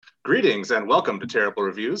Greetings and welcome to Terrible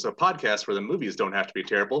Reviews, a podcast where the movies don't have to be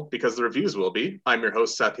terrible because the reviews will be. I'm your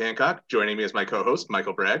host, Seth Hancock. Joining me is my co-host,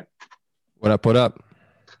 Michael Bragg. What up, what up?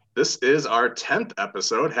 This is our 10th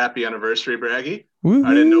episode. Happy anniversary, Braggy.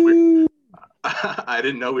 Woo-hoo! I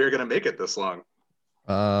didn't know we were going to make it this long.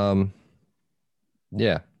 Yeah.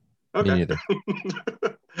 Okay. Me neither.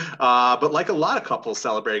 But like a lot of couples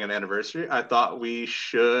celebrating an anniversary, I thought we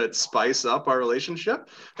should spice up our relationship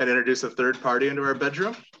and introduce a third party into our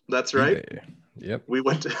bedroom. That's right. Yep. We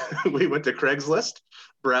went to Craigslist,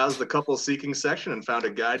 browsed the couple seeking section, and found a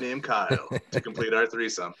guy named Kyle to complete our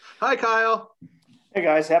threesome. Hi, Kyle. Hey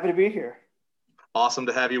guys, happy to be here. Awesome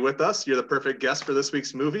to have you with us. You're the perfect guest for this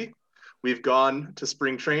week's movie. We've gone to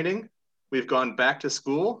spring training. We've gone back to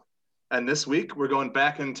school. And this week, we're going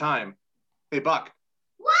back in time. Hey, Buck.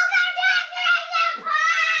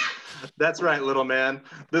 That's right, little man.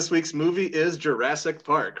 This week's movie is Jurassic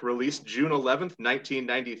Park, released June 11th,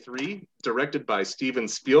 1993, directed by Steven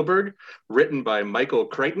Spielberg, written by Michael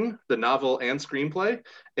Crichton, the novel and screenplay.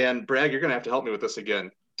 And Bragg, you're going to have to help me with this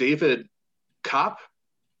again. David Kopp?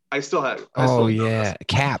 Cap. I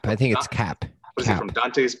think it's Cap. Was he from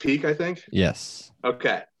Dante's Peak, I think? Yes.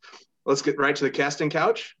 Okay. Let's get right to the casting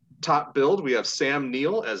couch. Top billed, we have Sam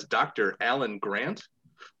Neill as Dr. Alan Grant,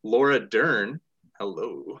 Laura Dern,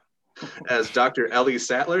 hello, as Dr. Ellie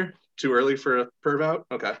Sattler. Too early for a perv out?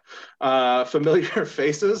 Okay. Familiar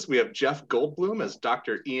faces, we have Jeff Goldblum as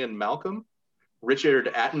Dr. Ian Malcolm,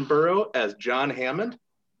 Richard Attenborough as John Hammond,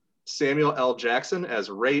 Samuel L. Jackson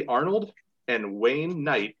as Ray Arnold, and Wayne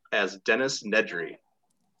Knight as Dennis Nedry.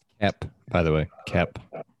 Kep, by the way. Kep.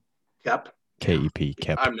 Kep? K-E-P,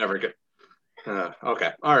 Kep. I'm never good.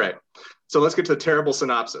 Okay. All right. So let's get to the terrible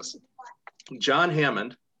synopsis. John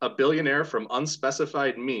Hammond, a billionaire from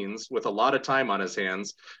unspecified means with a lot of time on his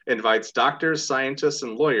hands, invites doctors, scientists,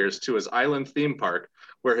 and lawyers to his island theme park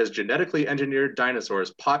where his genetically engineered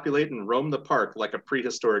dinosaurs populate and roam the park like a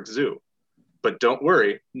prehistoric zoo. But don't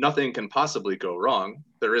worry, nothing can possibly go wrong.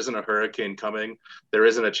 There isn't a hurricane coming. There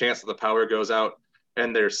isn't a chance that the power goes out.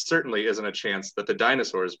 And there certainly isn't a chance that the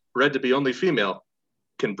dinosaurs, bred to be only female,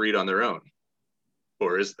 can breed on their own.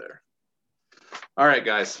 Or is there? All right,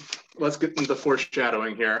 guys, let's get into the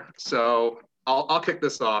foreshadowing here. So I'll kick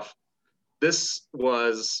this off. This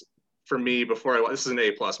was, for me, this is an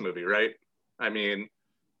A+ movie, right? I mean,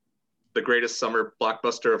 the greatest summer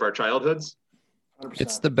blockbuster of our childhoods. 100%.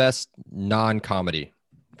 It's the best non-comedy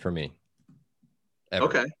for me. Ever.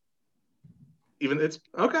 Okay.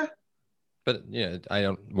 Okay. But yeah, I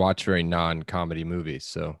don't watch very non-comedy movies,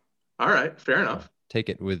 so. All right, fair enough. Take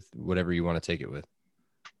it with whatever you want to take it with.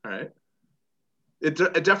 All right. It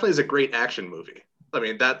definitely is a great action movie. I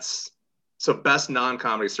mean, so best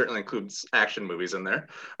non-comedy certainly includes action movies in there.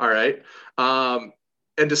 All right. And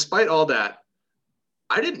despite all that,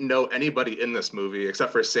 I didn't know anybody in this movie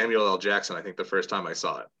except for Samuel L. Jackson, I think, the first time I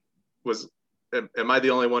saw it. Am I the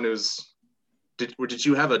only one did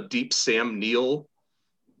you have a deep Sam Neill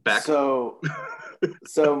back? So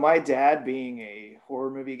my dad being a horror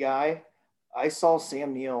movie guy, I saw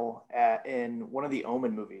Sam Neill in one of the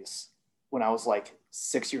Omen movies when I was like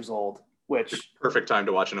 6 years old, which perfect time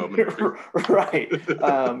to watch an Omen movie. Right.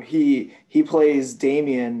 He plays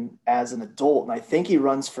Damien as an adult, and I think he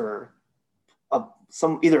runs for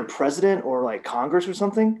some either president or like Congress or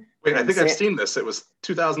something. Wait, I think I've seen this. It was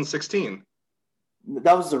 2016.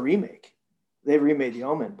 That was the remake. They remade the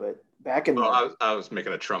Omen, but back in I was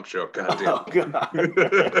making a Trump joke. God damn. Oh, God.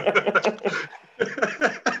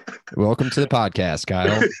 Welcome to the podcast,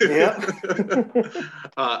 Kyle. Yeah.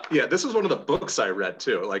 This was one of the books I read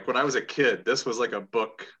too. Like when I was a kid, this was like a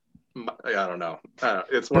book. I don't know.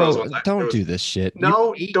 It's one of those ones. Don't do this shit.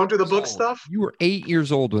 No, don't do the book stuff. You were 8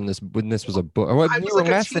 years old when this was a book. I was like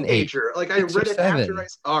a teenager. Like I read it after I.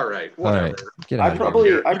 All right, whatever. All right. Get out I probably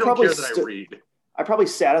care that I read. I probably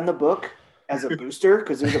sat in the book as a booster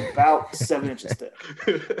because it was about 7 inches thick.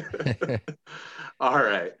 All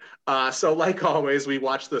right. So like always, we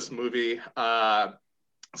watched this movie.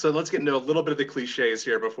 So let's get into a little bit of the cliches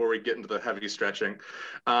here before we get into the heavy stretching.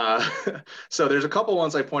 So there's a couple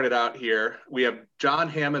ones I pointed out here. We have John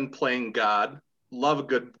Hammond playing God. Love a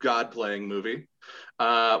good God playing movie.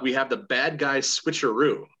 We have the bad guy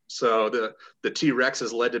switcheroo. So the T-Rex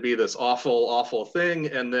is led to be this awful, awful thing.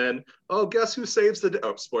 And then, guess who saves the day?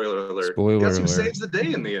 Oh, spoiler alert. Guess who saves the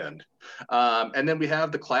day in the end? And then we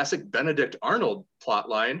have the classic Benedict Arnold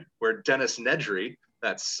plotline where Dennis Nedry,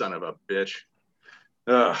 that son of a bitch.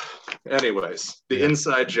 Anyways, the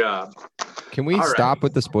inside job. Can we stop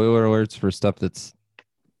with the spoiler alerts for stuff that's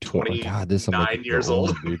 29 years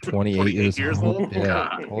old? Dude, 28 years old. Yeah.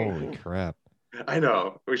 God. Holy crap. I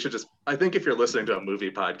know. We should just. I think if you're listening to a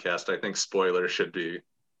movie podcast, I think spoilers should be.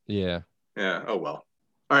 Yeah. Yeah. Oh well.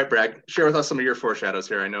 All right, Bragg. Share with us some of your foreshadows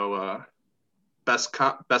here. I know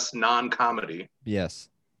best non-comedy. Yes.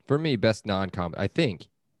 For me, best non-comedy. I think.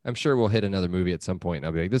 I'm sure we'll hit another movie at some point. And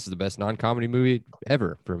I'll be like, this is the best non-comedy movie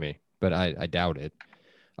ever for me. But I doubt it.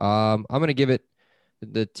 I'm gonna give it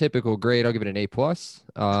the typical grade. I'll give it an A plus.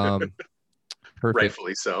 Perfect.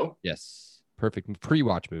 Rightfully so. Yes. Perfect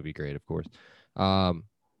pre-watch movie grade, of course.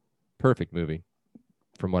 Perfect movie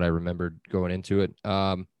from what I remembered going into it.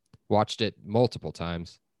 Watched it multiple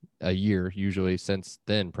times a year, usually since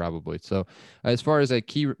then, probably. So as far as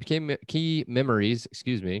key memories,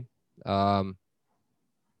 excuse me,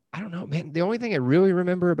 I don't know, man. The only thing I really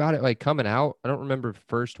remember about it, like coming out, I don't remember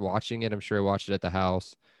first watching it. I'm sure I watched it at the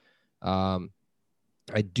house.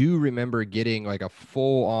 I do remember getting like a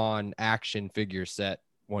full-on action figure set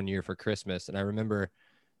one year for Christmas, and I remember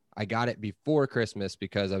I got it before Christmas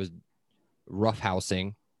because I was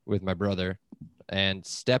roughhousing with my brother and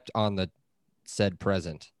stepped on the said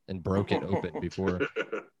present and broke it open before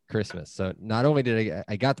Christmas. So not only did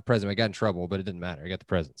I got the present, I got in trouble, but it didn't matter. I got the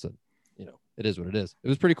present, so it is what it is. It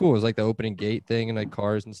was pretty cool. It was like the opening gate thing and like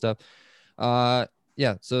cars and stuff.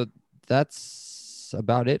 Yeah. So that's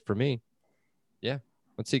about it for me. Yeah.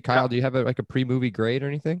 Let's see, Kyle. Do you have a pre-movie grade or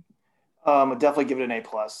anything? I'd definitely give it an A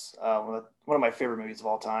plus. One of my favorite movies of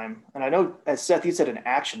all time. And I know, as Seth, you said, an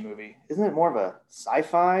action movie. Isn't it more of a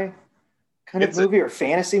sci-fi kind of movie or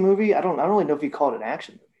fantasy movie? I don't really know if you call it an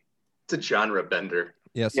action movie. It's a genre bender.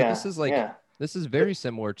 Yeah. So this is like this is very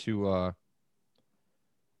similar to.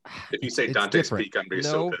 If you say Dante's Peak, I'm going to be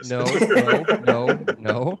so pissed.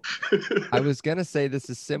 No. I was gonna say this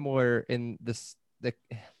is similar in the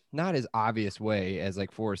not as obvious way as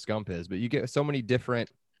like Forrest Gump is, but you get so many different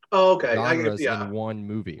genres in one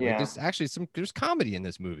movie. Yeah. Like there's actually there's comedy in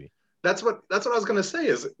this movie. That's what I was gonna say.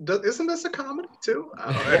 Isn't this a comedy too?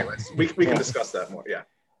 Anyways, we can discuss that more. Yeah.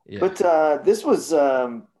 But this was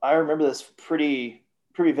I remember this pretty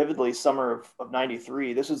vividly, summer of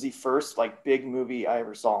 '93. This was the first like big movie I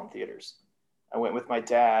ever saw in theaters. I went with my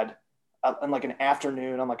dad on like an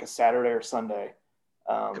afternoon on like a Saturday or Sunday.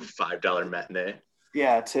 A $5 matinee.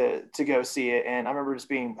 Yeah, to go see it. And I remember just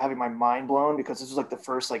having my mind blown because this was like the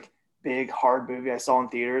first like big hard movie I saw in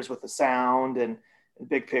theaters with the sound and the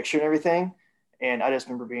big picture and everything. And I just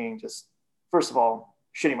remember being just, first of all,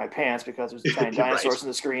 shitting my pants because there's giant dinosaurs on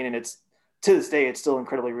the screen, and it's to this day it's still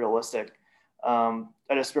incredibly realistic. I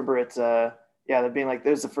just remember it that being like,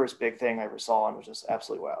 this was the first big thing I ever saw and was just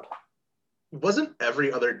absolutely wild. Wasn't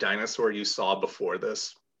every other dinosaur you saw before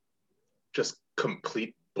this just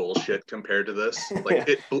complete bullshit compared to this? Like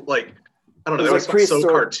I don't know, it was like so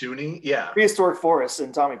cartoony. Yeah. Prehistoric Forest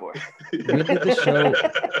and Tommy Boy. When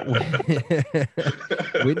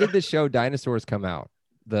did the show Dinosaurs come out?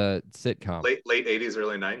 The sitcom. Late 80s,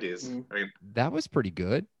 early 90s. Mm-hmm. I mean, that was pretty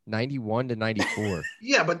good. 91 to 94.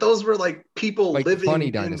 Yeah, but those were like people like living funny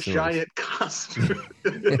in dinosaurs. Giant costumes.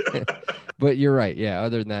 But you're right. Yeah.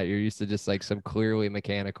 Other than that, you're used to just like some clearly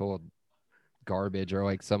mechanical garbage or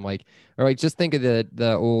like some like, or like just think of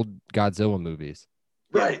the old Godzilla movies.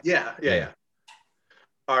 Right. Yeah.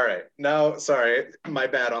 All right. Now, sorry, my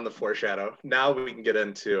bad on the foreshadow. Now we can get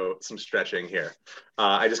into some stretching here.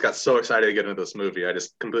 I just got so excited to get into this movie. I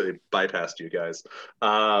just completely bypassed you guys.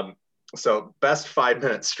 So best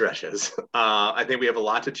 5-minute stretches. I think we have a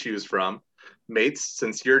lot to choose from. Mates,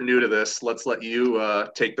 since you're new to this, let's let you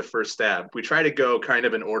take the first stab. We try to go kind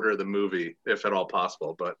of in order of the movie, if at all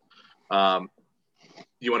possible. But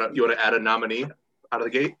you want to add a nominee out of the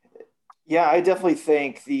gate? Yeah, I definitely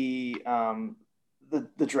think the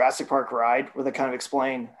Jurassic Park ride, where they kind of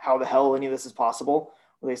explain how the hell any of this is possible,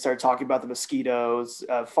 where they start talking about the mosquitoes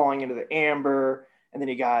falling into the amber, and then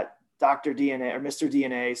you got Dr. DNA or Mr.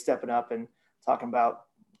 DNA stepping up and talking about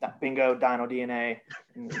bingo dino DNA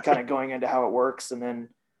and kind of going into how it works, and then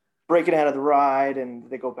breaking out of the ride, and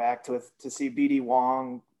they go back to see BD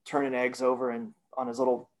Wong turning eggs over and on his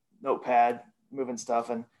little notepad moving stuff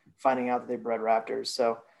and finding out that they bred raptors.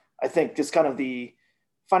 So I think just kind of the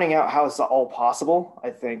finding out how it's all possible, I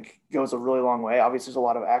think goes a really long way. Obviously there's a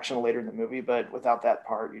lot of action later in the movie, but without that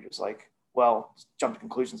part, you're just like, well, just jump to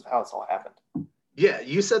conclusions of how it's all happened. Yeah.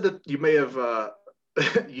 You said that you may have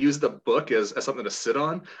used the book as something to sit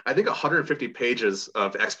on. I think 150 pages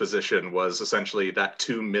of exposition was essentially that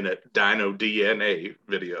 2-minute Dino DNA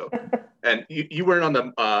video. And you weren't on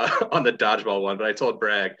the dodgeball one, but I told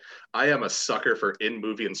Bragg, I am a sucker for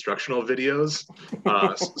in-movie instructional videos.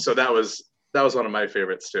 So that was one of my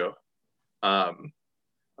favorites too. And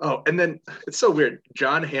then it's so weird.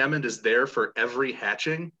 John Hammond is there for every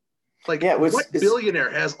hatching. Like, Yeah, what billionaire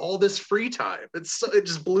has all this free time? It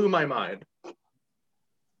just blew my mind.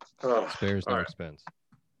 Spares no expense.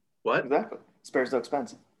 What? Exactly. Spares no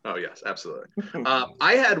expense. Oh, yes, absolutely.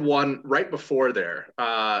 I had one right before there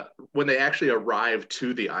when they actually arrived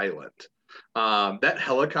to the island. That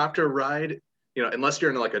helicopter ride, unless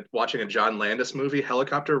you're in watching a John Landis movie,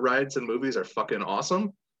 helicopter rides in movies are fucking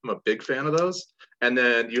awesome. I'm a big fan of those. And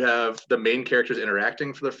then you have the main characters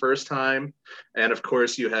interacting for the first time. And of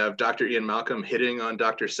course, you have Dr. Ian Malcolm hitting on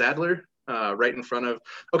Dr. Sadler right in front of.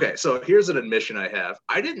 Okay, so here's an admission I have.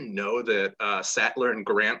 I didn't know that Sattler and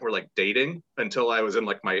Grant were dating until I was in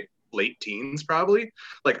my late teens, probably.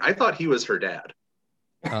 I thought he was her dad.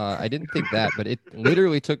 I didn't think that, but it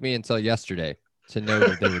literally took me until yesterday to know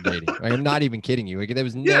that they were dating. I'm not even kidding you. It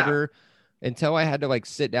was never until I had to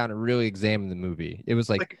sit down and really examine the movie. It was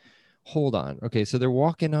hold on. Okay, so they're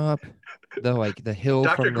walking up the hill.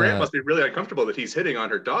 Dr. Grant must be really uncomfortable that he's hitting on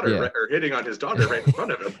her daughter, right, or hitting on his daughter right in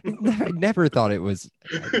front of him. I never thought it was.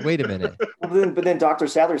 Wait a minute. But then Dr.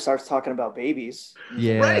 Sadler starts talking about babies.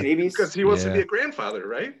 Yeah, right, babies, because he wants to be a grandfather,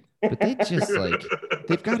 right? But they just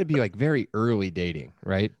they've got to be very early dating,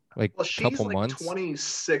 right? Well, she's couple months.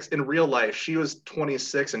 26 in real life. She was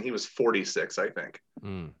 26 and he was 46, I think.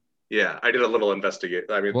 Mm. Yeah, I did a little investigate.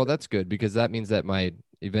 Well, that's good because that means that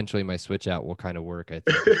eventually my switch out will kind of work. I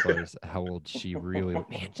think as far as how old she really.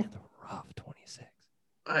 Man, she's rough 26.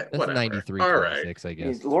 That's whatever. 93, all 26, right. I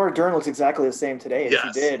guess. Laura Dern looks exactly the same today as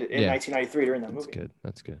she did in 1993 during that movie.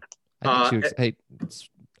 That's good.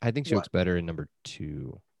 I think she looks better in number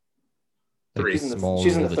 2. 3. She's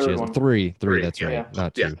in the third one. 3. That's right. Yeah.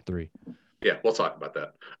 Not 2. 3. Yeah, we'll talk about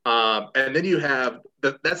that. And then you have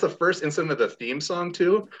that's the first incident of the theme song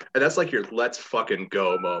too, and that's your "Let's fucking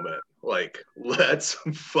go" moment. Let's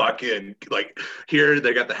fucking here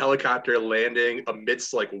they got the helicopter landing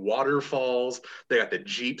amidst waterfalls. They got the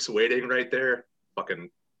Jeeps waiting right there. Fucking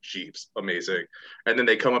Jeeps, amazing. And then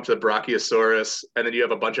they come up to the Brachiosaurus, and then you have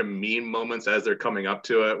a bunch of meme moments as they're coming up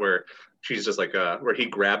to it where she's just where he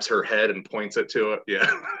grabs her head and points it to it.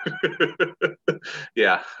 Yeah.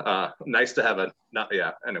 Yeah. Nice to have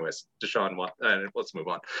anyways, Deshaun, let's move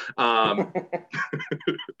on.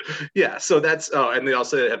 Yeah. So that's, and they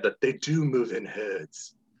also have they do move in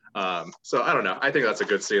heads. So I don't know. I think that's a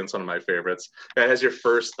good scene. It's one of my favorites. It has your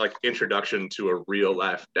first introduction to a real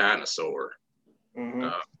life dinosaur. Mm-hmm.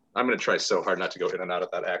 I'm going to try so hard not to go in and out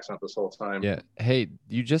of that accent this whole time. Yeah. Hey,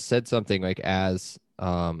 you just said something as,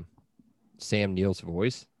 Sam Neill's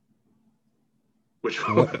voice. Which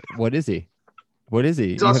one? What is he? What is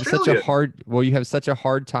he? He's you Australian. have such a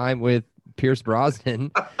hard time with Pierce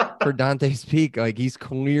Brosnan for Dante's Peak. He's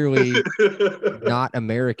clearly not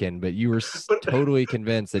American, but you were totally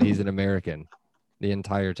convinced that he's an American the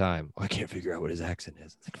entire time. I can't figure out what his accent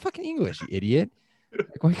is. It's fucking English, you idiot.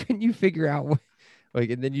 Why couldn't you figure out what,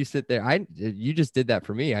 and then you sit there. You just did that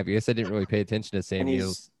for me. I guess I didn't really pay attention to Sam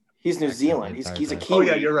Neill's. He's New Zealand. He's a Kiwi. Oh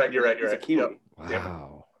yeah, you're right. He's a Kiwi. Yep.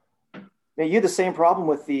 Wow. Yeah, you had the same problem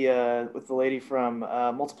with the lady from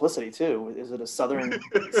Multiplicity too. Is it a southern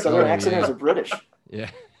accent or is it British?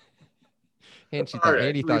 Yeah. And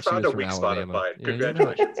Andy thought she was from Alabama.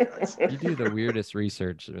 Congratulations, guys. You do the weirdest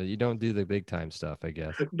research. You don't do the big time stuff, I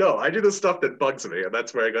guess. No, I do the stuff that bugs me, and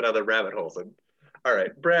that's where I go down the rabbit holes. And all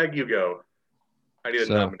right, Bragg, you go. I need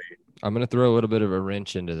a nominee. I'm gonna throw a little bit of a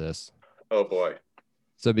wrench into this. Oh boy.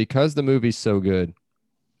 So because the movie's so good,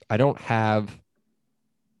 I don't have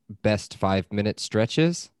best 5-minute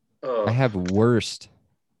stretches. I have worst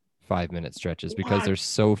 5-minute stretches because there's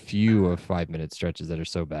so few of 5-minute stretches that are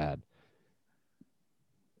so bad.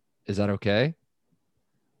 Is that okay?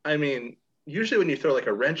 I mean, usually when you throw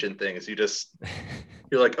a wrench in things, you're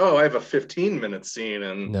like, oh, I have a 15-minute scene,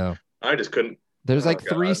 and no, I just couldn't. There's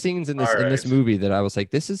 3 scenes in this movie that I was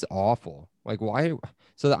like, this is awful. Why?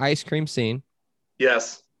 So the ice cream scene.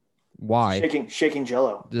 Yes. Why? Shaking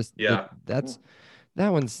Jello. That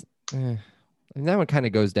one's. That one kind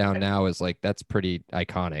of goes down now as that's pretty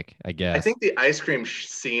iconic, I guess. I think the ice cream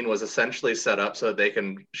scene was essentially set up so that they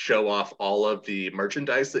can show off all of the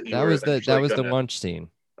merchandise that was the lunch scene.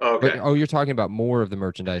 Okay. But, you're talking about more of the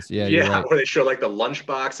merchandise. Yeah. Yeah. You're right. Where they show the lunch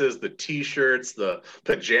boxes, the T-shirts, the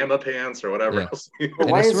pajama pants, or whatever else.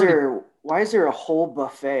 Why is there a whole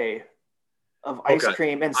buffet of ice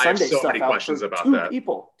cream and Sunday stuff out for 2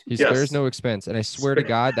 people? He spares no expense, and I swear to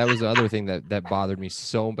God, that was the other thing that bothered me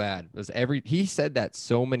so bad. Was he said that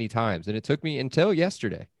so many times, and it took me until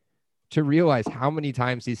yesterday to realize how many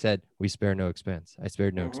times he said, "We spare no expense. I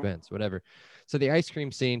spared no expense." Whatever. So the ice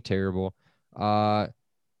cream scene, terrible. Wait,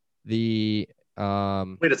 is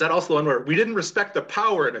that also the one where we didn't respect the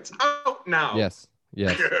power and it's out now? Yes.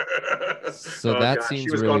 Yes. So Oh that gosh, seems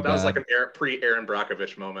she was really going. That was like bad. an pre-Aaron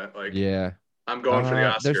Brockovich moment. Like, Yeah. I'm going for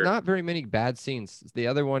the There's Oscar. not very many bad scenes. The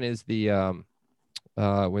other one is the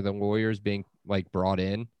where the lawyer's being like brought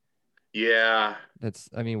in. Yeah, That's,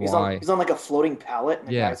 I mean, He's on why? he's on like a floating pallet, and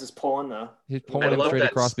the Yeah. guy's just pulling He's the I pulling him love window. straight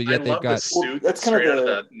that. across, but I yet they've love the got, Well, suit that's that's kind of straight out of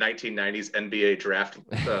the the 1990s NBA draft.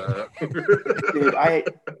 dude.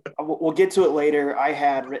 We'll get to it later. I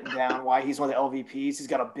had written down why he's one of the LVPs. He's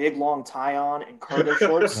got a big long tie on and cargo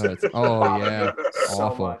shorts. oh Bothered yeah, me so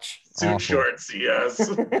awful, much. Suit awful. shorts, yes.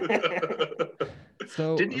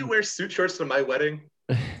 So Didn't you wear suit shorts to my wedding?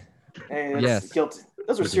 Hey, that's yes, guilty.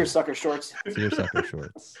 Those are I did. seersucker shorts. Seersucker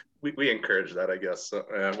shorts. We encourage that, I guess. So,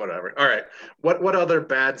 whatever. All right. What other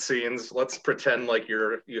bad scenes? Let's pretend like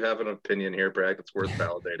you have an opinion here, Bragg. That's worth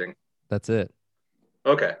validating. That's it.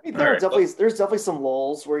 Okay. I mean, All right. there's definitely some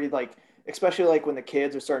lulls where you like, especially like when the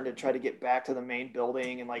kids are starting to try to get back to the main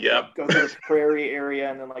building and like Yep. go through the prairie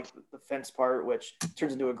area and then like the fence part, which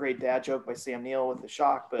turns into a great dad joke by Sam Neill with the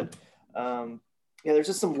shock. But yeah, there's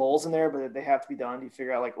just some lulls in there, but they have to be done. You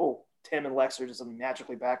figure out like, oh, Tim and Lex are just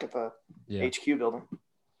magically back at the HQ building.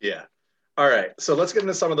 Yeah. All right. So let's get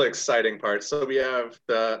into some of the exciting parts. So we have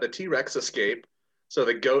the T-Rex escape. So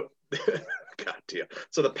the goat. God damn.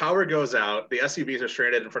 So the power goes out. The SUVs are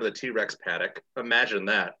stranded in front of the T-Rex paddock. Imagine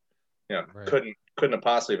that. Right. Couldn't have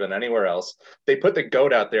possibly been anywhere else. They put the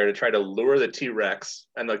goat out there to try to lure the T-Rex,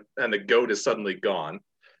 and the goat is suddenly gone.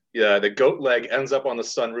 Yeah, the goat leg ends up on the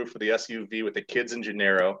sunroof of the SUV with the kids in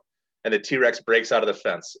Gennaro, and the T-Rex breaks out of the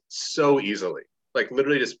fence so easily. Like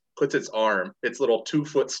literally just puts its little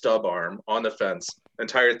 2-foot stub arm on the fence.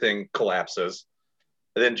 Entire thing collapses.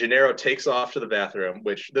 And then Gennaro takes off to the bathroom,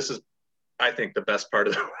 which this is, I think, the best part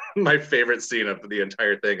of my favorite scene of the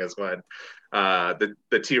entire thing is when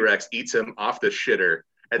the T-Rex eats him off the shitter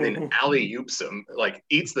and then alley-oops him, like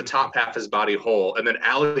eats the top half of his body whole, and then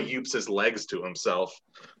alley-oops his legs to himself.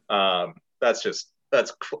 That's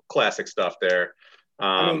classic stuff there.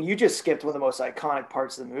 I mean, you just skipped one of the most iconic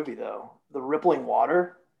parts of the movie, though. The rippling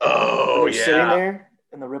water. Oh, they're yeah. sitting there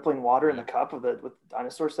in the rippling water in the cup with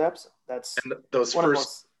dinosaur steps. That's and those one first. Of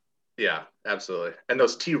those... Yeah, absolutely. And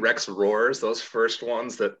those T-Rex roars, those first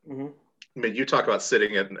ones that. Mm-hmm. I mean, you talk about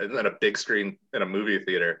sitting in a big screen in a movie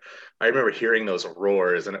theater. I remember hearing those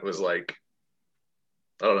roars, and it was like,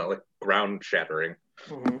 I don't know, like ground shattering.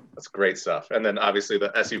 Mm-hmm. That's great stuff. And then obviously the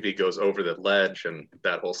SUV goes over the ledge, and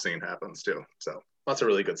that whole scene happens too. So lots of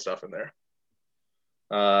really good stuff in there.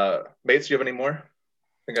 Mates, do you have any more?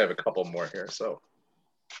 I think I have a couple more here. So,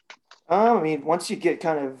 I mean, once you get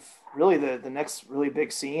kind of really the next really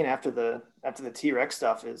big scene after the T-Rex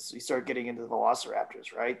stuff is you start getting into the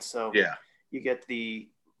Velociraptors, right? So yeah, you get the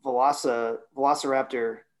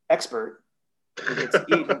Velociraptor expert who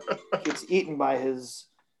gets eaten by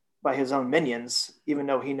his own minions, even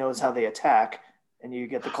though he knows how they attack, and you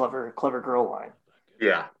get the clever girl line.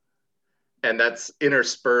 Yeah, and that's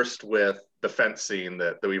interspersed with the fence scene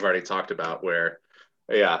that we've already talked about, where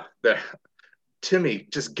Timmy,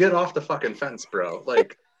 just get off the fucking fence, bro.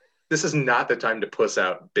 Like, this is not the time to puss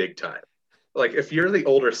out big time. Like, if you're the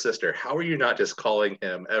older sister, how are you not just calling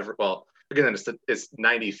him well, again, it's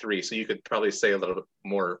 93, so you could probably say a little bit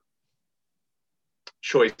more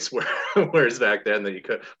choice words back then than you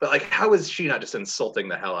could. But, like, how is she not just insulting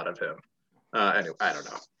the hell out of him? Anyway, I don't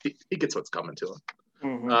know. He gets what's coming to him.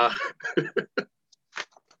 Mm-hmm.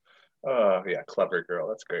 Yeah, clever girl.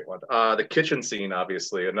 That's a great one. The kitchen scene,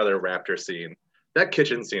 obviously, another raptor scene. That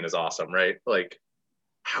kitchen scene is awesome, right? Like,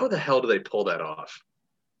 how the hell do they pull that off?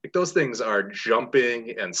 Like, those things are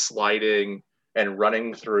jumping and sliding and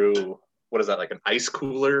running through, what is that, like an ice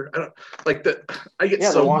cooler? I get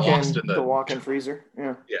so lost in the walk-in freezer.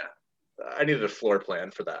 Yeah. I needed a floor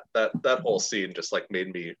plan for that. That whole scene just like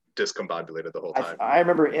made me discombobulated the whole time. I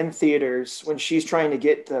remember in theaters when she's trying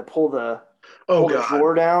to pull the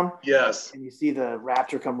drawer down. Yes. And you see the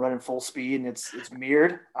raptor come running full speed and it's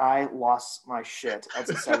mirrored. I lost my shit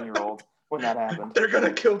as a 7-year-old when that happened. They're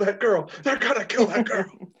gonna kill that girl.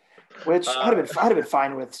 Which I'd have been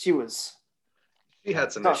fine with. She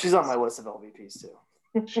had some issues. She's on my list of LVPs too.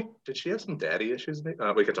 Did she have some daddy issues? We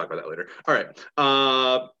can talk about that later. All right.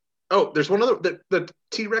 There's one other, the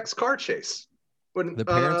T-Rex car chase. When the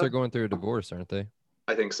parents are going through a divorce, aren't they?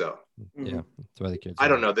 I think so. Yeah, that's why the kids. I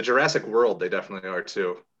don't know. The Jurassic World, they definitely are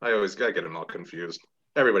too. I get them all confused.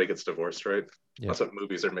 Everybody gets divorced, right? Yeah. That's what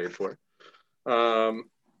movies are made for. All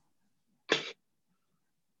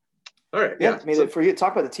right. Yeah. I mean, for you to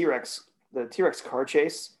talk about the T-Rex car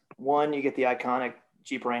chase, one, you get the iconic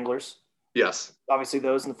Jeep Wranglers. Yes. Obviously,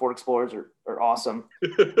 those and the Ford Explorers are awesome.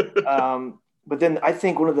 But then I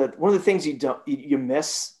think one of the things you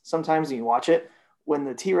miss sometimes when you watch it when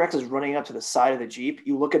the T-Rex is running up to the side of the Jeep,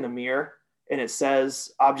 you look in the mirror and it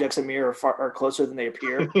says objects in mirror are closer than they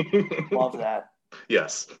appear. Love that.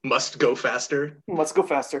 Yes. Must go faster. Let's go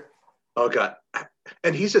faster. Oh God.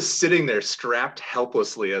 And he's just sitting there strapped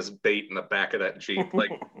helplessly as bait in the back of that Jeep.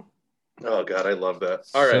 Like, oh God, I love that.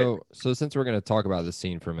 All right. So since we're going to talk about this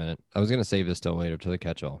scene for a minute, I was going to save this till later to the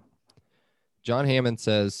catch-all. John Hammond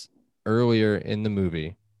says earlier in the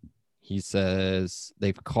movie, he says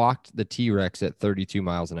they've clocked the T-Rex at 32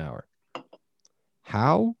 miles an hour.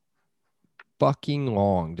 How fucking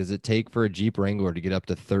long does it take for a Jeep Wrangler to get up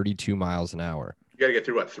to 32 miles an hour? You got to get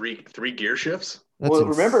through what, three gear shifts? That's well,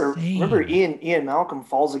 remember insane. Ian Malcolm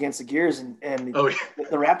falls against the gears and the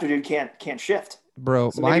Raptor dude can't shift. Bro,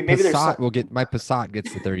 So my maybe Passat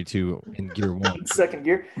gets to 32 in gear 1. Second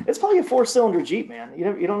gear. It's probably a 4-cylinder Jeep, man. You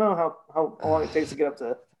don't know how long it takes to get up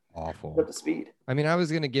to Awful. get up to speed. I mean, I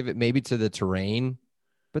was gonna give it maybe to the terrain,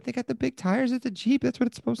 but they got the big tires at the Jeep. That's what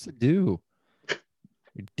it's supposed to do.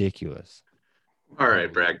 Ridiculous. All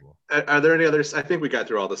right, Bragg. Are there any others? I think we got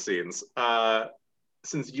through all the scenes.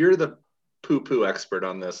 Since you're the poo-poo expert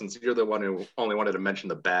on this, since you're the one who only wanted to mention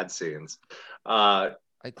the bad scenes, I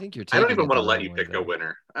think you're. I don't even want to let you pick a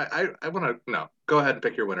winner. I want to. No, go ahead and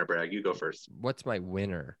pick your winner, Bragg. You go first. What's my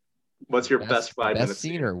winner? What's your best 5 minutes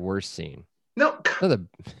scene or worst scene? No,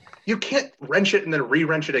 you can't wrench it and then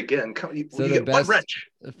re-wrench it again. You get one wrench.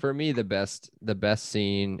 For me, the best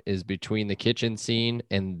scene is between the kitchen scene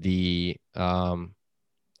and the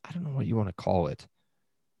I don't know what you want to call it.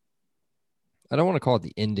 I don't want to call it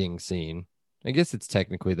the ending scene. I guess it's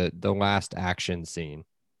technically the last action scene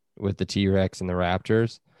with the T-Rex and the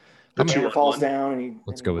Raptors. The hammer falls down and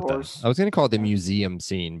let's go with that. I was going to call it the museum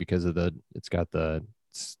scene because of it's got the,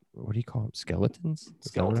 what do you call them? Skeletons?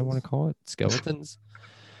 Is that what I want to call it? Skeletons?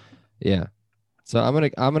 Yeah. So I'm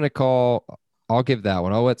gonna call. I'll give that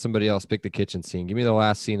one. I'll let somebody else pick the kitchen scene. Give me the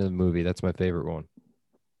last scene of the movie. That's my favorite one.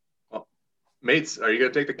 Well, mates, are you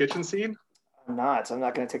gonna take the kitchen scene? I'm not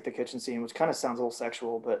gonna take the kitchen scene, which kind of sounds a little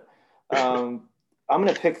sexual, but I'm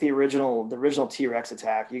gonna pick the original T-Rex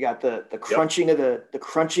attack. You got the crunching of the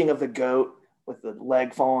crunching of the goat with the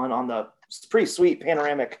leg falling on the pretty sweet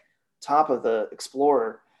panoramic top of the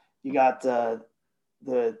Explorer. You got the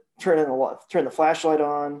turn the flashlight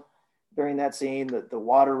on during that scene, the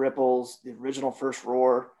water ripples, the original first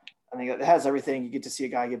roar. I think it has everything. You get to see a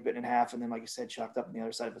guy get bitten in half and then, like you said, chucked up on the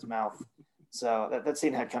other side of his mouth. So that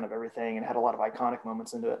scene had kind of everything and had a lot of iconic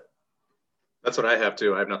moments into it. That's what I have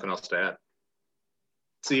too. I have nothing else to add.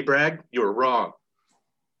 See, Bragg, you were wrong,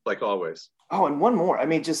 like always. Oh, and one more. I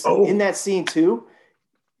mean, in that scene too,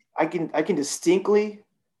 I can distinctly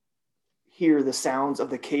hear the sounds of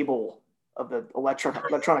the cable of the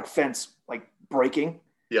electronic fence like breaking.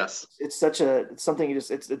 Yes. It's something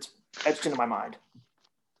it's etched into my mind.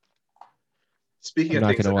 Speaking I'm of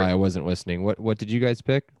not gonna lie, I wasn't listening. What did you guys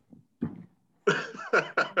pick?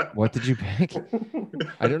 What did you pick?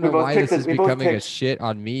 I don't know why this is becoming a shit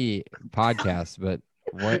on me podcast, but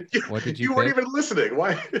what did you You pick? weren't even listening.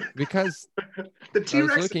 Why? Because the T-Rex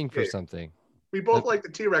I was looking escape. for something. We both like the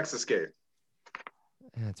T-Rex escape.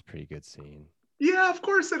 That's a pretty good scene. Yeah, of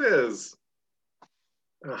course it is.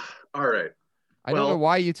 All right. I don't know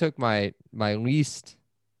why you took my least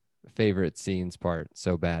favorite scenes part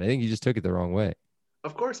so bad. I think you just took it the wrong way.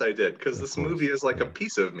 Of course I did, because this movie is like a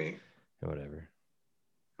piece of me. Whatever.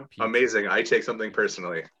 Amazing. I take something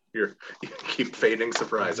personally. You keep feigning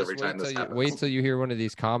surprise every time this happens. Wait till you hear one of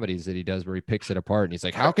these comedies that he does where he picks it apart and he's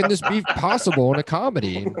like, how can this be possible in a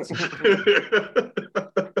comedy?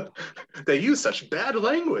 They use such bad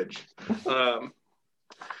language.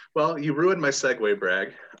 Well, you ruined my segue,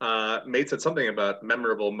 Bragg. Mate said something about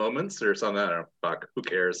memorable moments or something. I don't know. Fuck, who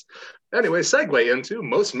cares? Anyway, segue into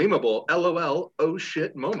most memeable LOL oh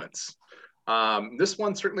shit moments. This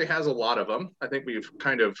one certainly has a lot of them. I think we've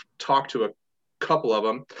kind of talked to a couple of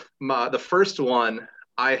them. The first one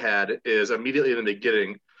I had is immediately in the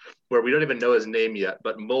beginning where we don't even know his name yet,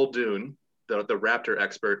 but Muldoon, the Raptor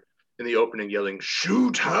expert, in the opening yelling,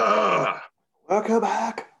 "Shoot her! Welcome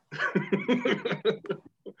back."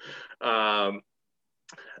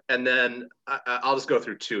 And then I'll just go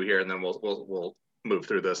through two here, and then we'll move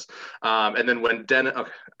through this. And then when Dennis,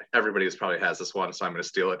 okay, everybody probably has this one, so I'm going to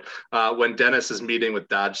steal it. When Dennis is meeting with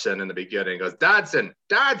Dodgson in the beginning, he goes, Dodgson,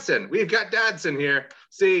 we've got Dodgson here.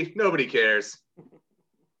 See, nobody cares.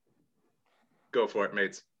 Go for it,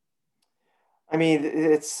 mates. I mean,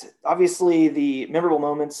 it's obviously the memorable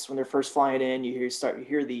moments when they're first flying in. You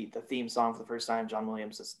hear the theme song for the first time. John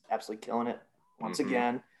Williams is absolutely killing it once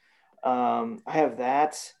again. I have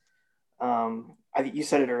that. You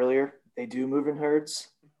said it earlier. They do move in herds.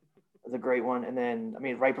 That's a great one. And then, I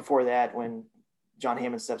mean, right before that, when John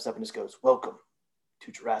Hammond steps up and just goes, "Welcome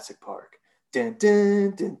to Jurassic Park." Dun,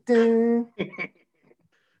 dun, dun, dun.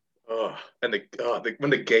 Oh, and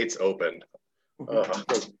when the gates opened,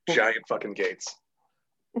 those giant fucking gates.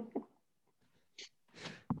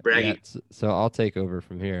 Braggy. Yeah, so I'll take over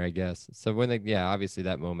from here, I guess. So obviously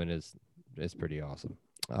that moment is pretty awesome.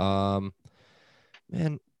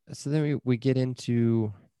 Man, so then we get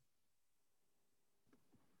into,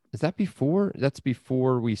 is that before? That's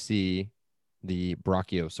before we see the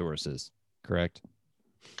Brachiosauruses, correct?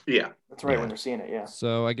 Yeah, that's right. When they're seeing it, yeah.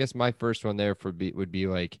 So I guess my first one there would be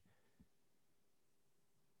like,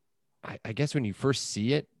 I guess when you first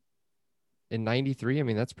see it in '93, I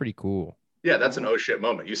mean that's pretty cool. Yeah, that's an oh shit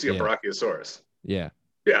moment. You see a Brachiosaurus. Yeah.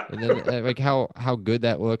 Yeah. And then like how good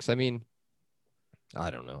that looks. I mean, I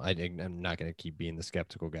don't know. I'm not gonna keep being the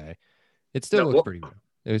skeptical guy. It still looks pretty good.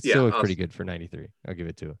 It still looks pretty good for '93. I'll give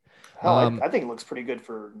it to it. Hell, I think it looks pretty good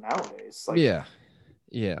for nowadays. Like,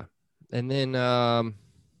 yeah. And then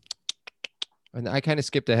and I kind of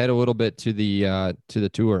skipped ahead a little bit to the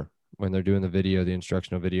tour when they're doing the video, the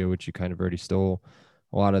instructional video, which you kind of already stole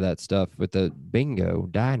a lot of that stuff with the bingo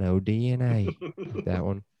dino DNA. That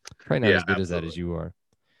one. Probably not as good as that as you are.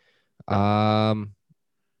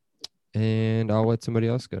 And I'll let somebody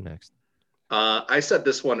else go next. I said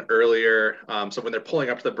this one earlier. So when they're pulling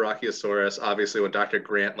up to the Brachiosaurus, obviously when Dr.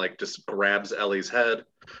 Grant like just grabs Ellie's head,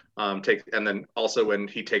 and then also when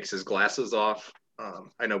he takes his glasses off.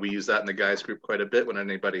 I know we use that in the guys group quite a bit when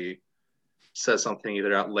anybody says something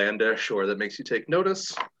either outlandish or that makes you take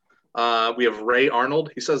notice. We have Ray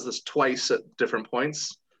Arnold. He says this twice at different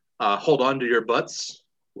points. Hold on to your butts,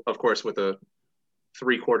 of course, with a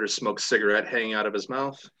 3/4 smoked cigarette hanging out of his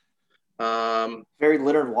mouth. Very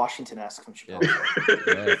Leonard Washington-esque from Chicago.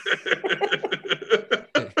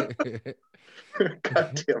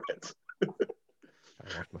 God damn it. I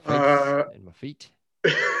wash my face and my feet.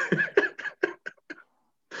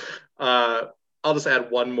 I'll just add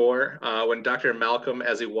one more. When Dr. Malcolm,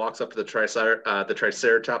 as he walks up to the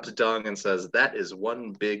Triceratops dung and says, "That is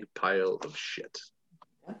one big pile of shit."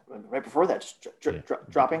 Yeah, right before that,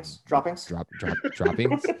 droppings. Droppings.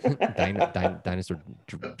 Dinosaur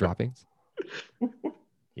droppings.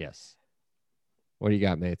 Yes. What do you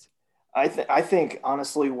got, mates? I think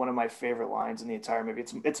honestly one of my favorite lines in the entire movie.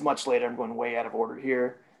 It's much later. I'm going way out of order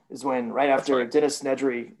here. Is when right after Dennis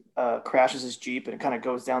Nedry crashes his Jeep and it kind of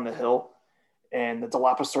goes down the hill, and the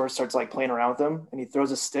Dilophosaurus starts like playing around with him, and he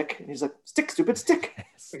throws a stick, and he's like, "Stick, stupid stick!"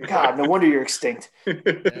 God, no wonder you're extinct.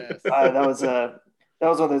 Yes. That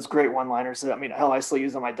was one of those great one-liners. I mean, hell, I still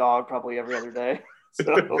use on my dog probably every other day.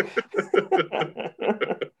 So,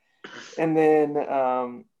 and then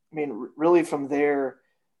I mean, really from there,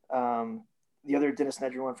 the other Dennis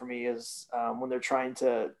Nedry one for me is when they're trying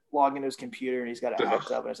to log into his computer and he's got to act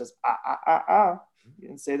up and it says, you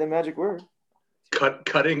didn't say the magic word.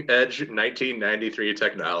 Cutting edge 1993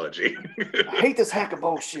 technology. I hate this hack of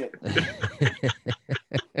bullshit.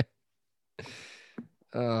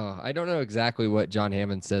 I don't know exactly what John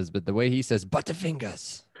Hammond says, but the way he says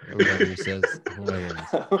Butterfingers, or whatever he says,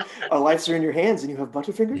 hilarious. Our lives are in your hands and you have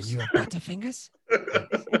Butterfingers? And you have Butterfingers?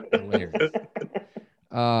 Hilarious.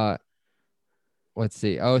 Let's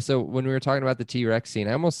see. Oh, so when we were talking about the T-Rex scene,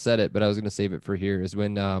 I almost said it, but I was going to save it for here, is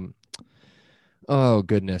when, oh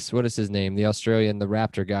goodness, what is his name? The Australian, the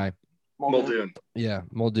raptor guy. Muldoon. Yeah,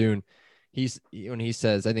 Muldoon. When he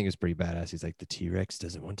says, I think it's pretty badass. He's like, the T-Rex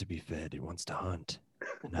doesn't want to be fed; it wants to hunt.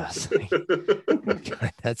 And I was like,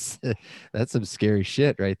 God, that's some scary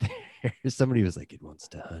shit right there. Somebody was like, it wants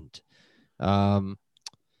to hunt. And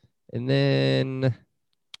then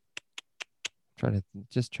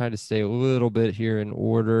try to stay a little bit here in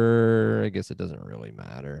order. I guess it doesn't really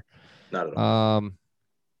matter. Not at all.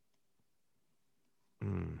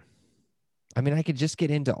 I mean, I could just get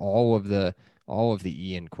into all of the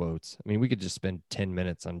Ian quotes. I mean, we could just spend 10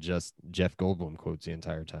 minutes on just Jeff Goldblum quotes the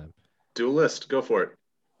entire time. Do a list. Go for it.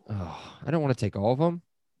 Oh, I don't want to take all of them.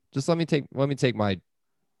 Just let me take my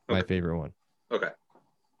favorite one. Okay.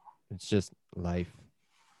 It's just life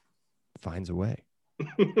finds a way.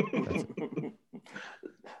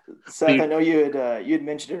 Seth, I know you had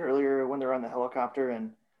mentioned it earlier when they're on the helicopter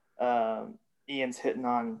and Ian's hitting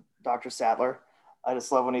on Dr. Sattler. I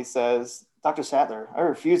just love when he says, "Dr. Sattler, I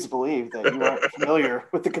refuse to believe that you aren't familiar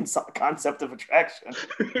with the concept of attraction."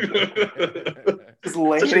 Just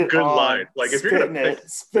such a good line. Like if you're gonna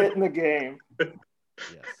spit in the game.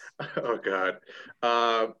 Yes. Oh God.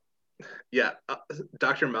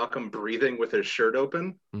 Dr. Malcolm breathing with his shirt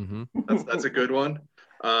open. Mm-hmm. That's a good one.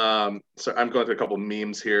 So I'm going through a couple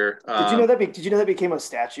memes here. Did you know that became a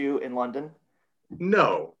statue in London?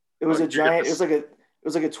 No. It was a giant. It was like It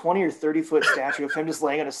was like a 20 or 30-foot statue of him just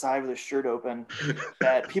laying on his side with his shirt open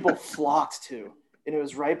that people flocked to. And it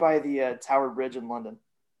was right by the Tower Bridge in London.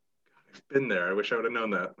 Been there. I wish I would have known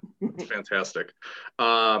that. It's fantastic.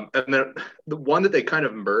 And then the one that they kind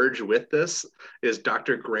of merge with this is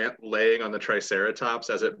Dr. Grant laying on the Triceratops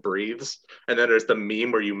as it breathes. And then there's the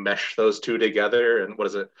meme where you mesh those two together. And what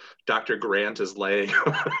is it? Dr. Grant is laying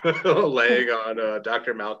laying on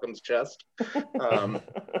Dr. Malcolm's chest.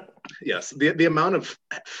 Yes, the amount of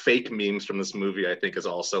fake memes from this movie, I think, is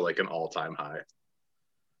also like an all-time high.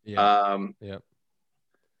 Yeah. Yeah.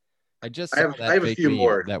 I just saw I have a few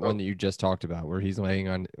more. That one that you just talked about, where he's laying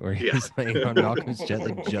on Malcolm's chest.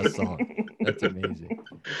 I just saw it. That's amazing.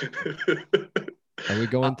 Are we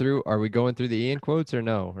going through the Ian quotes or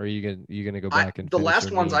no? Or are you gonna go back and the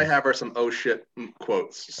last ones I have are some oh shit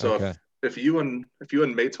quotes. So okay. if you and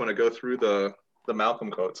mates want to go through the Malcolm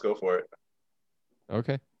quotes, go for it.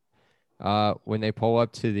 Okay. When they pull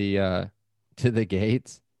up to the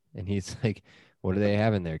gates, and he's like, "What do they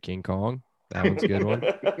have in there? King Kong." That one's a good one.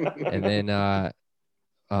 And then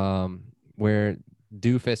where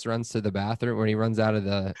Doofus runs to the bathroom, when he runs out of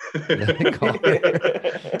the car.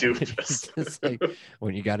 Doofus. It's just like,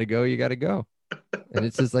 when you gotta go, you gotta go. And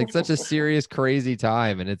it's just like such a serious, crazy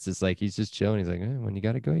time. And it's just like he's just chilling. He's like, when you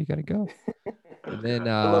gotta go, you gotta go. And then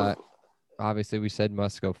obviously we said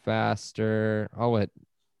must go faster. I'll let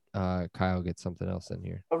Kyle get something else in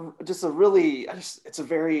here. It's a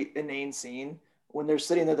very inane scene. When they're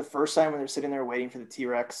sitting there the first time, when they're sitting there waiting for the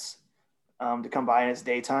T-Rex to come by in its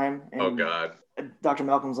daytime. And oh, God. Dr.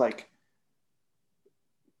 Malcolm's like,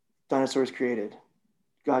 dinosaurs created.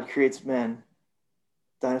 God creates men.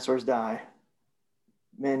 Dinosaurs die.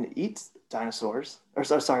 Men eat dinosaurs.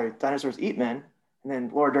 Dinosaurs eat men. And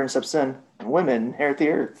then Laura Dern steps in, and women inherit the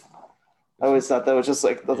earth. I always thought that was just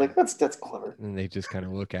like, I was like, that's clever. And they just kind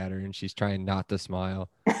of look at her, and she's trying not to smile.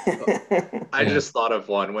 I just thought of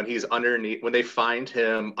one when he's underneath, when they find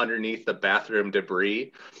him underneath the bathroom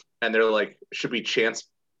debris, and they're like, should we chance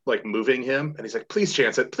like moving him? And he's like, please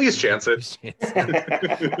chance it. Please chance it.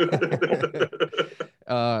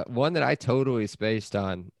 One that I totally spaced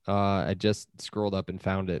on. I just scrolled up and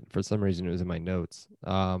found it. For some reason, it was in my notes.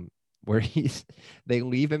 Where they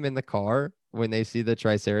leave him in the car when they see the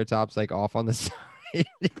Triceratops like off on the side.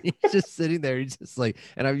 He's just sitting there. He's just like,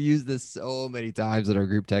 and I've used this so many times in our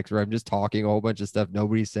group text where I'm just talking a whole bunch of stuff.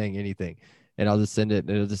 Nobody's saying anything. And I'll just send it and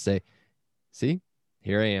it'll just say, see,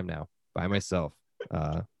 here I am now by myself,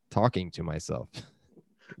 talking to myself.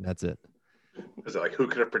 And that's it. Is it like, who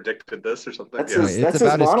could have predicted this or something? That's it's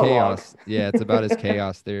about his chaos. Yeah, it's about his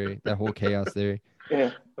chaos theory, that whole chaos theory.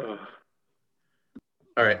 Yeah.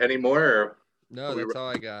 All right. Any more? Or no, that's all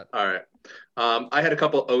I got. All right. I had a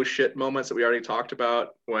couple oh shit moments that we already talked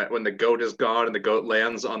about when the goat is gone and the goat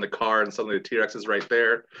lands on the car and suddenly the T-Rex is right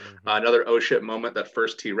there. Mm-hmm. Another oh shit moment, that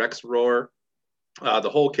first T-Rex roar, the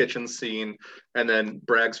whole kitchen scene, and then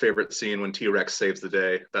Bragg's favorite scene when T-Rex saves the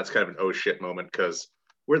day. That's kind of an oh shit moment because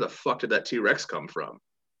where the fuck did that T-Rex come from?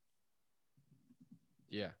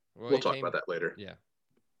 Yeah. We'll talk about that later. Yeah.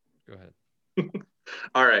 Go ahead.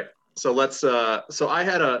 All right. So let's so I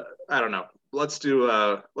had I don't know. Let's do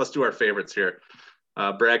our favorites here.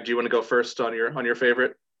 Bragg, do you want to go first on your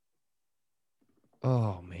favorite?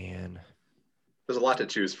 Oh man. There's a lot to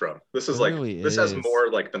choose from. This is this has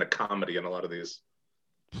more like than a comedy in a lot of these.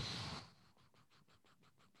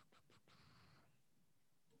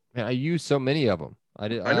 Man, I use so many of them. I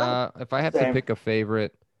know. If I have to pick a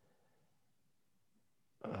favorite,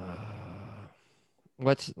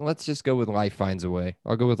 let's just go with Life Finds a Way.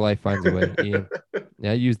 I'll go with Life Finds a Way. Ian.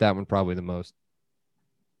 Yeah, I use that one probably the most.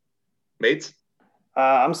 Mates?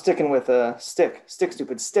 I'm sticking with stick,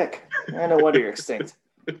 stupid stick. I no wonder you're extinct.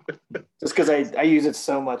 Just because I use it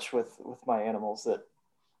so much with my animals that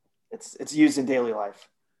it's used in daily life.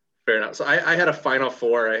 Fair enough. So I had a final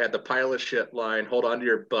four. I had the pile of shit line, hold on to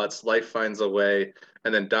your butts, Life Finds a Way,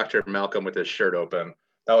 and then Dr. Malcolm with his shirt open.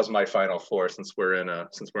 That was my final four since we're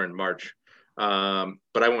in March. But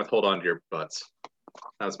I went with hold on to your butts.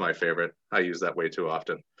 That was my favorite. I use that way too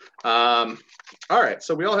often. All right.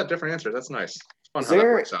 So we all had different answers. That's nice. It's fun how that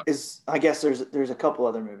works out. I guess there's a couple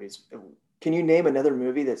other movies. Can you name another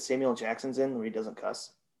movie that Samuel Jackson's in where he doesn't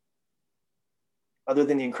cuss? Other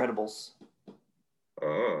than The Incredibles.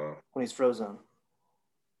 Oh. When he's frozen.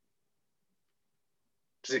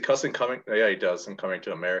 Does he cuss in Coming? Yeah, he does in Coming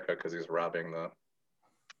to America because he's robbing the.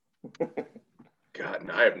 God,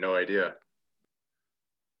 I have no idea.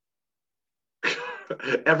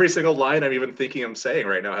 Every single line I'm even thinking I'm saying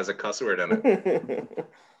right now has a cuss word in it.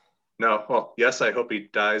 No, well, yes, I hope he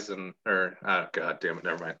dies God damn it,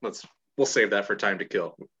 never mind. We'll save that for Time to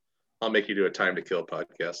Kill. I'll make you do a time to kill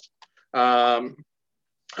podcast.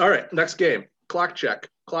 All right, next game. Clock check.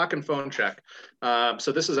 Clock and phone check.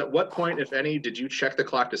 So this is at what point, if any, did you check the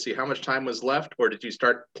clock to see how much time was left, or did you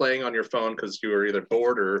start playing on your phone because you were either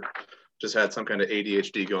bored or just had some kind of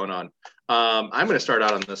ADHD going on? I'm going to start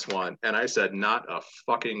out on this one, and I said not a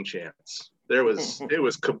fucking chance. It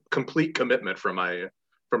was complete commitment from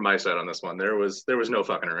my side on this one. There was no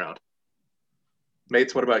fucking around.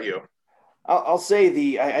 Mates, what about you? I'll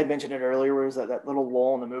say I mentioned it earlier, where it was that little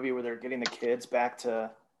lull in the movie where they're getting the kids back to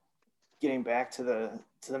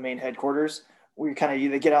the main headquarters, where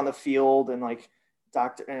they get on the field and like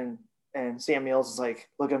Doctor and Sam Neill is like,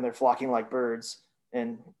 look at them, they're flocking like birds.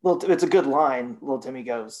 And it's a good line. Little Timmy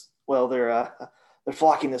goes, well, they're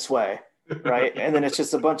flocking this way, right? And then it's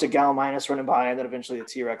just a bunch of Gallimimus running by, and then eventually the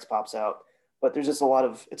T-Rex pops out. But there's just a lot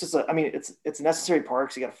of it's a necessary part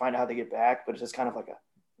because you got to find out how they get back. But it's just kind of like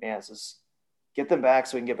it's just get them back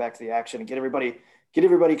so we can get back to the action and get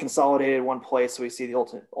everybody consolidated in one place so we see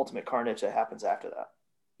the ultimate carnage that happens after that.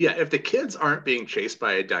 Yeah, if the kids aren't being chased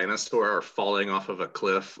by a dinosaur or falling off of a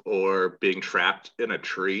cliff or being trapped in a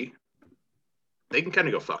tree, they can kind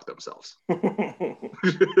of go fuck themselves.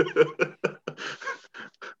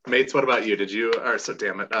 Mates, what about you?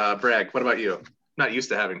 Bragg, what about you? Not used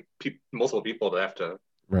to having multiple people to have to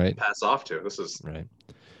pass off to. This is right.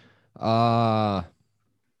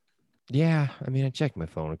 Yeah, I mean, I checked my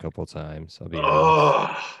phone a couple of times. I'll be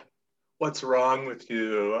honest. What's wrong with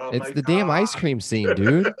you? Oh, it's the damn ice cream scene,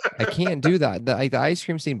 dude. I can't do that. The ice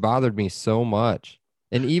cream scene bothered me so much.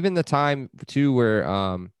 And even the time too where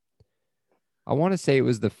I want to say it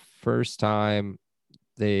was the first time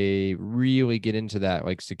they really get into that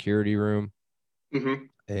like security room. Mm-hmm.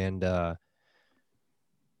 And they're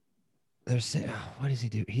saying, what does he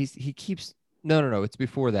do? He keeps no, it's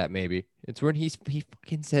before that. Maybe it's when he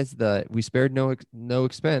fucking says we spared no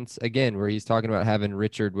expense again, where he's talking about having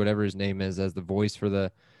Richard, whatever his name is, as the voice for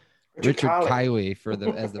the Richard Kiley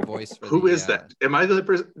as the voice for who is that? Am I the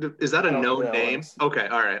person? Is that a known name? Okay,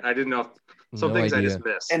 all right. I didn't know. Some things I just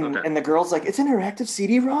missed. And the girl's like, it's interactive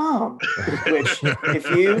CD-ROM. Which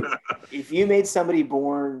if you made somebody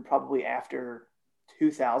born probably after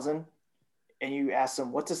 2000 and you ask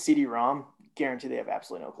them what's a CD-ROM, guarantee they have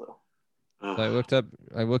absolutely no clue. So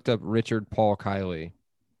I looked up Richard Paul Kiley,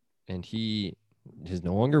 and he is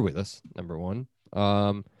no longer with us. Number one,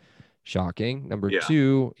 shocking. Number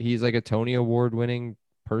two, he's like a Tony Award winning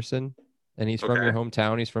person, and he's from your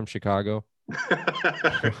hometown. He's from Chicago.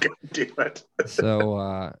 Do it.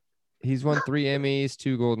 So he's won 3 Emmys,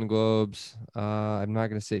 2 Golden Globes. I'm not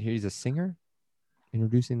gonna sit here. He's a singer,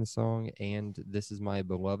 introducing the song "And This Is My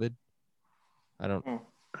Beloved." I don't.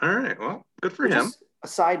 All right. Well, good for him. A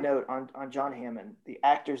side note on John Hammond, the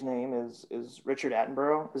actor's name is Richard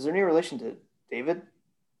Attenborough. Is there any relation to David?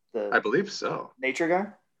 I believe so. Nature guy?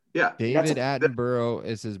 Yeah. David Attenborough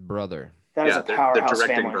is his brother. That is a powerhouse they're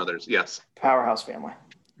directing family. brothers, yes. Powerhouse family.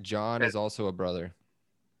 John is also a brother.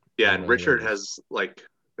 Yeah, and Richard has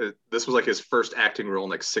this was like his first acting role in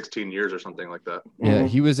like 16 years or something like that. Yeah, mm-hmm.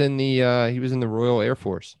 He was in the Royal Air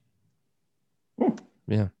Force.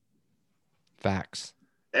 Yeah. Facts.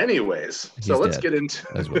 Anyways, so let's get into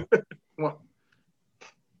as well. Well,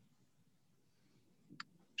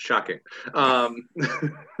 shocking.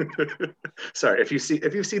 Sorry, if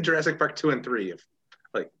you've seen Jurassic Park 2 and 3,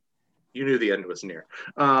 you knew the end was near.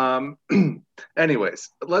 Anyways,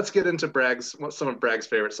 let's get into some of Bragg's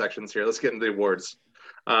favorite sections here. Let's get into the awards.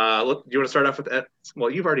 Do you want to start off with that? Well,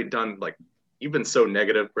 you've already done you've been so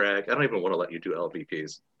negative, Bragg. I don't even want to let you do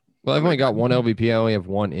LVPs. Well, I've only got one LVP. I only have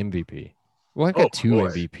one MVP. Well, I've got 2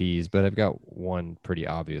 MVPs, but I've got one pretty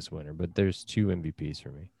obvious winner. But there's 2 MVPs for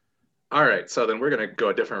me. All right, so then we're going to go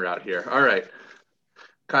a different route here. All right,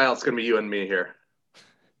 Kyle, it's going to be you and me here.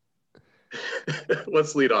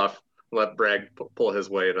 Let's lead off. Let Bragg pull his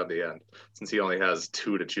weight on the end, since he only has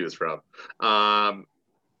 2 to choose from. I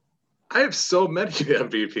have so many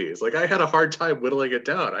MVPs. I had a hard time whittling it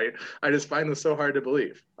down. I just find this so hard to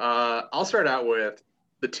believe. I'll start out with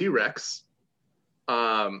the T-Rex.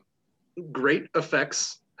 Great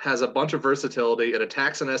effects, has a bunch of versatility. It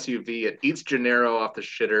attacks an SUV. It eats Gennaro off the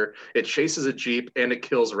shitter. It chases a Jeep, and it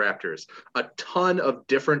kills raptors. A ton of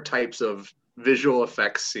different types of visual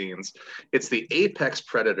effects scenes. It's the apex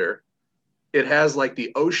predator. It has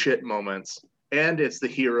the oh shit moments, and it's the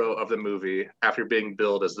hero of the movie after being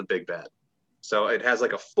billed as the big bad. So it has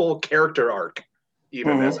a full character arc,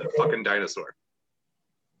 even as a fucking dinosaur.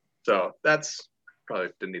 So that's probably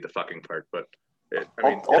didn't need the fucking part, but it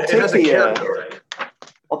has a character arc.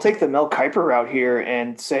 I'll take the Mel Kiper route here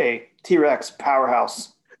and say T-Rex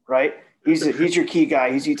powerhouse, right? He's your key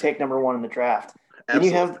guy. He's you take number 1 in the draft.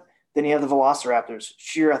 Absolutely. Then you have the Velociraptors,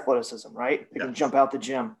 sheer athleticism, right? They can jump out the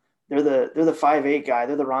gym. They're the 5'8" guy.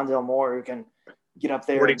 They're the Rondell Moore who can get up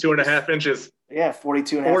there. 42 and a half inches. Yeah,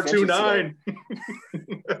 42 and a half inches. 429.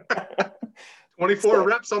 24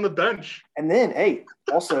 reps on the bench. And then, hey,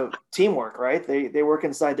 also teamwork, right? They work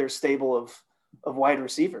inside their stable of wide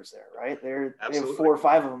receivers there, right? They have 4 or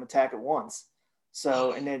 5 of them attack at once.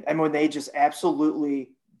 So, and when they just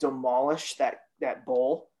absolutely demolish that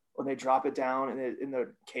bowl, when they drop it down and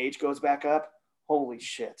the cage goes back up, holy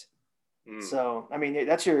shit. So, I mean,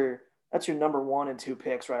 that's your number 1 and 2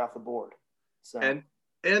 picks right off the board. So and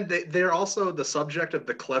they're also the subject of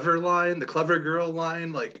the clever line, the clever girl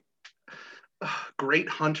line, like great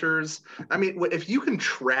hunters. I mean, if you can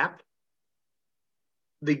trap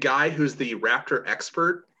the guy who's the raptor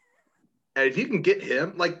expert, and if you can get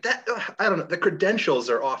him like that, I don't know, the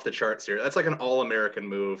credentials are off the charts here. That's like an all-American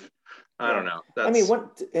move. I don't know. I mean,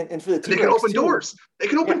 and for the They can open doors. They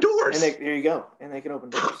can open doors. And there you go. And they can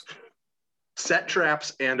open doors. Set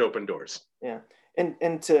traps and open doors. Yeah.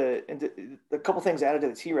 And to a couple things added to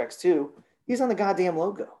the T-Rex too. He's on the goddamn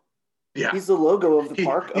logo. Yeah. He's the logo of the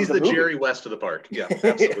park. He's the Jerry West of the park. Yeah,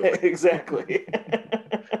 absolutely. Exactly.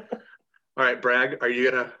 All right, Bragg, are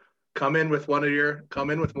you gonna come in with your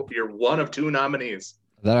one of 2 nominees?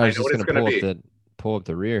 That I was just gonna pull up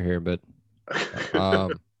the rear here, but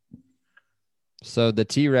so the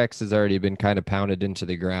T-Rex has already been kind of pounded into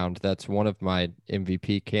the ground. That's one of my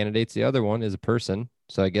MVP candidates. The other one is a person.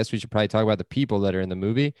 So I guess we should probably talk about the people that are in the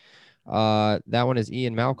movie. That one is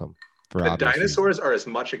Ian Malcolm. The dinosaurs are as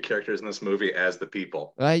much characters in this movie as the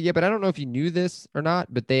people. Yeah, but I don't know if you knew this or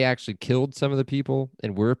not, but they actually killed some of the people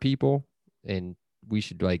and we're people, and we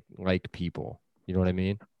should like people. You know what I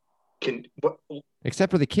mean?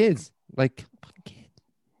 Except for the kids. Like,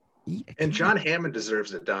 and John Hammond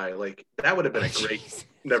deserves to die. Like, that would have been a great.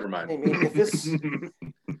 Never mind. I mean,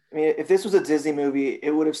 if this was a Disney movie,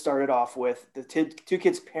 it would have started off with the 2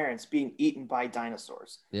 kids' parents being eaten by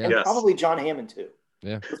dinosaurs. Yeah. And probably John Hammond too.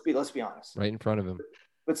 Yeah. Let's be honest. Right in front of him.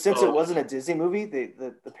 But since it wasn't a Disney movie,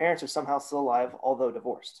 the parents are somehow still alive, although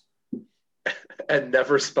divorced. And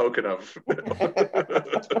never spoken of.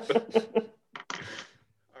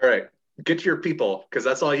 All right. Get to your people, because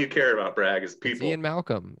that's all you care about, Bragg, is people. It's Ian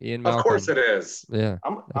Malcolm. Of course it is. Yeah.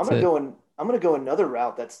 I'm gonna go another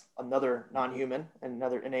route that's another non-human and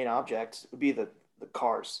another inane object would be the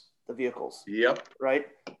cars, the vehicles. Yep. Right?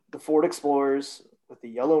 The Ford Explorers with the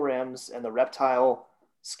yellow rims and the reptile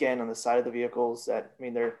skin on the side of the vehicles. That, I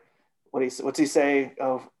mean, they're what's he say?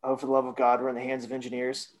 Oh, for the love of God, we're in the hands of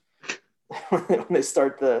engineers. When they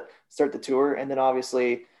start the tour. And then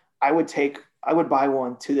obviously I would buy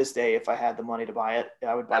one to this day if I had the money to buy it.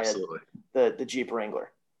 I would buy the Jeep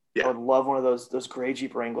Wrangler. Yeah. I would love one of those gray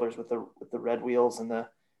Jeep Wranglers with the red wheels and the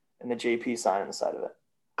JP sign on the side of it.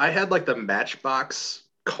 I had like the Matchbox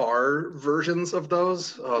car versions of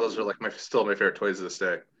those. Oh, those are like still my favorite toys to this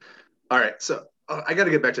day. All right, so I got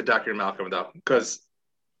to get back to Dr. Malcolm though, because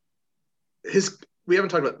we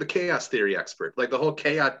haven't talked about the chaos theory expert, like the whole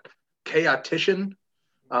chaotician.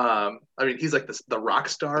 I mean, he's like the rock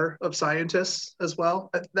star of scientists as well.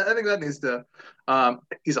 I think that needs to.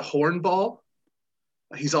 He's a hornball.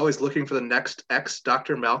 He's always looking for the next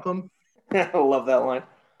Dr. Malcolm. I love that line.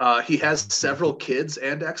 He has several kids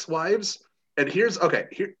and ex-wives. And here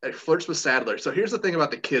flirts with Sadler. So here's the thing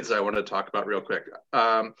about the kids I want to talk about real quick.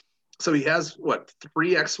 So he has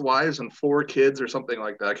 3 ex-wives and 4 kids or something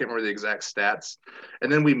like that. I can't remember the exact stats.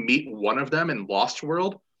 And then we meet one of them in Lost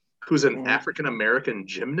World, who's an African-American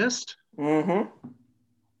gymnast. Mm-hmm.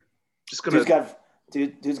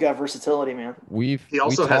 Dude's got versatility, man. He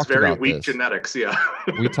also has very weak genetics. Yeah.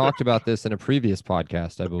 We talked about this in a previous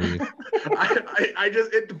podcast, I believe.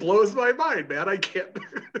 It blows my mind, man. I can't.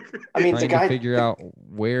 I mean, trying to figure out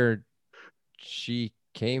where she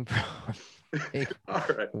came from. All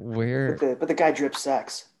right. Where? But the guy drips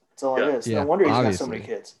sex. That's all it is. Yeah, no wonder he's got so many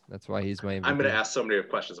kids. That's why he's my MVP. I'm going to ask so many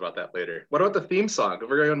questions about that later. What about the theme song?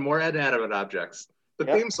 We're going more inanimate objects. The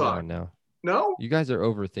theme song. Oh, no. No, you guys are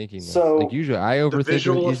overthinking this. So like usually, I overthink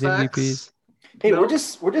these MVPs. Hey, no.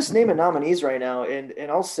 we're just naming nominees right now, and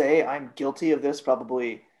I'll say I'm guilty of this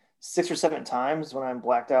probably 6 or 7 times when I'm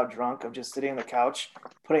blacked out drunk of just sitting on the couch,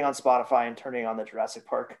 putting on Spotify and turning on the Jurassic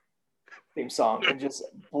Park theme song and just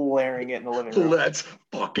blaring it in the living room. Let's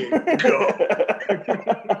fucking go.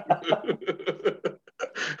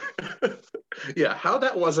 Yeah, how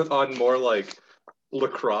that wasn't on more like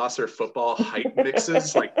lacrosse or football hype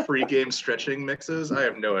mixes, like pre-game stretching mixes, I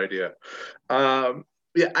have no idea.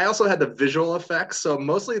 Yeah, I also had the visual effects. So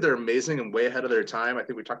mostly they're amazing and way ahead of their time. I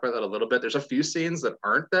think we talked about that a little bit. There's a few scenes that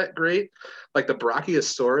aren't that great. Like the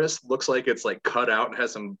Brachiosaurus looks like it's like cut out and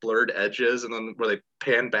has some blurred edges, and then where they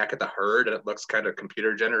pan back at the herd and it looks kind of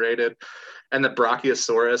computer generated. And the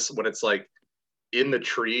Brachiosaurus, when it's like in the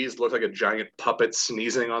trees, looks like a giant puppet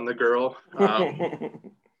sneezing on the girl.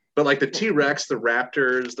 But like the T-Rex, the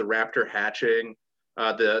raptors, the raptor hatching,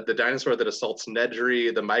 the dinosaur that assaults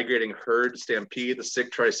Nedry, the migrating herd stampede, the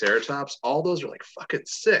sick Triceratops, all those are like fucking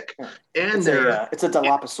sick. And it's a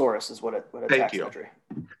Dilophosaurus is what attacks Nedry.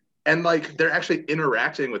 And like they're actually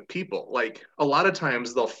interacting with people. Like a lot of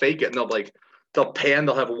times they'll fake it and they'll pan,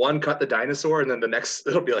 they'll have one cut the dinosaur, and then the next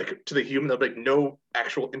it'll be like to the human, there'll be like no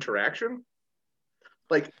actual interaction.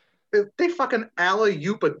 Like they fucking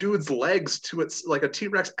alley-oop a dude's legs to its like a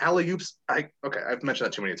T-Rex alley-oops. I've mentioned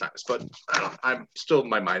that too many times, but I'm still,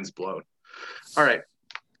 my mind's blown. All right.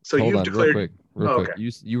 So Hold you've on, declared real quick.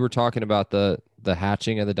 You were talking about the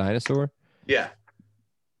hatching of the dinosaur? Yeah.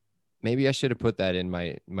 Maybe I should have put that in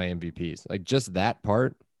my MVPs. Like just that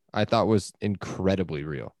part I thought was incredibly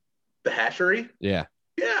real. The hatchery? Yeah.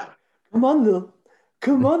 Yeah. Come on, Lil.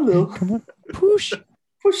 Come on, Lil. Come on. Push.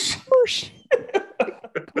 Push. Push.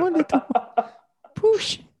 Come on, little.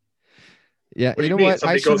 Push. Yeah, What you know mean? what?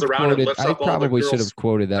 I goes around and quoted. lifts I up all the probably should girls' have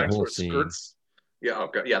quoted that whole dinosaur scene. skirts. Yeah,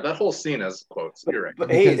 okay. Yeah, that whole scene has quotes. You're right.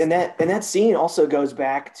 But hey, and that scene also goes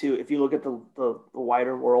back to, if you look at the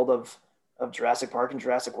wider world of Jurassic Park and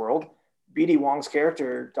Jurassic World, B.D. Wong's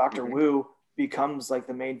character, Dr. Wu, becomes like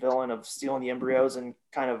the main villain of stealing the embryos and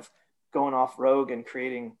kind of going off rogue and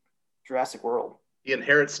creating Jurassic World. He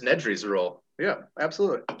inherits Nedry's role. Yeah,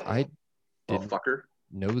 absolutely. I didn't fucker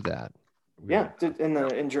know that. Yeah,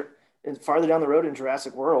 in farther down the road in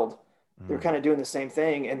Jurassic World, they're kind of doing the same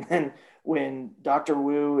thing. And then when Dr.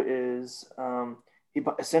 Wu is, he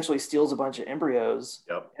essentially steals a bunch of embryos,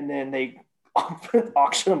 and then they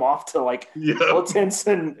auction them off to like militants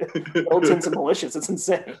and militias. It's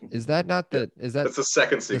insane. Is that not the? Is that that's the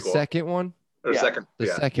second sequel? The second one. Or second, the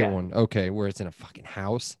second one. Okay, where it's in a fucking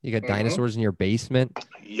house. You got dinosaurs in your basement.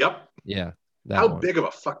 Yep. Yeah. How big of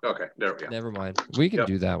a fuck? Okay, there we go. Never mind. We can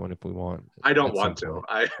do that one if we want. I don't want to.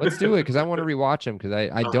 Let's do it because I want to rewatch them because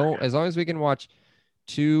I don't. As long as we can watch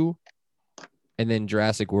 2, and then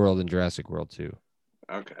Jurassic World and Jurassic World 2.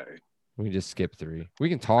 Okay. We can just skip 3. We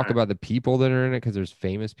can talk about the people that are in it because there's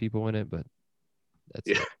famous people in it, but that's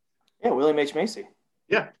it. Yeah, William H. Macy.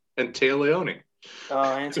 Yeah, and Téa Leoni.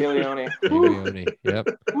 Oh, and Téa Leoni. Leoni. Yep.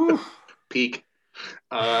 Peak.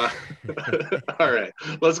 All right,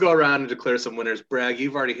 let's go around and declare some winners. Bragg,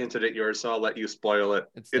 you've already hinted at yours, so I'll let you spoil it.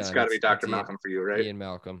 It's got to be Dr. Malcolm for you, right? Ian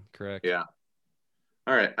Malcolm, correct. Yeah.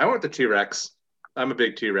 All right, I went the T-Rex. I'm a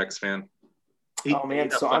big T-Rex fan. He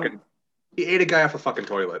ate a guy off a fucking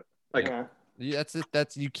toilet. Like, that's it.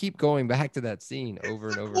 That's, you keep going back to that scene over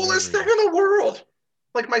and over. Coolest thing in the world.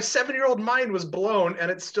 Like, my 7-year-old mind was blown,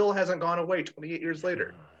 and it still hasn't gone away 28 years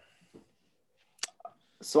later.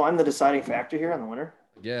 So I'm the deciding factor here on the winner.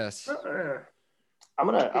 Yes. I'm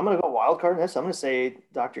gonna go wild card in this. I'm gonna say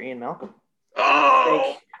Dr. Ian Malcolm.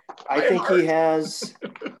 Oh, I think he has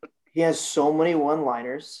so many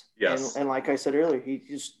one-liners. Yes. And like I said earlier, he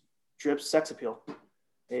just drips sex appeal.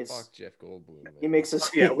 Fuck Jeff Goldblum. Man. He makes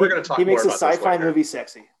us. Yeah, we're gonna talk. He makes more a sci-fi movie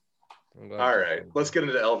sexy. All right, let's get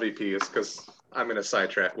into LVPs because I'm gonna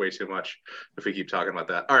sidetrack way too much if we keep talking about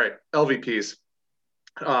that. All right, LVPs.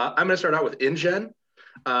 I'm gonna start out with InGen.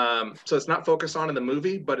 So it's not focused on in the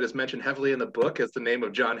movie, but it is mentioned heavily in the book as the name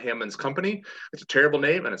of John Hammond's company. It's a terrible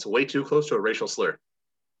name, and it's way too close to a racial slur.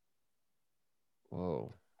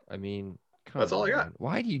 Whoa. I mean, that's all I got.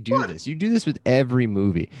 Why do you do this? You do this with every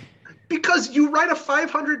movie. Because you write a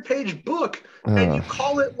 500-page book and you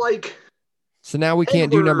call it like... So now we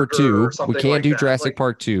can't do number 2. We can't like do that. Jurassic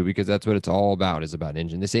Park 2 because that's what it's all about, is about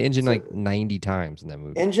InGen. They say InGen like 90 times in that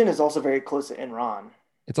movie. InGen is also very close to Enron.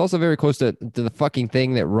 It's also very close to the fucking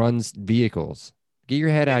thing that runs vehicles. Get your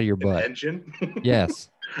head out of your butt. Engine? Yes.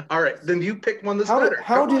 All right, then you pick one that's better.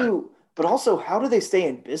 How do they stay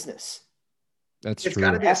in business? That's it's true.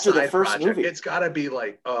 Gotta be after the first project. movie. It's got to be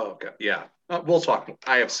like, oh, God, yeah. We'll talk.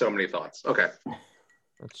 I have so many thoughts. Okay.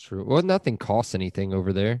 That's true. Well, nothing costs anything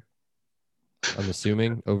over there. I'm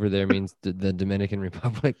assuming over there means the Dominican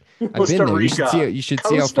Republic. I've been there. You should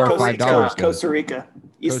see how far $5 goes. Costa Rica.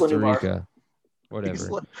 Costa Rica.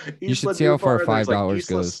 Whatever. You should see how far $5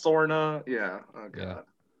 goes. Sorna. Yeah. Oh, God. Yeah.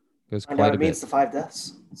 Goes I know quite it a means bit. the 5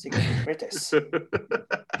 deaths. Damn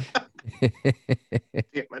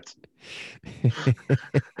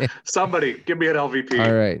it. Somebody give me an LVP.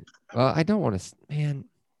 All right. I don't want to, man.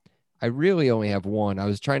 I really only have one. I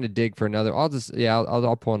was trying to dig for another. I'll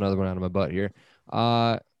pull another one out of my butt here.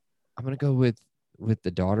 I'm gonna go with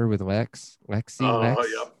the daughter with Lexi. Oh, Lex.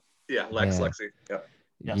 yep. Yeah, Lex, Yeah. Lexi. Yep.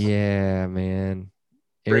 Yes. Yeah, man.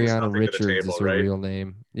 Brings Ariana nothing to the Richards table, is her right? real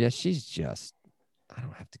name. Yeah, she's just. I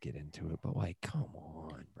don't have to get into it, but like, come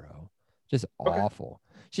on, bro. Just Okay. awful.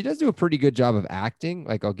 She does do a pretty good job of acting.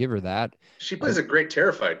 Like, I'll give her that. She plays a great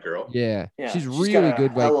terrified girl. Yeah, Yeah, she's got really a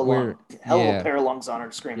good. Like, hell of where, a pair of lungs on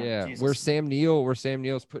her screaming. yeah, Jesus. where Sam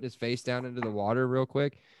Neill's putting his face down into the water real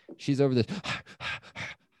quick. She's over this,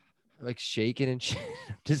 like shaking and shit.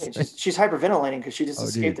 She's hyperventilating because she just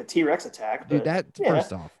escaped the T-Rex attack. Dude,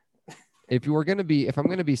 first off, if I'm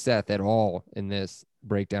gonna be Seth at all in this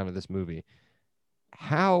breakdown of this movie,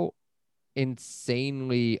 how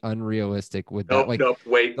insanely unrealistic would that? Nope.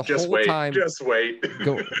 Wait. The Just whole wait. time. Just wait.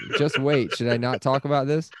 Just wait. Should I not talk about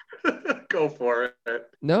this? Go for it.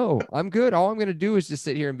 No, I'm good. All I'm going to do is just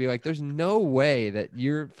sit here and be like, there's no way that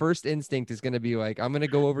your first instinct is going to be like, I'm going to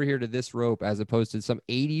go over here to this rope as opposed to some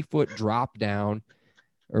 80-foot drop down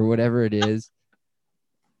or whatever it is.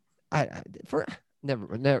 Never.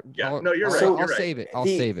 Yeah, no, you're right. I'll save it. I'll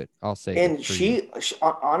save it. And she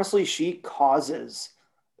honestly, she causes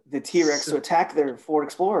the T-Rex to attack their Ford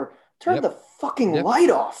Explorer. Turn the fucking light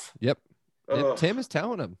off. Yep. Tim is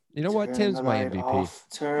telling him. You know what? Tim's my MVP.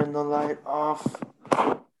 Turn the light off.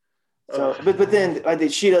 So, but then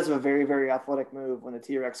she does a very, very athletic move when the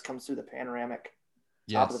T-Rex comes through the panoramic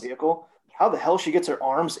top of the vehicle. How the hell she gets her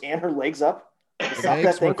arms and her legs up?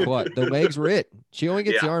 The legs were it. She only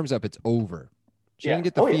gets the arms up, it's over. She doesn't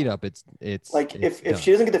get the feet up. It's like if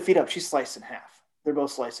she doesn't get the feet up, she's sliced in half. They're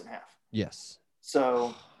both sliced in half. Yes.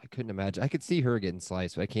 So I couldn't imagine. I could see her getting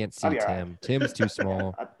sliced, but I can't see Tim. Right. Tim's too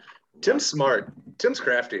small. Tim's smart. Tim's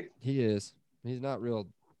crafty. He is. He's not real.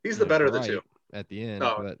 He's the better of the two at the end.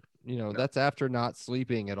 But that's after not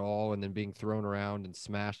sleeping at all and then being thrown around and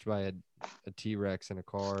smashed by a T-Rex in a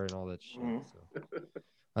car and all that shit. Mm-hmm. So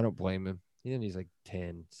I don't blame him. He's like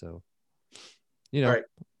 10. So right.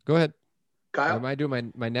 Go ahead. Kyle, am I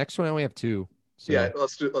doing my next one? I only have 2. So. Yeah,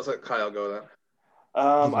 let's let Kyle go then.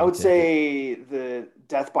 I would say the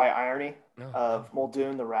death by irony of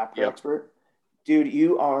Muldoon, the raptor expert. Dude,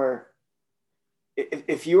 you are.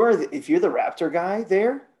 If you're the raptor guy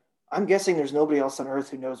there, I'm guessing there's nobody else on Earth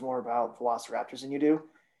who knows more about velociraptors than you do.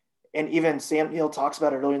 And even Sam Neill talks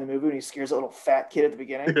about it early in the movie when he scares a little fat kid at the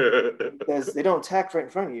beginning because they don't attack right in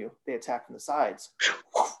front of you; they attack from the sides,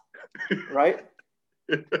 right?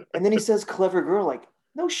 And then he says, "Clever girl," like,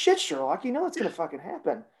 "No shit, Sherlock, you know it's gonna fucking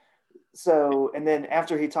happen." So, and then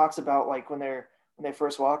after he talks about like when they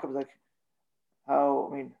first walk, I was like,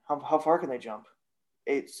 how far can they jump?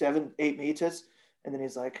 8 meters? And then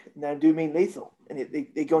he's like, "No, I do mean lethal." And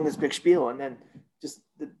they go in this big spiel, and then just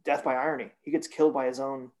the death by irony. He gets killed by his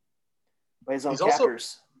own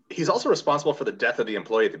captors. He's also responsible for the death of the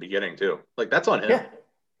employee at the beginning too. Like that's on him.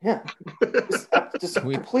 Yeah. just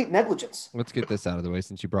complete negligence. Let's get this out of the way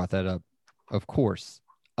since you brought that up. Of course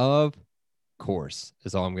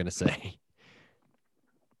is all I'm gonna say.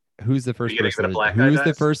 Who's the first person? Who's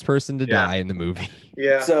the first person to die in the movie?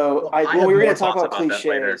 Yeah. So we were going to talk about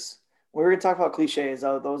cliches. We were going to talk about cliches.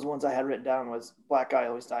 Those ones I had written down was black guy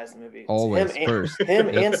always dies in the movie. Always first. Him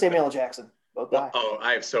and Samuel L. Jackson both die. Oh,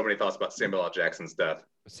 I have so many thoughts about Samuel L. Jackson's death.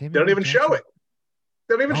 They don't even show it.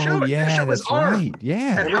 They don't even show it. Yeah, that's right.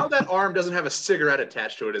 Yeah. And how that arm doesn't have a cigarette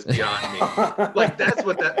attached to it is beyond me. Like that's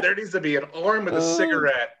what there needs to be an arm with a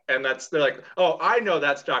cigarette, and they're like, oh, I know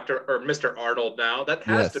that's Dr. or Mr. Arnold now. That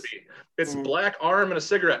has to be. It's black arm and a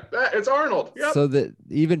cigarette. It's Arnold. Yep. So the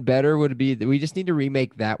even better would be that we just need to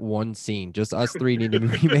remake that one scene. Just us three need to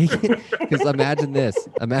remake it. Because imagine this.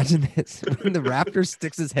 When the raptor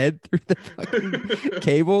sticks his head through the fucking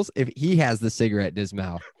cables, if he has the cigarette in his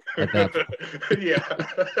mouth. At that point.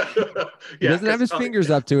 He doesn't have his fingers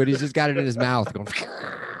up to it. He's just got it in his mouth going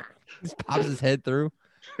just pops his head through.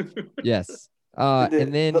 Yes.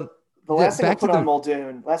 And then the last thing I'll put on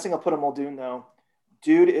Muldoon though,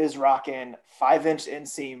 dude is rocking 5-inch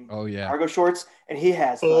inseam cargo shorts, and he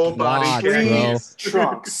has full body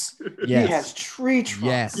trunks. Yes. He has tree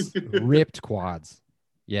trunks. Yes. Ripped quads.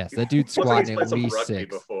 Yes, that dude's squatting at least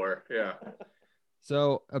 6 before. Yeah.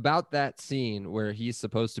 So about that scene where he's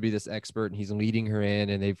supposed to be this expert and he's leading her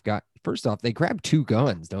in, and first off, they grab 2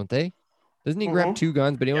 guns, don't they? Doesn't he grab 2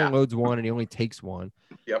 guns, but he only loads 1 and he only takes 1.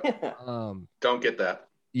 Yep. Don't get that.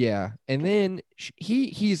 Yeah. And then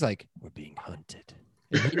he's like, we're being hunted.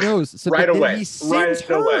 And he knows. So right away. He sends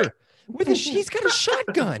her with he's got a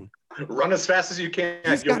shotgun. Run as fast as you can.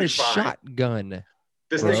 He's got a shotgun.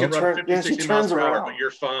 This thing can run 50, 60 miles per hour, but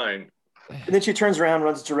you're fine. And then she turns around,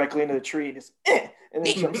 runs directly into the tree, and just and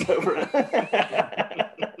then jumps over it.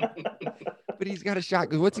 But he's got a shot.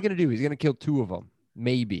 Because what's he gonna do? He's gonna kill 2 of them,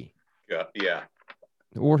 maybe. Yeah.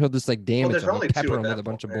 Or he'll just like damage there's them, only and 2 pepper at them with that a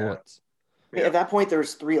bunch of point, yeah. bullets. Yeah. At that point,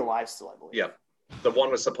 there's 3 alive still, I believe. Yep. The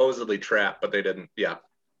one was supposedly trapped, but they didn't. Yeah.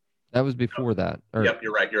 That was before that. Or, Yep,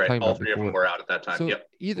 you're right. talking All about 3 of them before. were out at that time. So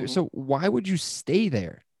Yep. So why would you stay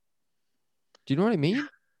there? Do you know what I mean?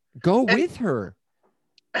 Go with her.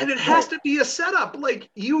 And it has to be a setup. Like,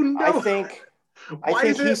 I think why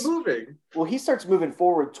isn't it moving? Well, he starts moving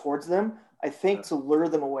forward towards them, I think, to lure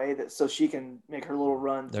them away so she can make her little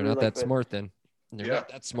run. They're not that smart then. They're not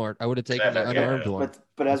that smart. I would have taken the unarmed one.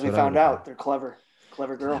 But as we found out, they're clever.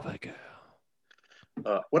 Clever girl. Clever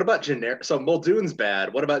girl. What about Gennaro? So Muldoon's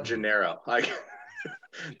bad. What about Gennaro?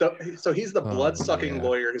 So he's the blood-sucking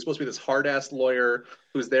lawyer. He's supposed to be this hard-ass lawyer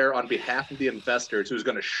who's there on behalf of the investors, who's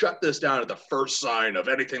going to shut this down at the first sign of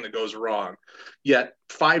anything that goes wrong. Yet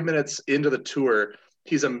 5 minutes into the tour,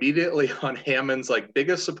 he's immediately on Hammond's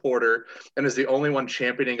biggest supporter and is the only one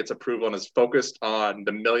championing its approval and is focused on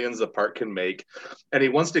the millions the park can make. And he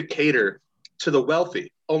wants to cater to the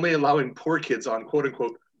wealthy, only allowing poor kids on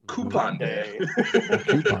quote-unquote coupon day.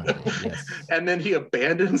 Coupon day, yes. And then he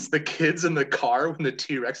abandons the kids in the car when the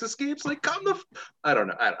T-Rex escapes. I don't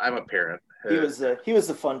know. I'm a parent. He was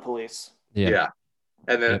the fun police. Yeah.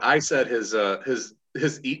 And then I said his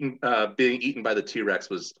being eaten by the T-Rex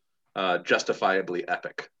was justifiably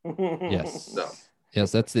epic. Yes. So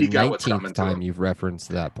yes, that's the 19th time you've referenced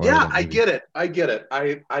that part. Yeah, I get it.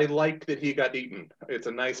 I like that he got eaten. It's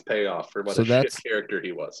a nice payoff for what a shit character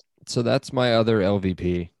he was. So that's my other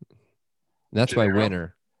LVP. That's Gennaro. my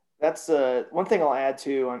winner. That's one thing I'll add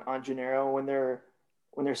too on Gennaro when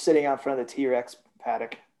they're sitting out front of the T-Rex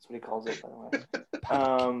paddock. That's what he calls it, by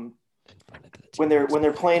the way. When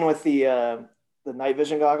they're playing with the night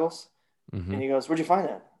vision goggles, and he goes, "Where'd you find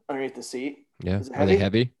that?" Underneath the seat. Yeah. Is it Are they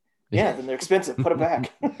heavy? Yeah, then they're expensive. Put it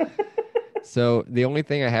back. So the only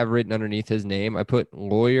thing I have written underneath his name, I put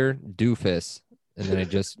lawyer doofus, and then I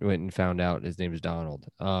just went and found out his name is Donald.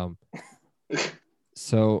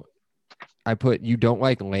 So I put, you don't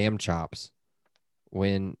like lamb chops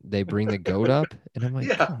when they bring the goat up, and I'm like,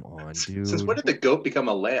 come on, dude. Since when did the goat become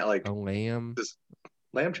a lamb? A lamb?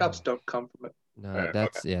 Lamb chops don't come from it. No,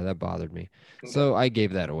 that bothered me. So I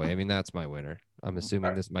gave that away. I mean, that's my winner. I'm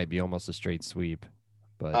assuming this might be almost a straight sweep.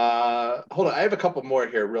 But hold on, I have a couple more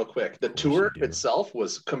here real quick. The tour itself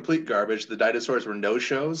was complete garbage. The dinosaurs were no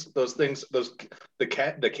shows. Those things,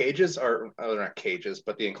 the cages are, they're not cages,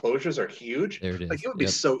 but the enclosures are huge. There it is. It would be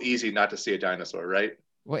so easy not to see a dinosaur, right?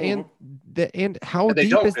 Well, and how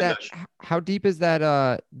deep is that? How deep is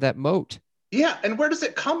that moat? Yeah, and where does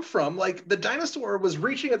it come from? The dinosaur was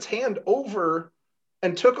reaching its hand over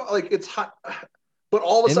and took it's hot, but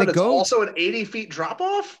all of a sudden it's also an 80 feet drop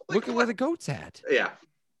off. Look at where the goat's at. Yeah,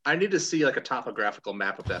 I need to see a topographical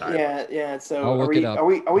map of that island. Yeah. So I'll look it up. Are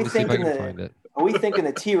we thinking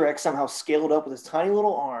the T-Rex somehow scaled up with his tiny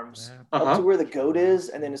little arms up to where the goat is,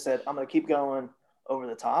 and then it said, "I'm going to keep going over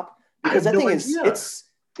the top," because that thing is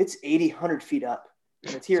it's 80, 100 feet up.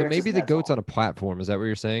 So maybe the goat's on a platform. Is that what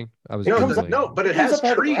you're saying? No, but it has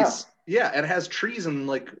trees. Yeah, it has trees and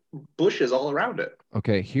bushes all around it.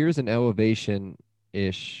 Okay, here's an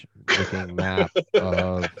elevation-ish looking map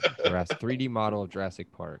of 3D model of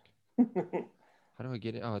Jurassic Park. How do I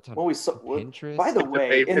get it? Oh, it's on Pinterest. By the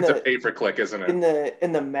way, it's a pay-per-click, isn't it?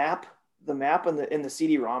 In the map in the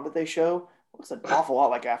CD-ROM that they show looks an awful lot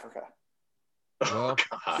like Africa. Well,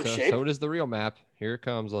 so does the real map. Here it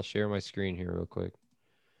comes. I'll share my screen here real quick.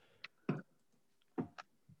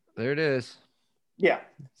 There it is. Yeah,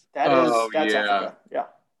 that's Africa. Yeah.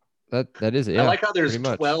 That is it. Yeah, I like how there's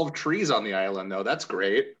 12 trees on the island, though. That's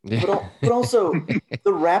great. Yeah. But also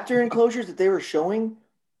the raptor enclosures that they were showing,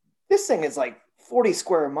 this thing is 40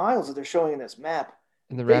 square miles that they're showing in this map.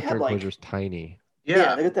 And the raptor enclosure is tiny.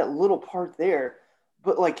 Yeah, they got that little part there.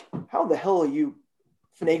 But how the hell are you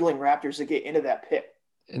finagling raptors to get into that pit?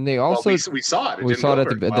 And they also we saw it. We saw it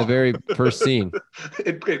at the very first scene.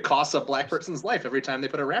 It costs a black person's life every time they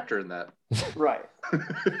put a raptor in that. Right.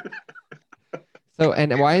 So,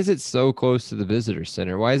 and why is it so close to the visitor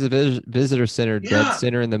center? Why is the visitor center dead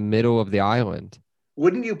center in the middle of the island?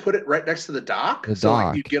 Wouldn't you put it right next to the dock?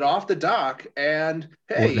 You get off the dock and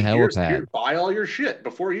hey, here, buy all your shit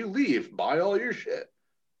before you leave. Buy all your shit.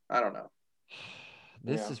 I don't know.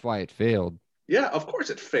 This is why it failed. Yeah, of course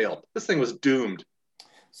it failed. This thing was doomed.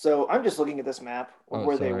 So I'm just looking at this map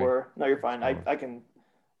where they were. No, you're fine. I can.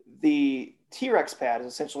 The T-Rex pad is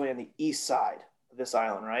essentially on the east side of this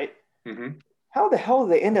island, right? Mm-hmm. How the hell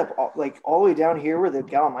did they end up all the way down here where the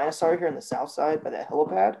Gallimimus are here on the south side by that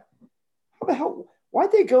helipad? How the hell?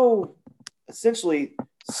 Why'd they go essentially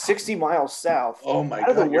 60 miles south Oh my out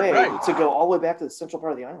of the God, you're way right. to go all the way back to the central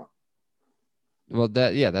part of the island. Well,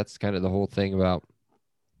 that's kind of the whole thing about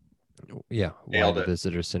why Nailed the it.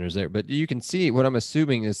 visitor center's there. But you can see what I'm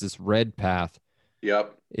assuming is this red path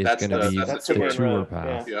Yep. is That's going to be that's the the main tour road,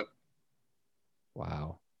 path. Yep.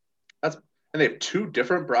 Wow. And they have 2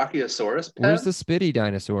 different Brachiosaurus Where's pens. the Spitty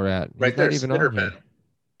dinosaur at? He's Right there, not even Spitter on here. pen.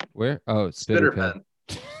 Where? Oh, Spitter Spitter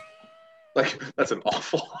pen. Like, that's an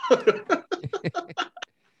awful.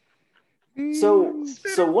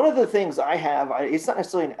 So one of the things I have, it's not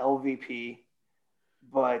necessarily an LVP,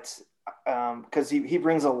 but because he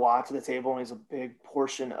brings a lot to the table and he's a big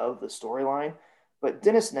portion of the storyline. But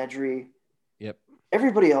Dennis Nedry, Yep.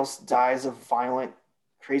 Everybody else dies of violent,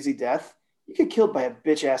 crazy death. You get killed by a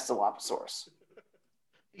bitch ass Dilophosaurus.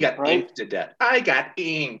 You got Right? inked to death. I got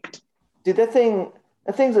inked. Dude, that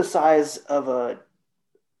thing's the size of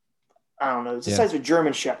I don't know, it's the size of a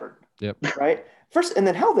German Shepherd. Yep. Right? First, and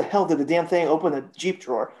then how the hell did the damn thing open the Jeep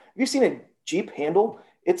drawer? Have you seen a Jeep handle?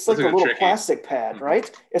 It's like a little tricky. plastic pad,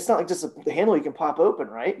 right? It's not like just the handle you can pop open,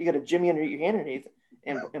 right? You got to jimmy under your hand underneath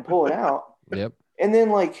and pull it out. Yep. And then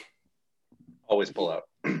like Always pull out.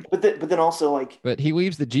 But then also like But he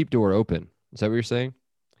leaves the Jeep door open. Is that what you're saying?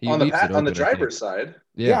 He on leaves it the open, I think. driver's side.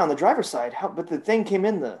 yeah, on the driver's side. But the thing came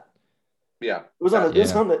in Yeah. it was on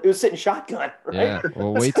it was sitting shotgun, right? Yeah.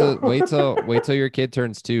 Well, wait till your kid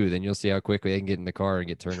turns 2, then you'll see how quickly they can get in the car and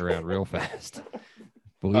get turned around real fast.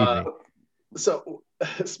 Believe me. So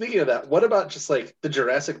speaking of that, what about just like the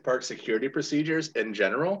Jurassic Park security procedures in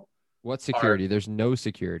general? What security? There's no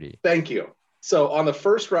security. Thank you. So on the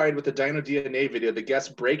first ride with the Dino DNA video, the guests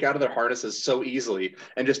break out of their harnesses so easily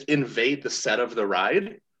and just invade the set of the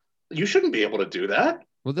ride. You shouldn't be able to do that.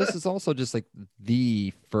 Well, this is also just like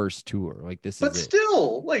the first tour. Like this But is it.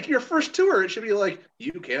 still, like your first tour, it should be like,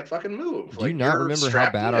 you can't fucking move. Do you not remember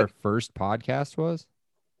how bad our first podcast was?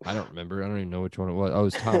 I don't remember. I don't even know which one it was. Oh, it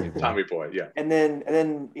was Tommy Boy. Tommy Boy, yeah. And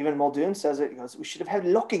then even Muldoon says it. He goes, "We should have had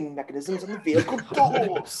locking mechanisms on the vehicle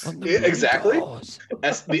doors." Yeah, exactly.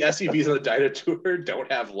 The SUVs on the Dino Tour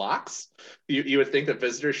don't have locks. You would think that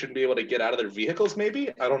visitors shouldn't be able to get out of their vehicles, maybe.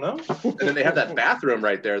 I don't know. And then they have that bathroom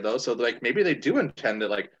right there, though. So like maybe they do intend to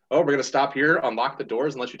like, oh, we're gonna stop here, unlock the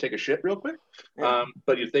doors, and let you take a shit real quick. Yeah.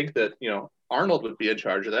 But you think that Arnold would be in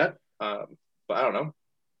charge of that. But I don't know.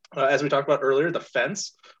 As we talked about earlier, the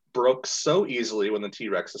fence broke so easily when the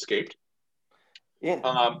T-Rex escaped.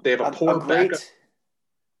 Yeah. They have a poor backup.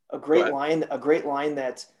 A great line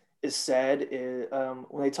that is said is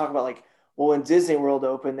when they talk about like, well, when Disney World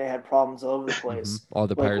opened, they had problems all over the place. All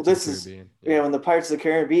the like, Pirates well, of the Caribbean. Yeah, when the Pirates of the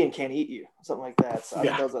Caribbean can't eat you, something like that. So I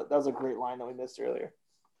Yeah. think that was a great line that we missed earlier.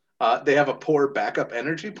 They have a poor backup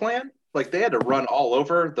energy plan. Like they had to run all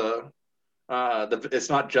over it's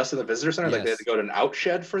not just in the visitor center. Like they had to go to an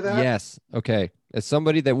outshed for that. Yes. Okay. As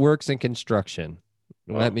somebody that works in construction,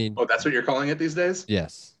 let me. Oh, that's what you're calling it these days?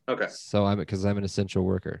 Yes. Okay. So because I'm an essential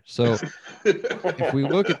worker. So if we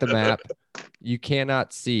look at the map, you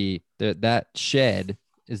cannot see that shed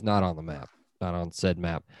is not on the map, not on said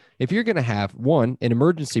map. If you're going to have an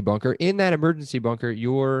emergency bunker, in that emergency bunker,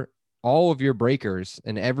 all of your breakers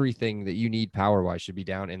and everything that you need power wise should be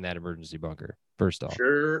down in that emergency bunker. First off,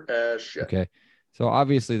 sure as shit. Okay. So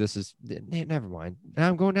obviously this is never mind. Now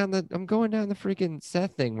I'm going down the freaking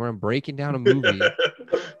Seth thing where I'm breaking down a movie.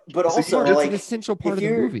 But also, it's like an essential part of the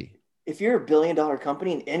movie. If you're a $1 billion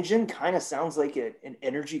company, an engine kind of sounds like an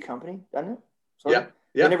energy company, doesn't it? Sort of.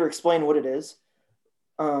 Yeah. They never explain what it is.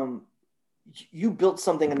 You built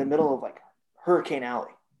something in the middle of like Hurricane Alley.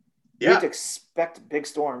 You have to expect big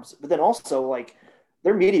storms, but then also like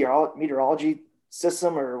their meteorology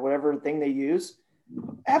system or whatever thing they use,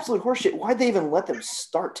 absolute horseshit. Why'd they even let them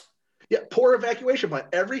start? Yeah, poor evacuation plan.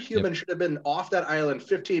 Every human should have been off that island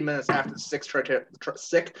 15 minutes after the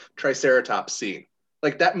sick Triceratops scene.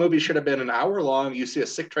 Like that movie should have been an hour long. You see a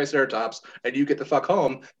sick Triceratops and you get the fuck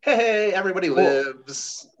home. Hey, everybody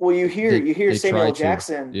lives. Well, you hear Samuel L. try to.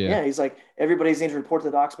 Jackson. Yeah, he's like, everybody's need to report to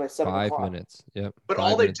the docks by 7 o'clock. 5 minutes. Yep. But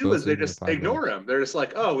all they do is they just ignore him. They're just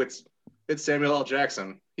like, oh, it's Samuel L.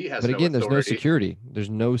 Jackson. He has. But again, no there's no security. There's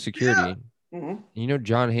no security. Yeah. Mm-hmm.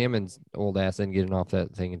 John Hammond's old ass ain't getting off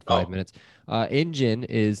that thing in 5 minutes. InGen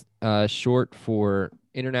is short for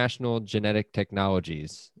International Genetic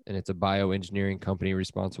Technologies, and it's a bioengineering company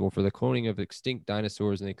responsible for the cloning of extinct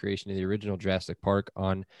dinosaurs and the creation of the original Jurassic Park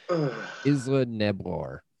on Isla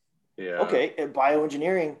Nublar. Yeah. Okay, and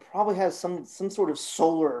bioengineering probably has some sort of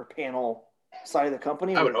solar panel side of the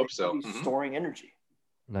company. I would hope so. Storing energy.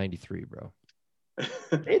 93, bro.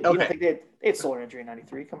 You don't think they had solar energy in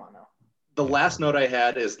 93? Come on now. The last note I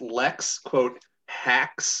had is Lex, quote,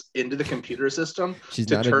 hacks into the computer system she's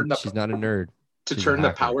not a nerd. to She's a turn the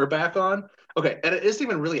hacker. power back on. Okay, and it isn't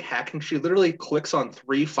even really hacking. She literally clicks on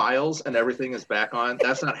 3 files and everything is back on.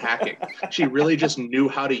 That's not hacking. She really just knew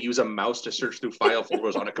how to use a mouse to search through file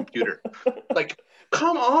folders on a computer. Like,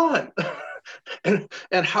 come on.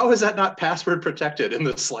 And how is that not password protected in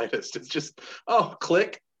the slightest? It's just, oh,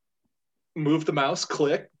 click, move the mouse,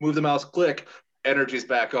 click, move the mouse, click, energy's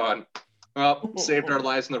back on. Well, saved our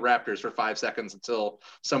lives in the Raptors for 5 seconds until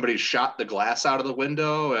somebody shot the glass out of the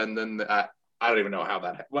window, and then I don't even know how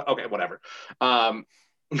that. Okay, whatever.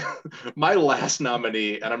 My last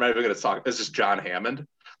nominee, and I'm not even going to talk. Is just John Hammond.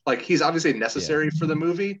 Like, he's obviously necessary for the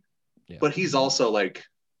movie, but he's also like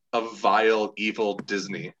a vile, evil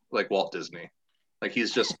Disney, like Walt Disney. Like,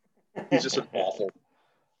 he's just an awful.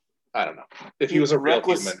 I don't know. If he was a real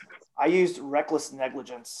human. I used reckless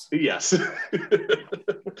negligence. Yes.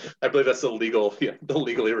 I believe that's the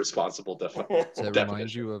legally responsible definition. Does that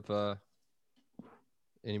remind you of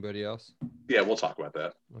anybody else? Yeah, we'll talk about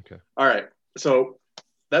that. Okay. All right. So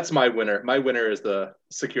that's my winner. My winner is the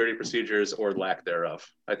security procedures or lack thereof.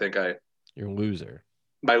 I think You're a loser.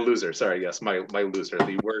 My loser. Sorry. Yes. My loser.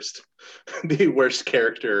 The worst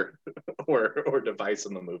character or device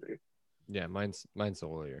in the movie. Yeah. Mine's the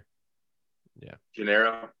lawyer. Yeah.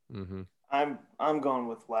 Gennaro. Mm-hmm. I'm going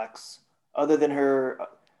with Lex. Other than her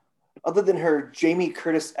Jamie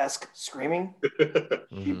Curtis-esque screaming,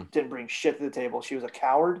 she didn't bring shit to the table. She was a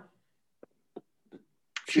coward.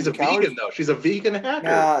 She's a vegan though. She's a vegan hacker.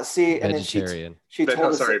 Yeah, see, and vegetarian. Then she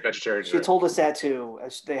told us. Vegetarian. She told us that too.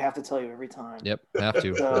 They have to tell you every time. Yep, have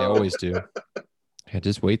to. They always do. Yeah,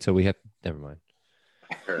 just wait till we have. Never mind.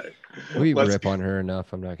 All right. We rip on her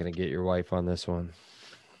enough. I'm not going to get your wife on this one.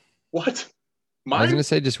 What? Mine? I was going to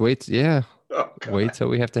say just wait. Yeah. Oh, wait till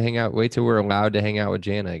we have to hang out. Wait till we're allowed to hang out with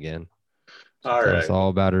Jana again. All right. It's all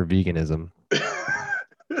about her veganism.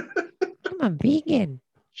 I'm a vegan.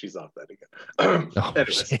 She's off that again. God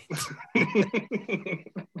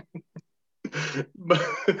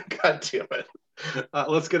damn it.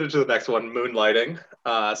 Let's get into the next one, Moonlighting.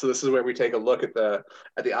 So this is where we take a look at the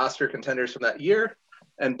Oscar contenders from that year,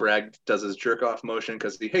 and Bragg does his jerk off motion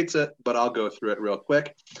because he hates it, but I'll go through it real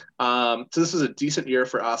quick. So this is a decent year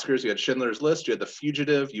for Oscars. You had Schindler's List, you had The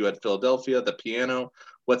Fugitive, you had Philadelphia, The Piano,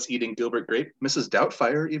 What's Eating Gilbert Grape. Mrs.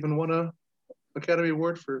 Doubtfire even won an Academy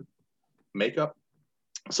Award for makeup.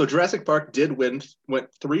 So Jurassic Park went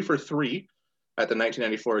 3 for 3 at the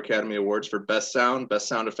 1994 Academy Awards for Best Sound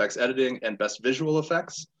Effects Editing, and Best Visual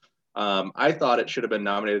Effects. I thought it should have been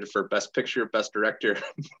nominated for Best Picture, Best Director,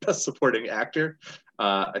 Best Supporting Actor.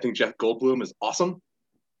 I think Jeff Goldblum is awesome.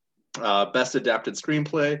 Best Adapted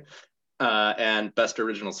Screenplay, and Best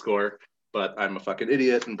Original Score. But I'm a fucking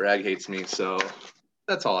idiot and Bragg hates me, so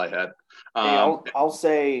that's all I had. I'll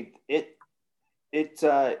say it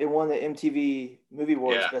won the MTV Movie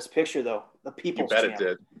Awards Best Picture, though. The People's Champ. It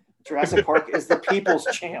did. Jurassic Park is the People's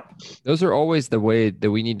Champ. Those are always the way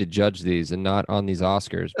that we need to judge these, and not on these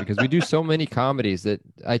Oscars, because we do so many comedies that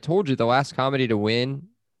I told you the last comedy to win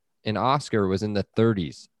an Oscar was in the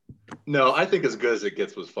 30s. No, I think As Good as It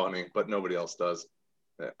Gets was funny, but nobody else does.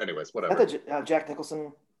 Anyways, whatever. Jack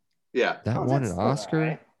Nicholson. Yeah. That won an Oscar?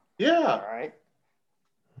 Right. Yeah. All right.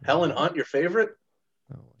 Helen Hunt, your favorite?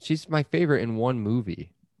 She's my favorite in one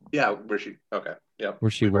movie. Yeah, where she? Okay, yeah.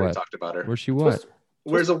 Where she what? Talked about her. Where she what?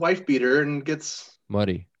 Wears a wife beater and gets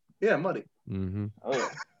muddy. Yeah, muddy. Mm-hmm. Oh yeah.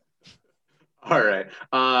 All right.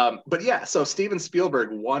 But yeah, so Steven Spielberg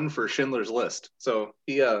won for Schindler's List. So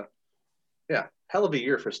he hell of a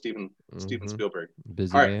year for Steven Spielberg.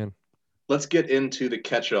 Busy man. Let's get into the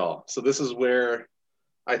catch-all. So this is where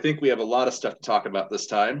I think we have a lot of stuff to talk about this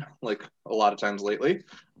time, like a lot of times lately.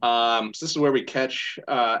 So this is where we catch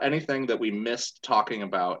anything that we missed talking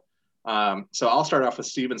about. So I'll start off with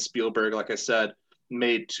Steven Spielberg. Like I said,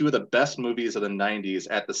 made 2 of the best movies of the 90s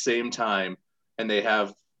at the same time, and they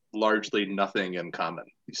have largely nothing in common.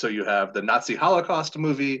 So you have the Nazi Holocaust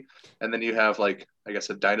movie, and then you have, like, I guess,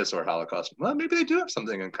 a dinosaur Holocaust. Well, maybe they do have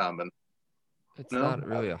something in common. It's not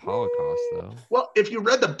really a Holocaust, though. Well, if you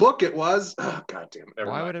read the book, it was. Oh, God damn it.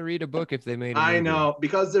 Why would I read a book if they made a movie? I know,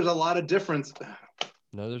 because there's a lot of difference.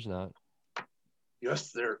 No, there's not.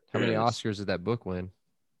 Yes, there How many Oscars did that book win?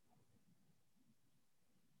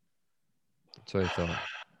 That's what I thought.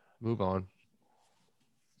 Move on.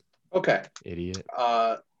 Okay. Idiot.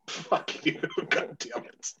 Fuck you. God damn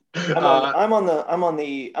it. I'm on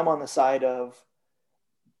the side of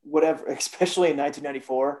whatever, especially in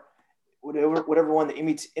 1994, whatever won the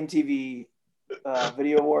MTV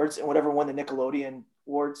Video Awards and whatever won the Nickelodeon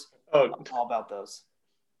Awards. I'm all about those.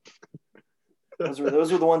 Those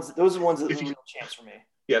are the ones. Those are the ones that are the real champs for me.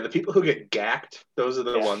 Yeah, the people who get gacked, those are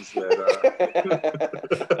the ones that.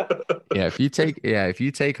 Yeah, if you take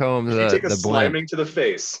home If you take a the blimp, slamming to the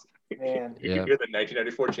face, Man, you're yeah. the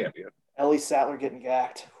 1994 champion. Ellie Sattler getting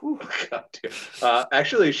gacked. Whew. God,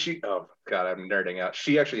 actually, oh God, I'm nerding out.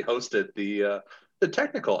 She actually hosted the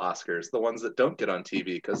technical Oscars, the ones that don't get on TV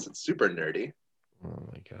because it's super nerdy. Oh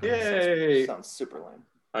my god. Yay! Sounds super lame.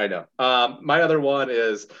 I know. My other one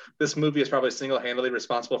is this movie is probably single-handedly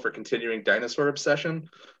responsible for continuing dinosaur obsession.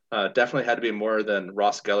 Definitely had to be more than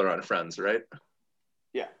Ross Geller on Friends, right?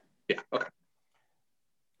 Yeah. Yeah. Okay.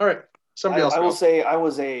 All right. Somebody else. I will say I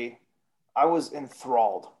was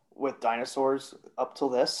enthralled with dinosaurs up till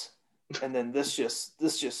this, and then this just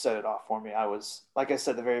set it off for me. I was, like I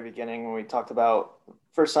said at the very beginning when we talked about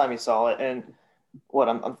first time you saw it, and what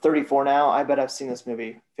I'm 34 now. I bet I've seen this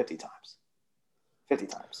movie 50 times. 50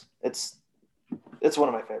 times. It's one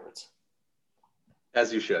of my favorites.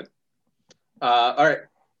 As you should. All right.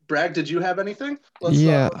 Bragg, did you have anything? Let's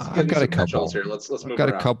I've got a couple here. Let's move I've got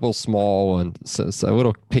around. a couple small ones, so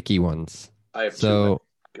little picky ones. I have two.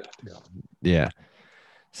 Yeah.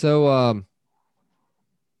 So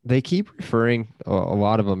they keep referring a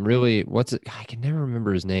lot of them. Really, what's it? I can never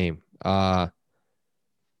remember his name. The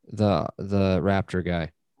Raptor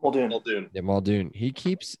guy. Muldoon. Yeah, Muldoon.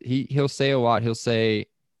 He'll say a lot. He'll say,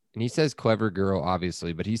 and he says clever girl,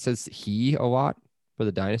 obviously, but he says he a lot for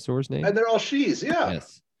the dinosaurs' name. And they're all she's, yeah.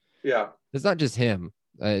 Yes. Yeah. It's not just him.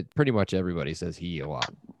 Pretty much everybody says he a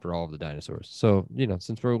lot for all of the dinosaurs. So,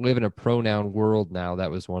 since we're living a pronoun world now, that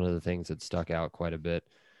was one of the things that stuck out quite a bit.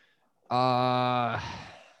 Okay,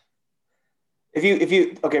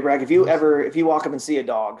 Bragg, if you walk up and see a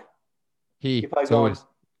dog, you're probably going,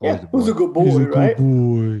 yeah, who's a good boy, right?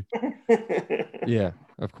 Good boy. Yeah,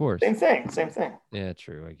 of course. Same thing. Yeah,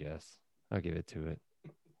 true, I guess. I'll give it to it.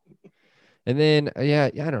 And then, I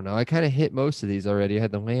don't know. I kind of hit most of these already. I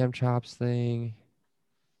had the lamb chops thing.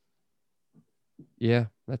 Yeah,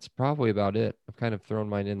 that's probably about it. I've kind of thrown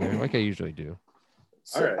mine in there like I usually do.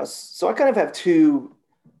 So, all right. So I kind of have two.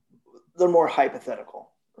 They're more hypothetical,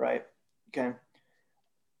 right? Okay.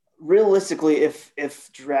 Realistically,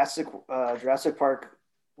 if Jurassic Park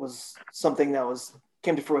was something that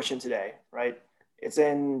came to fruition today, right? It's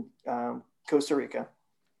in Costa Rica.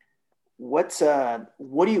 What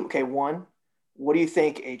do you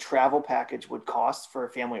think a travel package would cost for a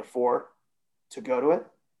family of 4 to go to it?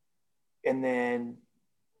 And then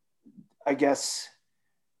I guess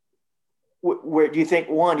where do you think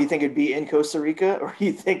it'd be in Costa Rica, or do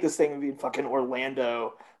you think this thing would be in fucking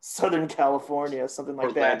Orlando, Southern California, something like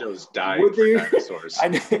Orlando's that? Orlando's dying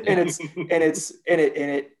for dinosaurs.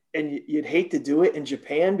 and you'd hate to do it in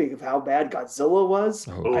Japan because of how bad Godzilla was.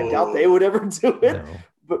 Oh. I doubt they would ever do it. No.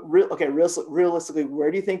 But realistically,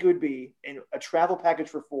 where do you think it would be in a travel package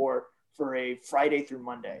for 4 for a Friday through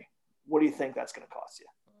Monday? What do you think that's going to cost you?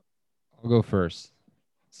 I'll go first.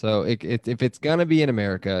 So if it's gonna be in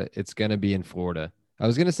America, it's gonna be in Florida. I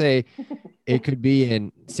was gonna say it could be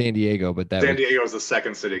in San Diego, but San Diego is the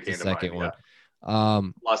second city. The second one. Yeah.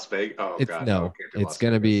 Las Vegas. Oh God, no, it's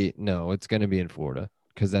gonna be in Florida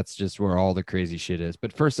because that's just where all the crazy shit is.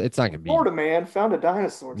 But first, it's not gonna be. Florida man found a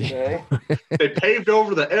dinosaur today. They paved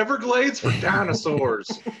over the Everglades for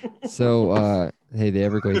dinosaurs. So, hey, the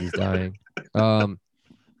Everglades is dying.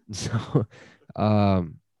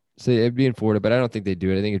 So it'd be in Florida, but I don't think they'd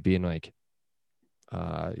do it. I think it'd be in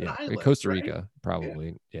Costa Rica, right?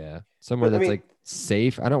 Probably. Yeah. Somewhere that's like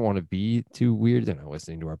safe. I don't want to be too weird. They're not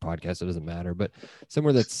listening to our podcast. So it doesn't matter, but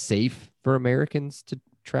somewhere that's safe for Americans to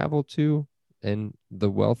travel to and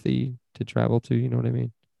the wealthy to travel to, you know what I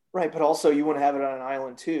mean? Right. But also you want to have it on an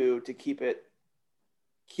island too, to keep it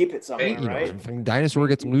somewhere, right? If a dinosaur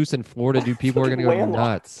gets loose in Florida, dude, people are going to go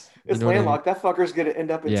nuts. It's landlocked. I mean? That fucker's going to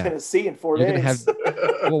end up in Tennessee in 4 days.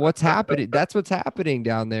 Well, what's happening? That's what's happening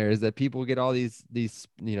down there is that people get all these,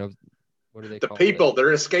 what do they call it?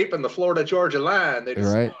 They're escaping the Florida-Georgia line. They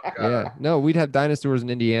just, right. Yeah. No, we'd have dinosaurs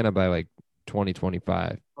in Indiana by like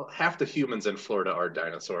 2025. Well, half the humans in Florida are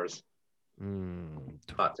dinosaurs.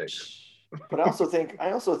 Hot take. But I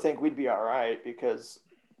also think we'd be all right because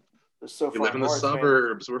so you live in the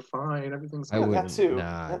suburbs. Man. We're fine. Everything's good. I wouldn't. That too.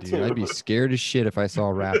 Nah, dude. I'd be scared as shit if I saw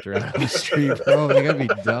a raptor out on the street, bro. Like, I'd be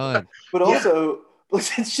done. But also,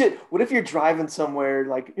 shit. What if you're driving somewhere,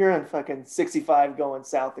 like you're on fucking 65 going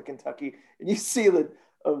south of Kentucky, and you see a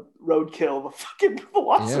roadkill of a fucking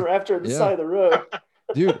velociraptor on the side of the road?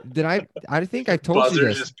 Dude, I think I told you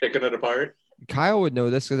this. Just picking it apart. Kyle would know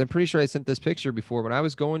this because I'm pretty sure I sent this picture before. When I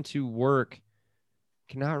was going to work,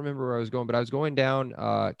 cannot remember where I was going, but I was going down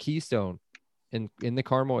Keystone in the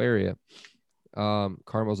Carmel area.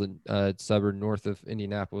 Carmel's a suburb north of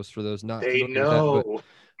Indianapolis for those not familiar with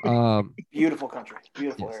that, beautiful country,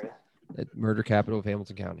 beautiful area. Murder capital of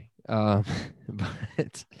Hamilton County.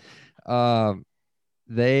 But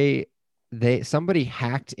they somebody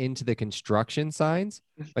hacked into the construction signs,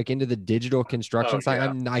 like into the digital construction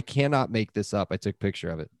sign. I cannot make this up. I took a picture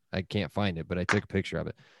of it. I can't find it, but I took a picture of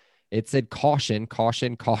it. It said caution,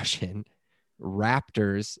 caution, caution,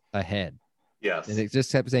 raptors ahead. Yes. And it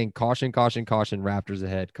just kept saying caution, caution, caution, raptors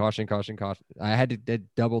ahead, caution, caution, caution. I had to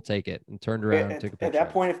double take it and turned around and took a picture. At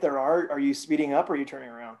that point, if there are you speeding up or are you turning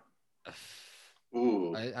around?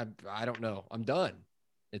 Ooh. I don't know. I'm done.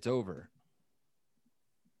 It's over.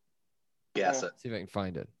 Yes. See if I can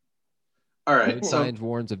find it. All right. Signs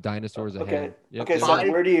warns of dinosaurs ahead. Yep. Okay.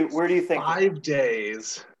 So where do you think? 5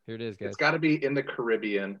 days. Here it is, guys. It's got to be in the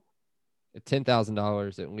Caribbean.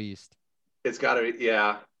 $10,000 at least. It's got to be.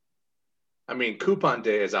 Yeah. I mean, coupon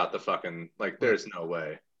day is out the fucking, like, there's no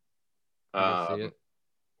way. See it?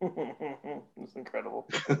 It's incredible.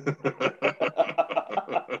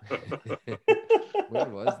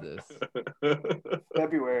 When was this?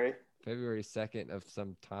 February 2nd of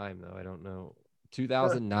some time, though. I don't know.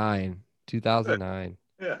 2009. 2009.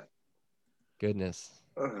 Yeah. Goodness.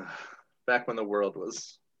 Back when the world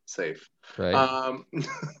was safe. Right.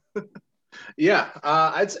 Yeah.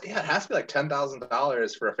 I'd say, it has to be like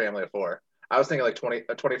 $10,000 for a family of 4. I was thinking like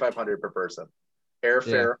 $2,500 per person.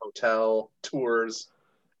 Airfare, hotel, tours,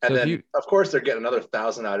 and then of course they're getting another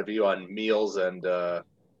 1,000 out of you on meals and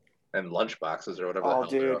lunch boxes or whatever. Oh,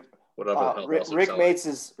 dude! Rick Mates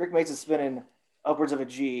is spending upwards of a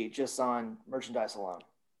G just on merchandise alone.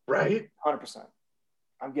 Right. 100%.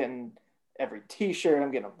 I'm getting every T-shirt.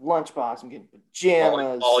 I'm getting a lunchbox. I'm getting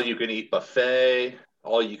pajamas. All you can eat buffet.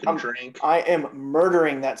 All you can drink. I am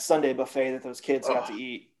murdering that Sunday buffet that those kids got to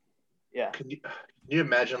eat. Yeah. Can you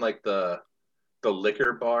imagine like the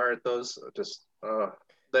liquor bar at those? Just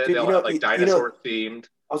they'll have like dinosaur themed.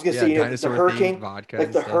 I was gonna say the hurricane vodka,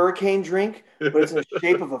 like the hurricane drink, but it's in the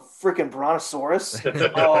shape of a freaking brontosaurus.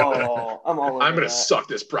 Oh, I'm all over. I'm gonna suck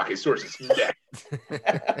this brachiosaurus neck.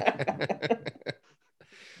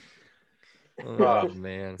 Oh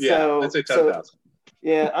man. Yeah, let's say 10,000.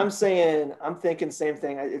 Yeah, I'm thinking same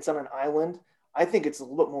thing. It's on an island. I think it's a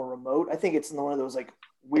little bit more remote. I think it's in one of those like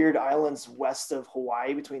weird islands west of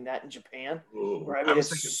Hawaii, between that and Japan. Where it's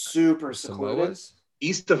super secluded.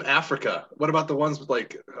 East of Africa. What about the ones with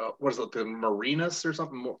like what is it, the marinas or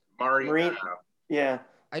something? Marine. Yeah.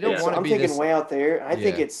 I don't want to I'm be thinking way out there. I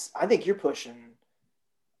think you're pushing.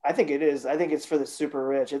 I think it is. I think it's for the super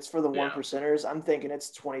rich. It's for the 1%ers. I'm thinking it's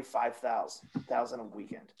 25,000 a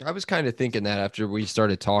weekend. I was kind of thinking that after we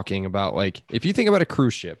started talking about, like, if you think about a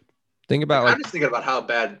cruise ship, think about I'm just thinking about how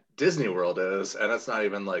bad Disney World is, and it's not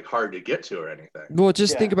even like hard to get to or anything. Well,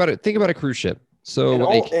 just think about it. Think about a cruise ship.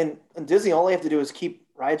 So and Disney, all they have to do is keep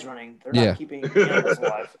rides running. They're not keeping animals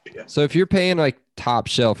alive. So if you're paying like top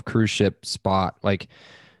shelf cruise ship spot, like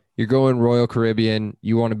you're going Royal Caribbean,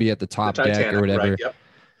 you want to be at the top deck or whatever. Right, yep.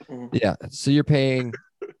 Yeah. So you're paying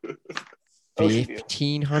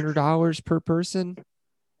 $1,500 per person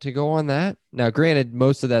to go on that. Now, granted,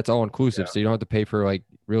 most of that's all inclusive, so you don't have to pay for like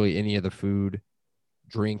really any of the food,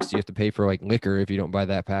 drinks. You have to pay for like liquor if you don't buy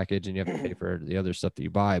that package, and you have to pay for the other stuff that you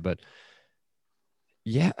buy. But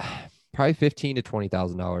yeah, probably $15,000 to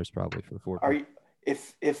 $20,000 probably for 4 people. Are you,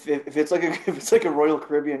 if it's like a Royal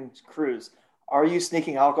Caribbean cruise, are you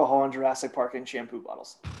sneaking alcohol in Jurassic Park in shampoo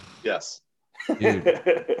bottles? Yes. Dude,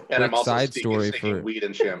 and I'm also side story for weed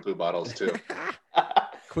and shampoo bottles too.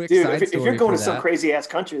 Quick Dude, side if you're going to some crazy ass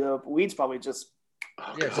country though, weed's probably just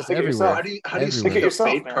just everywhere. How do you stick a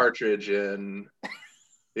vape cartridge in?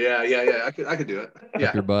 Yeah. I could do it. Yeah.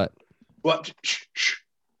 Up your butt. What? Shh.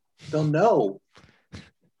 They'll know.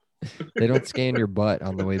 They don't scan your butt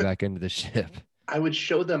on the way back into the ship. I would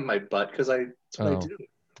show them my butt because that's what I do.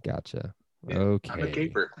 Gotcha. Yeah, okay. I'm a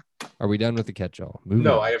gaper. Are we done with the catch-all?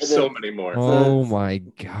 I have so many more. Oh my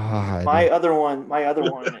god. My other one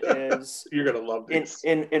is you're gonna love this.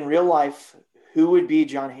 In real life, who would be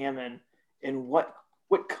John Hammond, and what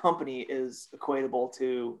company is equatable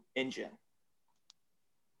to InGen?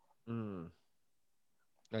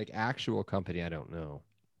 Like actual company, I don't know.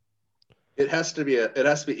 It has to be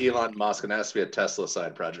Elon Musk, and it has to be a Tesla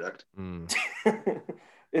side project.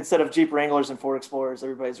 Instead of Jeep Wranglers and Ford Explorers,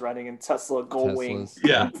 everybody's riding in Tesla Goldwing.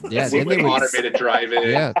 Yeah. Then they automated driving.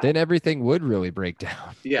 Yeah, then everything would really break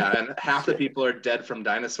down. Yeah, and half the people are dead from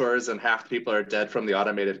dinosaurs, and half the people are dead from the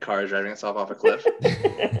automated car driving itself off a cliff.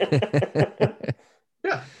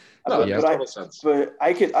 Yeah, no, that makes total sense. But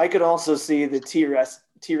I could also see the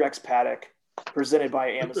T-Rex paddock presented by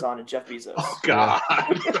Amazon and Jeff Bezos. Oh God.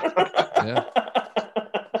 Yeah.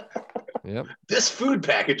 Yep. This food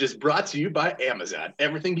package is brought to you by Amazon.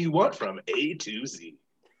 Everything you want from A to Z.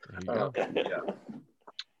 There you go. Yeah.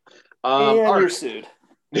 And all you're right. sued.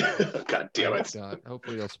 God damn it. God,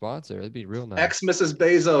 hopefully they'll sponsor. It'd be real nice. Mrs.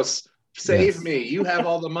 Bezos, save Yes. me. You have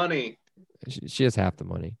all the money. She has half the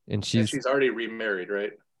money, and And she's she's already remarried,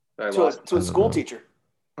 right? I To lost. a I school don't know. teacher.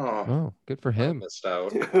 Oh, good for I him. missed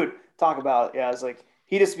out. Dude, talk about, yeah, it's like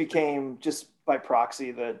he just became, just by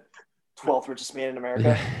proxy, the 12th richest man in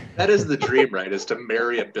America. That is the dream, right? Is to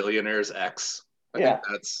marry a billionaire's ex. I Yeah. think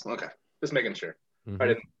that's okay. Just making sure.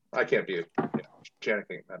 Mhm. I can't be,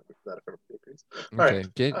 panicking that if everybody agrees. All Okay,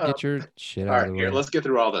 right. get your shit All out right, of the here, way. let's get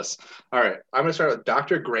through all this. All right, I'm going to start with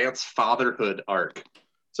Dr. Grant's fatherhood arc.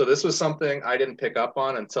 So this was something I didn't pick up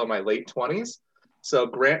on until my late 20s. So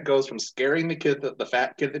Grant goes from scaring the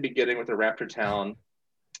fat kid at the beginning with the Raptor talon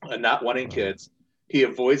and not wanting kids. He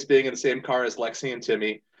avoids being in the same car as Lexi and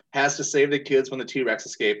Timmy, has to save the kids when the T-Rex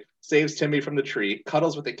escape, saves Timmy from the tree,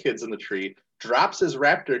 cuddles with the kids in the tree, drops his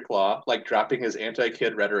Raptor claw, like dropping his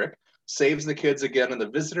anti-kid rhetoric, saves the kids again in the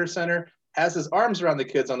visitor center, has his arms around the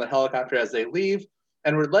kids on the helicopter as they leave,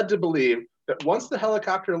 and we're led to believe that once the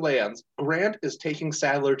helicopter lands, Grant is taking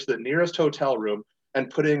Sadler to the nearest hotel room and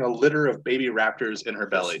putting a litter of baby raptors in her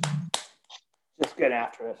belly. Just get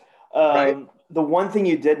after it. Right. The one thing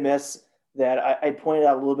you did miss that I pointed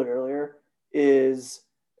out a little bit earlier is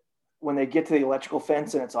when they get to the electrical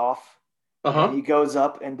fence and it's off, and he goes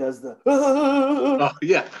up and does the. Oh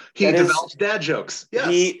yeah, he That is- develops dad jokes. Yes,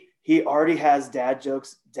 He already has dad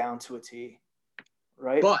jokes down to a T,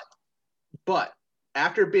 right? but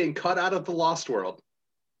after being cut out of the Lost World,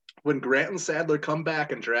 when Grant and Sadler come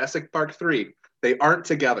back in Jurassic Park 3, they aren't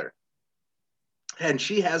together. And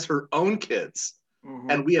she has her own kids,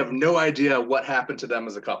 and we have no idea what happened to them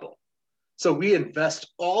as a couple. So we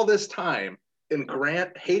invest all this time in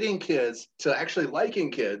Grant hating kids to actually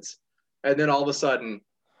liking kids, and then all of a sudden,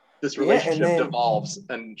 this relationship devolves,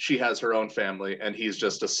 and she has her own family, and he's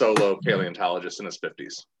just a solo paleontologist in his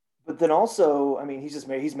 50s. But then also, I mean, he's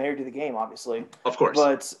married to the game, obviously. Of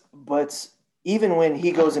course. But even when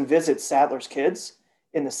he goes and visits Sadler's kids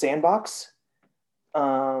in the sandbox,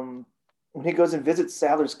 when he goes and visits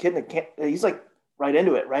Sadler's kid in the camp, he's like right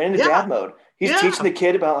into it, right into dad mode. He's teaching the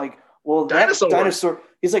kid about like, well, that dinosaur.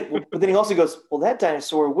 He's like, well, but then he also goes, well, that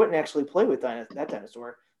dinosaur wouldn't actually play with that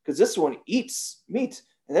dinosaur because this one eats meat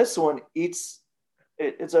and this one eats.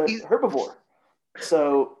 It's a herbivore.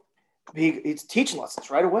 So he's teaching lessons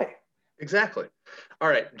right away. Exactly. All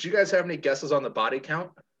right. Do you guys have any guesses on the body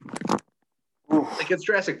count? Oof. Like it's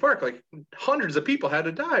Jurassic Park, like hundreds of people had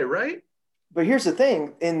to die, right? But here's the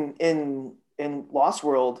thing: in Lost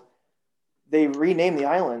World, they renamed the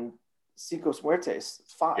island Cinco Muertes.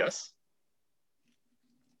 It's 5. Yes.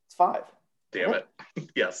 It's 5. Damn it.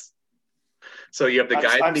 Yes. So you have the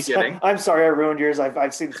guy at the beginning. I'm sorry, I ruined yours.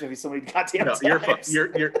 I've seen this movie so many goddamn times.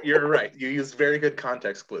 You're right. You use very good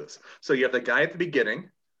context clues. So you have the guy at the beginning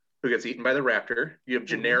who gets eaten by the raptor. You have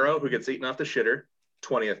Gennaro who gets eaten off the shitter.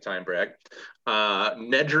 20th time brag.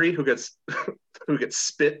 Nedry who gets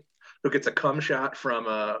spit, who gets a cum shot from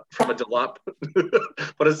a Dilop.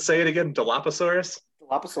 What does it say it again? Dilophosaurus.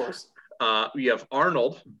 Dilophosaurus. We have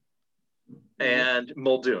Arnold and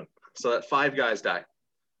Muldoon. So that 5 guys die.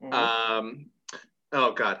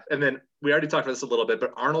 Oh God. And then we already talked about this a little bit,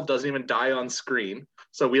 but Arnold doesn't even die on screen.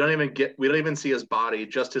 So we don't even see his body,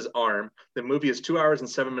 just his arm. The movie is 2 hours and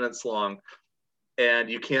 7 minutes long. And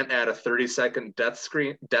you can't add a 30-second death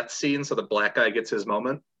scene so the black guy gets his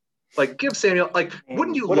moment. Like, give Samuel, like,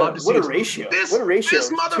 wouldn't you love to see what a ratio? This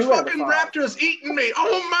motherfucking raptor's eating me.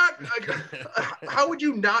 Oh my, like, how would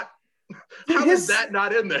you not, how is that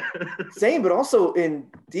not in there? Same, but also in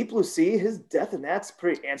Deep Blue Sea, his death and that's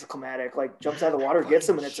pretty anticlimactic. Like, jumps out of the water, gets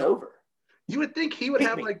him, and it's over. You would think he would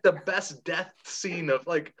have, like, the best death scene of,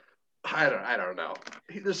 like, I don't know.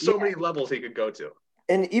 There's so many levels he could go to.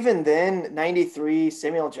 And even then, 93,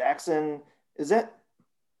 Samuel Jackson, this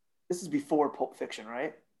is before Pulp Fiction,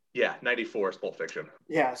 right? Yeah, 94 is Pulp Fiction.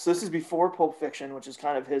 Yeah, so this is before Pulp Fiction, which is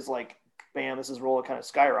kind of his, like, bam, this is role that kind of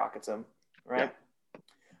skyrockets him, right?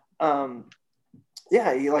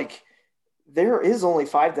 There is only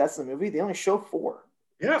 5 deaths in the movie. They only show 4.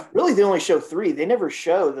 Yeah. Really, they only show 3. They never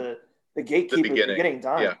show the gatekeeper at the beginning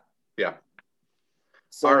dying. Yeah.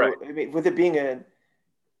 So, all right. I mean, with it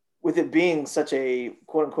being such a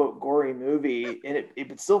quote unquote gory movie, and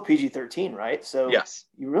it's still PG-13, right? So yes,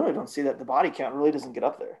 you really don't see that the body count really doesn't get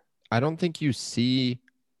up there. I don't think you see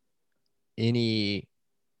any.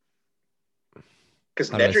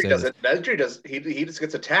 Because Nedry doesn't. Nedry does. He just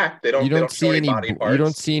gets attacked. They don't. You don't see any body parts. You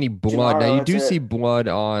don't see any blood. Now you do see blood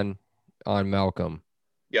on Malcolm.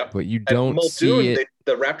 Yep. but you And don't see it.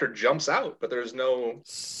 the raptor jumps out, but there's no.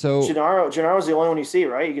 So Gennaro's the only one you see,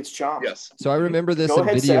 right? He gets chomped. Yes. I remember this Go in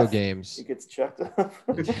ahead, video Seth. games. He gets chucked up.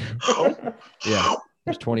 Yeah,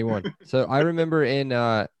 there's 21. So I remember in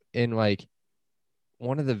like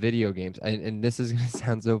one of the video games, and this is gonna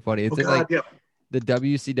sound so funny. It's in like the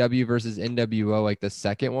WCW versus NWO, like the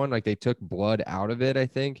second one, like they took blood out of it, I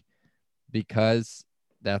think, because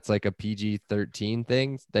that's like a PG-13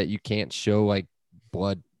 thing that you can't show like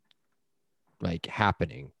blood like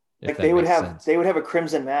happening. Like they would have a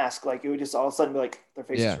crimson mask, like it would just all of a sudden be like their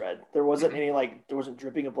face is red. There wasn't any there wasn't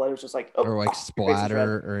dripping of blood. It was just like or like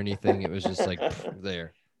splatter or anything. It was just like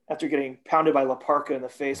there. After getting pounded by La Parka in the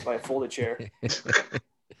face by a folded chair.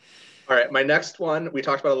 All right, my next one, we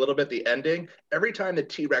talked about a little bit, the ending. Every time the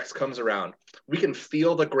T-Rex comes around, we can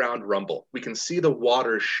feel the ground rumble. We can see the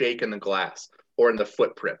water shake in the glass or in the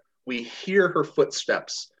footprint. We hear her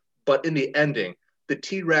footsteps. But in the ending, the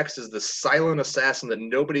T-Rex is the silent assassin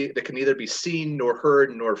that can neither be seen nor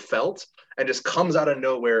heard nor felt, and just comes out of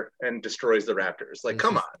nowhere and destroys the raptors. Like,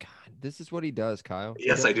 come on. God, this is what he does, Kyle.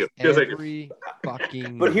 Yes, I do. Every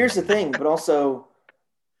fucking. But here's the thing. But also,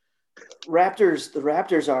 the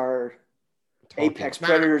Raptors are apex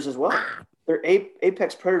predators as well. They're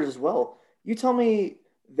apex predators as well. You tell me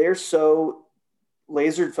they're so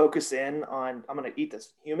lasered focused in on I'm going to eat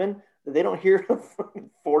this human that they don't hear a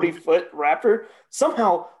 40-foot raptor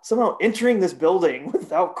somehow entering this building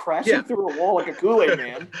without crashing through a wall like a Kool-Aid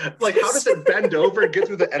man. Like, how does it bend over and get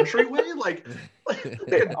through the entryway? Like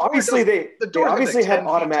they obviously had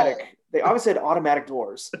automatic. They obviously had automatic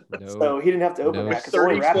doors, so he didn't have to open that.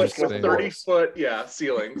 30-foot,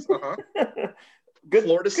 ceilings. Good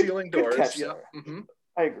floor to ceiling doors. Catch there. Mm-hmm.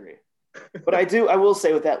 I agree, but I will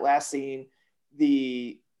say with that last scene,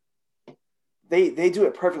 they do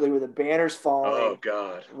it perfectly where the banner's falling. Oh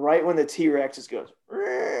God! Right when the T-Rex just goes,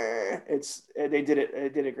 they did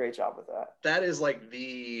a great job with that. That is like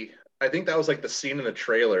I think that was like the scene in the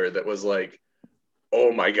trailer that was like,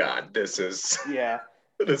 oh my God, this is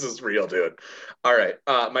this is real, dude. All right.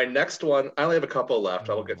 My next one, I only have a couple left.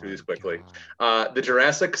 I will get through these quickly.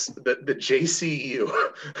 The JCU,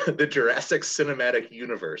 the Jurassic Cinematic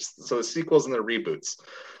Universe. So the sequels and the reboots.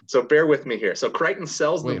 So bear with me here. So Crichton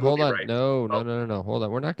sells the movie. Hold on. Rights. No. Hold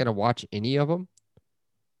on. We're not going to watch any of them.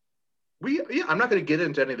 I'm not going to get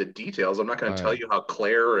into any of the details. I'm not going to tell you how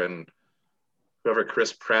Claire and whoever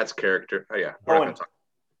Chris Pratt's character. Oh yeah. We're not going to talk.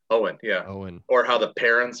 Owen, yeah. Owen. Or how the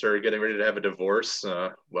parents are getting ready to have a divorce.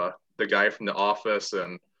 Well, the guy from The Office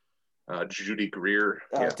and Judy Greer.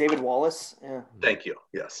 David Wallace. Yeah. Thank you.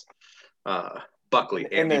 Yes. Buckley.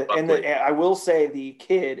 Buckley. I will say the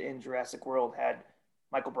kid in Jurassic World had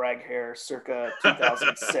Michael Bragg hair circa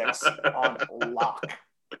 2006 on lock.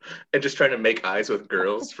 And just trying to make eyes with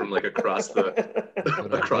girls from like across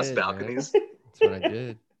balconies. Man. That's what I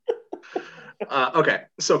did. Okay,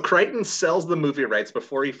 so Crichton sells the movie rights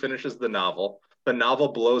before he finishes the novel. The novel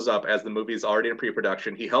blows up as the movie is already in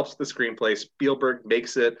pre-production. He helps the screenplay. Spielberg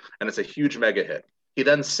makes it, and it's a huge mega hit. He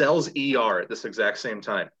then sells ER at this exact same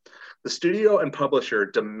time. The studio and publisher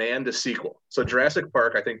demand a sequel. So Jurassic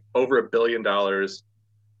Park, I think, over $1 billion.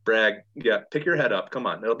 Bragg, pick your head up. Come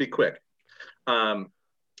on, it'll be quick.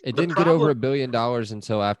 It didn't get over $1 billion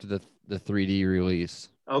until after the 3D release.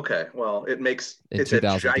 Okay, well, it's a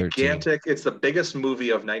gigantic. It's the biggest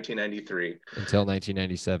movie of 1993 until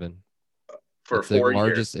 1997. For 4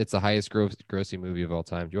 years, it's the highest grossing movie of all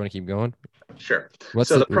time. Do you want to keep going? Sure. What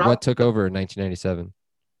took over in 1997?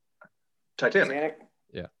 Titanic.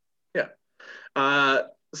 Yeah.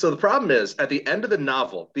 So the problem is, at the end of the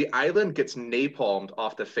novel, the island gets napalmed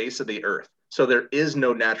off the face of the earth. So there is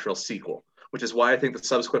no natural sequel, which is why I think the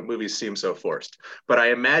subsequent movies seem so forced. But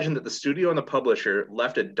I imagine that the studio and the publisher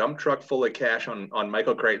left a dump truck full of cash on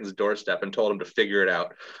Michael Crichton's doorstep and told him to figure it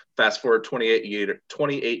out. Fast forward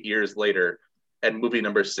 28 years later, and movie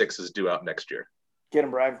number 6 is due out next year. Get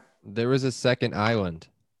him, Bragg. There was a second island.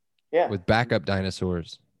 Yeah. With backup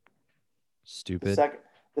dinosaurs. Stupid.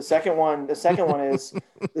 The second one is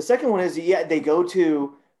they go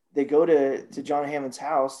to John Hammond's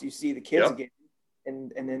house. You see the kids again.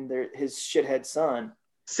 And then his shithead son.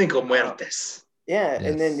 Cinco Muertes. Yeah, Yes.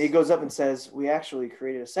 and then he goes up and says, we actually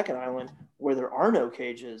created a second island where there are no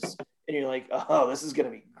cages. And you're like, oh, this is going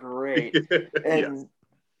to be great. And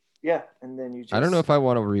and then you just... I don't know if I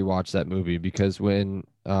want to rewatch that movie because when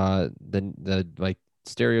the like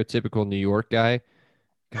stereotypical New York guy,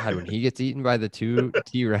 God, when he gets eaten by the 2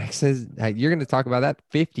 T-Rexes, you're going to talk about that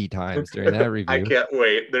 50 times during that review. I can't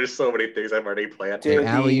wait. There's so many things I've already planned. Dude,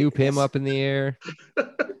 alley-oop him up in the air.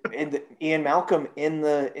 And Ian Malcolm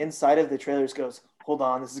inside of the trailers goes, hold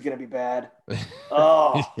on, this is gonna be bad.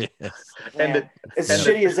 Oh, Yes. man. And as and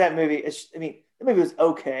shitty as that movie, I mean, the movie was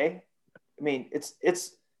okay. I mean, it's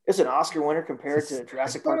an Oscar winner compared to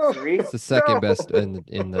Jurassic Park 3. It's the second best in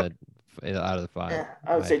the out of the 5.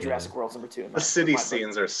 I would my say opinion. Jurassic World's number 2. the city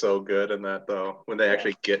scenes are so good in that, though, when they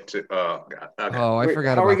actually get to. Oh god. Okay. Oh, I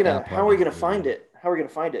forgot How are we about gonna that How part are we of the gonna find movie. it? How are we gonna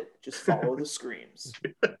find it? Just follow the screams.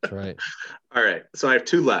 That's right. All right. So I have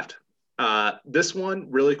 2 left. This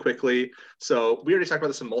one really quickly. So we already talked about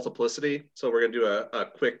this in multiplicity. So we're going to do a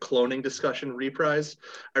quick cloning discussion reprise.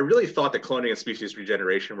 I really thought that cloning and species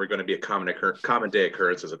regeneration were going to be a common day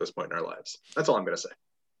occurrences at this point in our lives. That's all I'm going to say.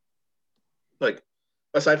 Like,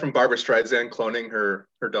 aside from Barbara Streisand cloning her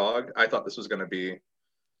dog, I thought this was going to be Wait,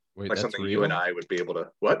 like that's something real? you and I would be able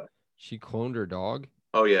to. What? She cloned her dog?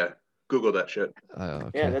 Oh yeah, Google that shit. Okay.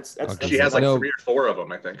 Yeah, that's Okay. She has like No. 3 or 4 of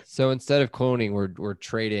them, I think. So instead of cloning, we're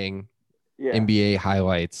trading Yeah, NBA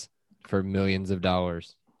highlights for millions of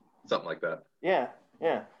dollars. Something like that. yeah.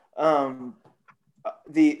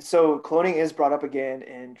 So cloning is brought up again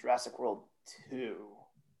in Jurassic World 2.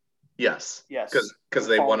 Yes. Yes, Because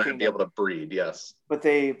The they Fallen want to be Kingdom. able to breed. Yes. But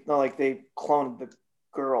they cloned the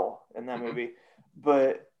girl in that Mhm. movie.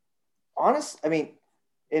 But honest, I mean,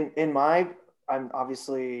 I'm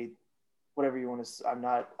obviously whatever you want to. I'm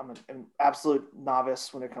an absolute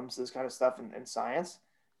novice when it comes to this kind of stuff in science.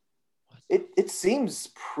 It seems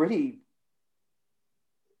pretty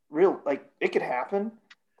real. Like it could happen.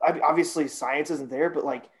 Obviously, science isn't there, but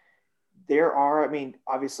like there are. I mean,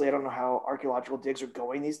 obviously, I don't know how archaeological digs are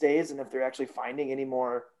going these days, and if they're actually finding any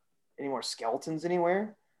more skeletons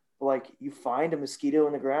anywhere. But like you find a mosquito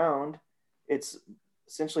in the ground, it's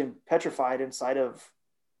essentially petrified inside of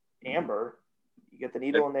amber. You get the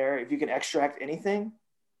needle in there. If you can extract anything,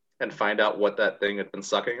 And find out what that thing had been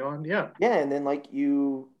sucking on. Yeah. yeah, and then like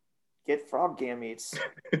you get frog gametes,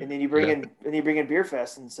 and then you bring in Beer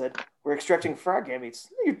Fest and said we're extracting frog gametes.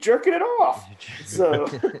 You're jerking it off. So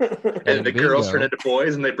And the girls bingo. turn into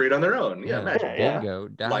boys and they breed on their own. Yeah, magic. Yeah. Bingo.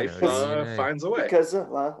 Life Dino, DNA. finds a way. because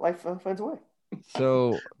life finds a way.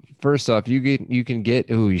 So first off, you can get.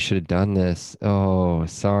 Oh, you should have done this. Oh,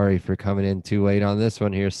 sorry for coming in too late on this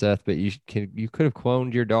one here, Seth. But you could have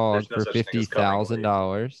cloned your dog There's no for such thing as coming late.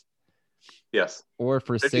 $50,000, Yes. or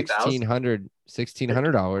for 50,000?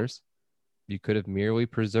 $1,600, you could have merely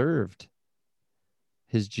preserved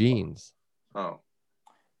his genes. Oh.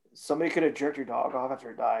 Somebody could have jerked your dog off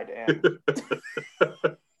after it died, and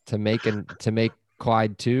to make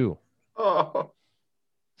Clyde 2. Oh.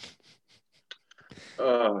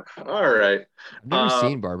 All right. I've never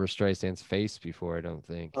seen Barbara Streisand's face before, I don't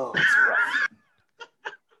think. oh, it's rough.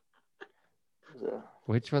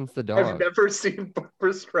 Which one's the I've dog? never seen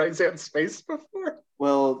Barbara Streisand's face before.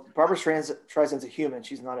 Well, Barbara Streisand's a human.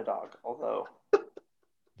 She's not a dog, although.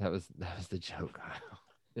 That was the joke.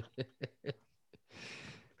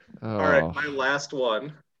 All right, my last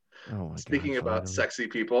one. Oh my Speaking God, about finally. sexy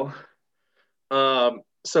people.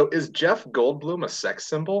 So is Jeff Goldblum a sex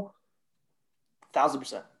symbol?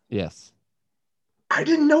 1,000%. Yes. I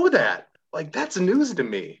didn't know that. Like, that's news to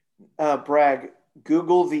me. Bragg,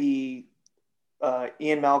 Google the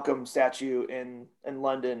Ian Malcolm statue in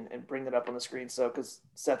London and bring that up on the screen. So, because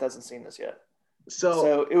Seth hasn't seen this yet.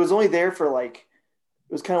 So it was only there for like,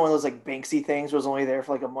 it was kind of one of those like Banksy things. It was only there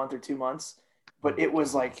for like a month or 2 months, but it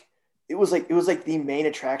was like the main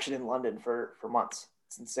attraction in London for months.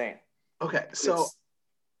 It's insane. Okay, so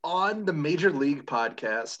on the Major League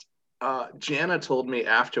podcast, Jana told me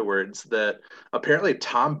afterwards that apparently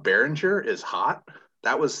Tom Berenger is hot.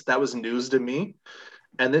 That was news to me.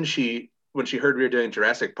 And then when she heard we were doing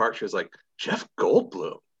Jurassic Park, she was like, Jeff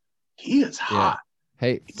Goldblum, he is hot. Yeah.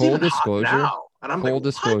 Hey, He's full even hot disclosure. now. And I'm Full like,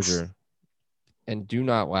 disclosure. what? And do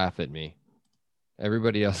not laugh at me.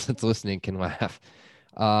 Everybody else that's listening can laugh.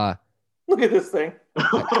 Look at this thing.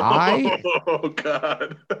 Oh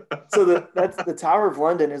God. So that's the Tower of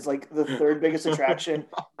London is like the third biggest attraction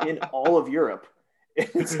in all of Europe.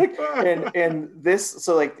 It's like, and this,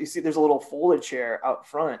 so like you see there's a little folded chair out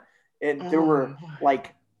front, and there were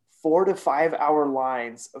like 4 to 5 hour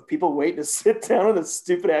lines of people waiting to sit down in this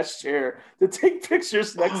stupid ass chair to take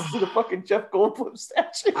pictures next to the fucking Jeff Goldblum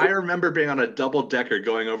statue. I remember being on a double decker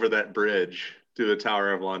going over that bridge to the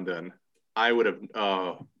Tower of London. I would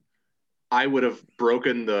have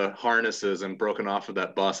broken the harnesses and broken off of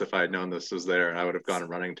that bus if I had known this was there. I would have gone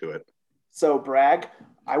running to it. So Bragg,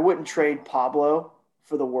 I wouldn't trade Pablo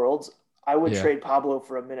for the worlds. I would trade Pablo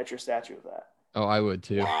for a miniature statue of that. Oh, I would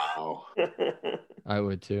too. Wow. I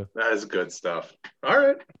would too. That is good stuff. All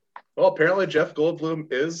right. Well, apparently Jeff Goldblum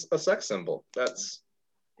is a sex symbol. That's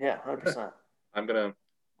 100%. I'm gonna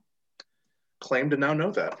claim to now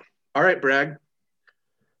know that. All right, Bragg.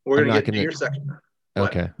 We're I'm gonna not get to gonna. your section. What?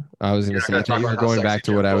 Okay. I was going You're to not say, gonna I thought talk you were about how going sexy back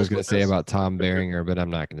to what Jeff I was going to Goldblum say is? about Tom Berenger, but I'm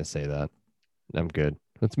not going to say that. I'm good.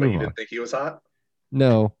 Let's But move you on. didn't think he was hot?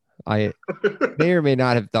 No, I may or may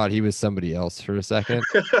not have thought he was somebody else for a second.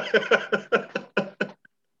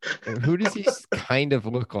 Who does he kind of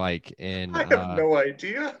look like in I have no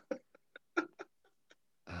idea.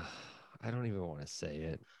 I don't even want to say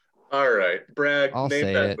it. All right, Bragg, I'll name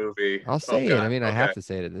say that it. movie. I'll say it. I mean, I have to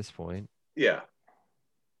say it at this point. Yeah.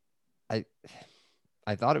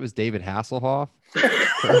 I thought it was David Hasselhoff.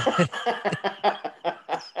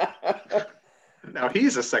 Now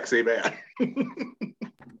he's a sexy man.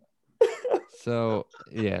 So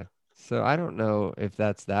yeah. So I don't know if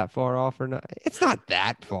that's that far off or not. It's not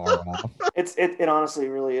that far off. It honestly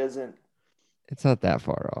really isn't. It's not that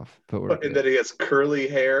far off. But we're And good. then he has curly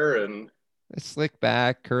hair and Slick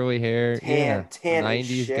back, curly hair. Tan as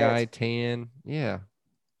 90s shit. guy, tan. Yeah.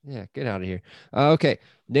 Get out of here. Okay.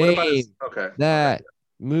 what about Name his that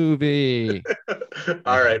movie.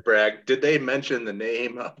 All right, Bragg. Did they mention the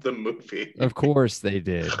name of the movie? Of course they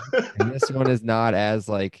did. And this one is not as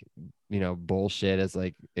like, bullshit as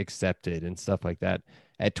like accepted and stuff like that.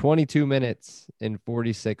 At 22 minutes and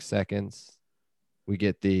 46 seconds, we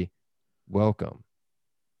get the welcome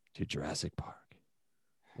to Jurassic Park.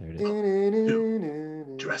 There it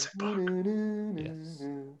is. Jurassic Park. Yes.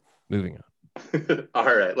 Moving on.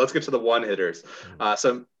 All right, let's get to the one hitters.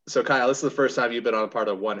 So Kyle, this is the first time you've been on a part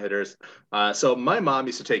of one hitters. So my mom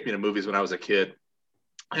used to take me to movies when I was a kid,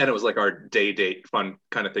 and it was like our day date fun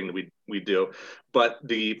kind of thing that we do. But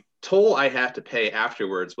the toll I had to pay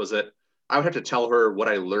afterwards was that I would have to tell her what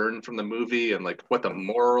I learned from the movie and like what the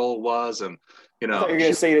moral was, and I thought you were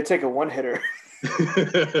gonna say to take a one hitter.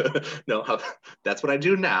 No, that's what I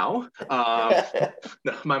do now.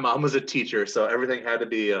 No, my mom was a teacher, so everything had to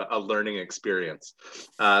be a learning experience.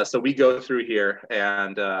 So we go through here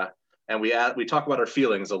and we talk about our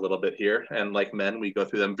feelings a little bit here, and like men, we go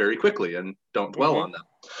through them very quickly and don't dwell on them.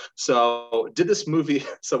 So did this movie?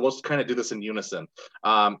 So we'll kind of do this in unison.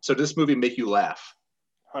 So did this movie make you laugh?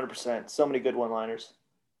 100%. So many good one-liners.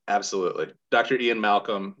 Absolutely, Dr. Ian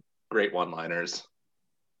Malcolm, great one-liners.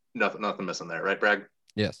 Nothing missing there, right, Bragg?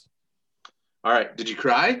 Yes. All right. Did you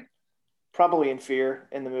cry? Probably in fear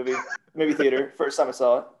in the movie theater. First time I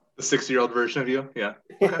saw it. The 6-year-old version of you? Yeah.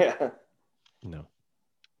 Okay. Yeah.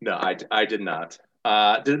 No, I did not.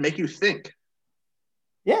 Did it make you think?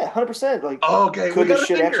 Yeah, 100%. Like, okay. Could this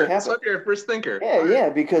shit actually happen? So you're a first thinker. Yeah,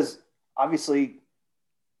 because obviously,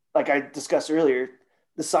 like I discussed earlier,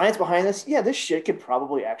 the science behind this, this shit could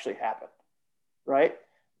probably actually happen, right?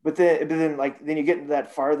 But then you get into the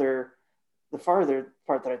farther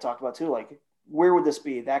part that I talked about too, like where would this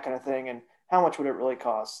be, that kind of thing, and how much would it really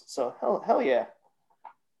cost? So hell yeah.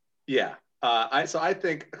 Yeah. I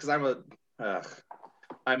think because I'm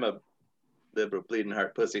a liberal bleeding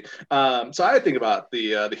heart pussy. So I think about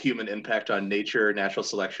the human impact on nature, natural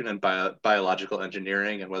selection, and biological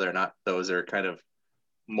engineering, and whether or not those are kind of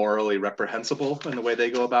morally reprehensible in the way they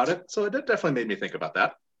go about it. So it definitely made me think about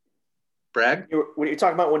that. Bragg? What are you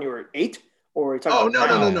talking about when you were 8? Or are you talking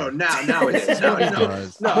about no. Now it is. No.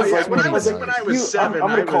 When I was 7, I'm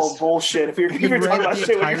going to call bullshit if you're talking about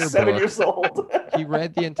shit when you're 7 years old. He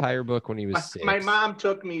read the entire book when he was 6. My mom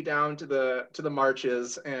took me down to the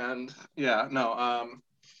marches, and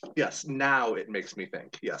yes, now it makes me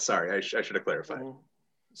think. Yeah, sorry, I should have clarified.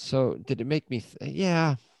 So did it make me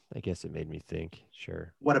yeah, I guess it made me think.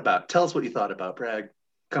 Sure. Tell us what you thought about Bragg.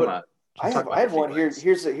 Come on. I have one here.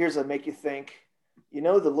 Here's a make you think. You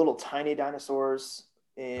know the little tiny dinosaurs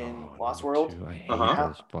in Lost World? I hate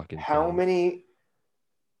those fucking how many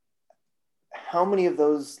of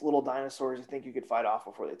those little dinosaurs do you think you could fight off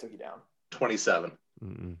before they took you down? 27.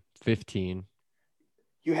 15.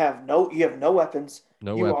 You have no weapons.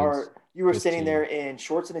 You are standing there in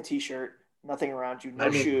shorts and a t-shirt, nothing around you, no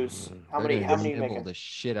shoes. How many make the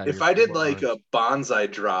shit out if I did like a bonsai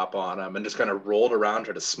drop on them and just kind of rolled around,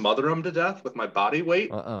 try to smother them to death with my body weight?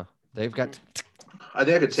 They've got I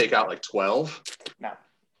think I could take out like 12.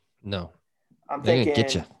 No. I'm they're thinking gonna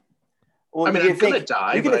get you. Well, I mean, I'm gonna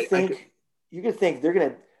die. You're gonna think they're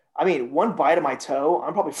gonna. I mean, one bite of my toe,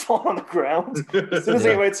 I'm probably falling on the ground. As soon as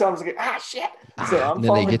they bite, so I'm just like, shit. So I'm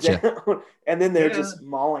falling down, and then they're just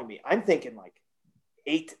mauling me. I'm thinking like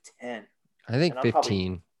 8 to 10. I think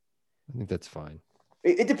 15. I think that's fine.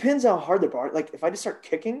 It depends how hard they're bar. Like if I just start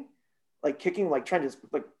kicking, like trying to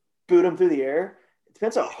like boot them through the air. It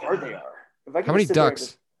depends how hard they are. If I how many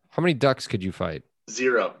ducks? How many ducks could you fight?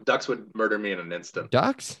 0. Ducks would murder me in an instant.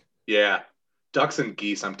 Ducks? Yeah. Ducks and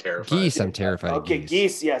geese, I'm terrified. Geese, I'm terrified. Okay,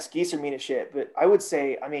 geese, yes. Geese are mean as shit. But I would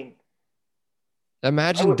say, I mean,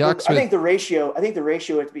 Imagine ducks I with. think the ratio. I think the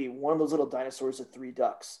ratio would be one of those little dinosaurs to 3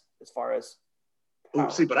 ducks, as far as Ooh,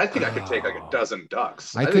 power. see, but I think I could take like a Oh. dozen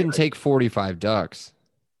ducks. I couldn't take 45 ducks.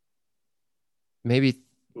 Maybe.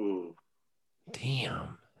 Ooh.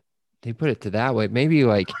 Damn. They put it to that way. Maybe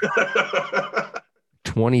like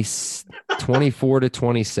 20, 24 to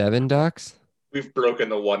 27 ducks. We've broken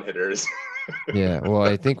the one hitters. Yeah. Well,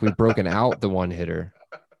 I think we've broken out the one hitter.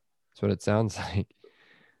 That's what it sounds like.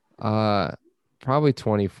 Probably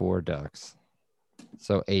 24 ducks.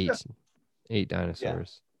 So eight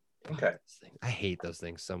dinosaurs. Okay. I hate those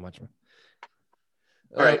things so much.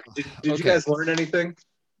 All right. Did you guys learn anything?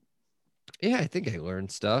 Yeah, I think I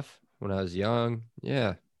learned stuff when I was young.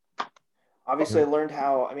 Yeah. Obviously, I learned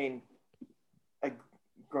how. I mean, like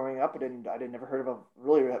growing up, I never heard of a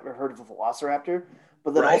velociraptor,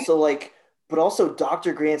 but then Right. also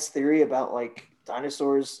Dr. Grant's theory about like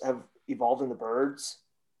dinosaurs have evolved into birds,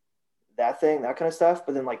 that kind of stuff.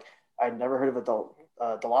 But then like I'd never heard of a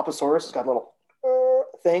Dilophosaurus. It's got little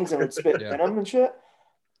things and it would spit venom and shit.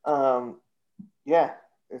 Yeah,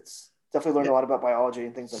 it's definitely learned a lot about biology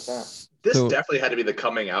and things like that. This definitely had to be the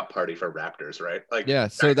coming out party for raptors, right? Like, yeah.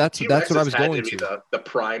 So that's what I was going to. The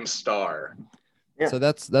prime star. Yeah. So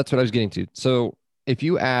that's what I was getting to. So if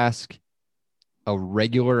you ask a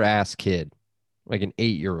regular ass kid, like an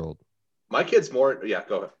 8-year-old, my kid's more. Yeah,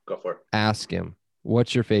 go for it. Ask him,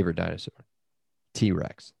 what's your favorite dinosaur?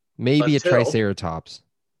 T-Rex, maybe a Triceratops.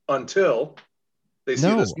 Until they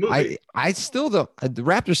see this movie. I still don't. The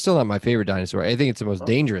raptor's still not my favorite dinosaur. I think it's the most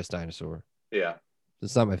dangerous dinosaur. Yeah.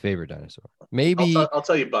 It's not my favorite dinosaur. Maybe I'll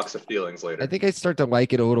tell you bucks of feelings later. I think I start to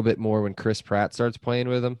like it a little bit more when Chris Pratt starts playing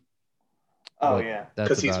with him. Oh yeah,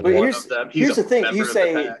 because he's one of them. Here's the thing: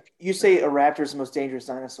 you say a raptor is the most dangerous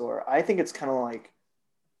dinosaur. I think it's kind of like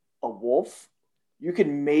a wolf. You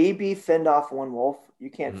can maybe fend off one wolf. You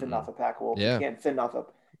can't fend off a pack of wolves. Yeah. You can't fend off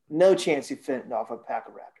no chance you fend off a pack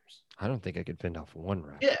of raptors. I don't think I could fend off one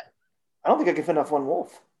raptor. Yeah. I don't think I can fend off one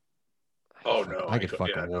wolf. Oh no, I could fuck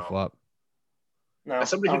a wolf up. No,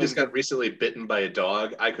 as somebody who just got recently bitten by a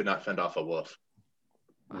dog, I could not fend off a wolf.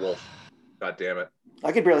 God damn it.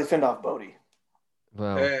 I could barely fend off Bodie.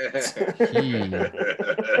 Well,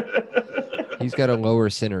 he's got a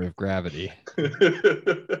lower center of gravity.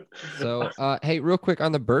 So, hey, real quick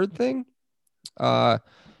on the bird thing, the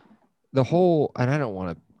whole, and I don't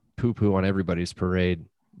want to poo-poo on everybody's parade.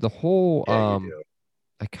 The whole,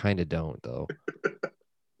 I kind of don't though.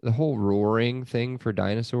 The whole roaring thing for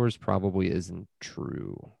dinosaurs probably isn't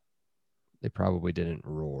true. They probably didn't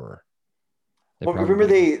roar. Remember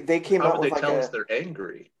they came out with like tell us they're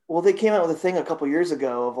angry. Well, they came out with a thing a couple years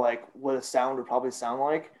ago of like what a sound would probably sound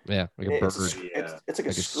like. Yeah, like a bird. It's like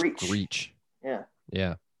a screech. Yeah.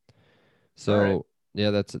 Yeah. So yeah,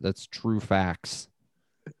 that's true facts.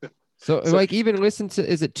 So like even listen to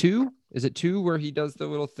is it 2? Is it 2 where he does the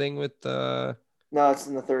little thing with the No, it's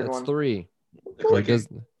in the third one. That's 3. He does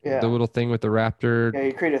the little thing with the raptor. Yeah,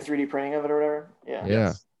 you create a 3D printing of it or whatever. Yeah.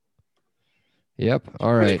 Yeah. Yep.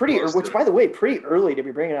 All right. Which by the way, pretty early to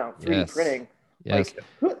be bringing out 3D printing. Yes.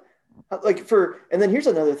 And then here's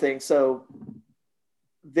another thing. So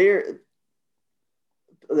they're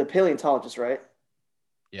the paleontologist, right?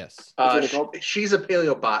 Yes. She's a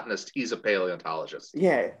paleobotanist. He's a paleontologist.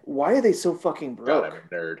 Yeah. Why are they so fucking broke? God, I'm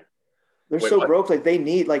a nerd. They're so broke. Like they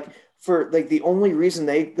need the only reason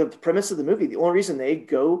the premise of the movie, the only reason they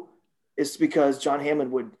go is because John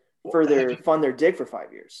Hammond would fund their dig for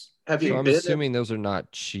 5 years. I'm assuming those are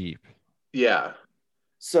not cheap. Yeah.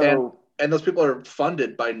 So and those people are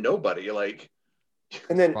funded by nobody. Like,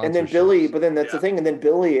 and then Billy, but then that's the thing. And then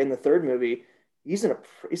Billy in the third movie, he's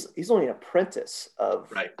only an apprentice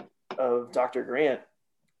of Dr. Grant.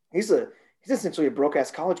 He's essentially a broke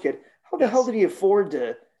ass college kid. How the hell did he afford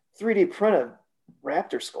to 3D print a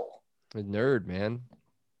raptor skull? A nerd, man.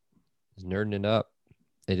 He's nerding it up.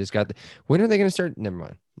 They just got when are they going to start? Never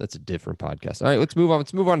mind. That's a different podcast. All right, let's move on.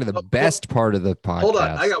 Let's move on to the best part of the podcast. Hold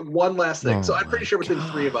on. I got one last thing. So I'm pretty sure between the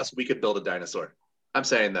 3 of us, we could build a dinosaur. I'm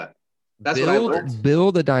saying that. That's what I learned.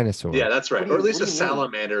 Build a dinosaur. Yeah, that's right. Or at least a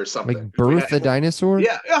salamander or something. Like birth a dinosaur?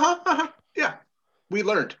 Yeah. Yeah. We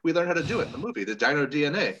learned how to do it in the movie, the Dino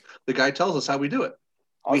DNA. The guy tells us how we do it.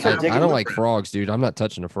 I don't like frogs, dude. I'm not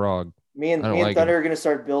touching a frog. Me and Thunder are going to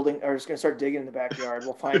start building, or just going to start digging in the backyard.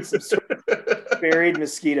 We'll find some sort of buried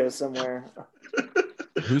mosquito somewhere.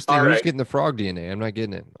 Who's getting the frog DNA? I'm not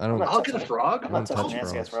getting it. I'll get a frog. I'm not touching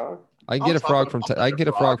a frog. I can get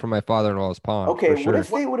a frog from my father-in-law's pond. Okay, for sure. What if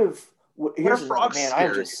they would have? Here's frogs.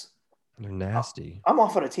 Man, they're nasty. I'm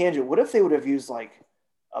off on a tangent. What if they would have used like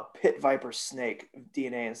a pit viper snake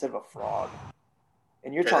DNA instead of a frog?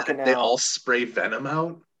 And you're talking now. They all spray venom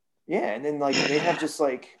out. Yeah, and then like they have just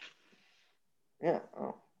like, yeah.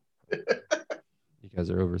 Oh. You guys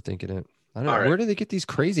are overthinking it. I don't know. All right. Where do they get these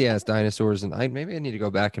crazy ass dinosaurs? And maybe I need to go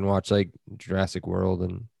back and watch like Jurassic World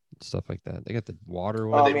and stuff like that. They got the water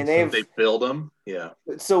Well, ones. I mean, They build them. Yeah.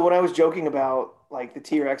 So when I was joking about like the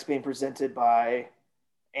T-Rex being presented by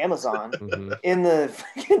Amazon Mhm.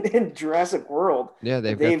 in Jurassic World, Yeah,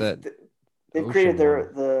 they've got that they've ocean created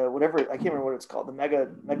one. the whatever, I can't remember what it's called, the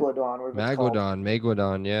megalodon, whatever it's called.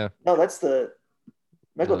 Megalodon, yeah. No, that's the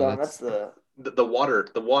megalodon. No, that's the The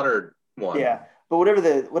water one. yeah. But whatever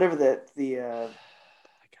the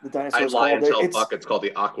I dinosaurs lie called, and tell it's Buck it's called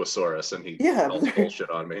the Aquasaurus, and he yeah. calls bullshit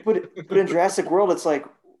on me. But in Jurassic World, it's like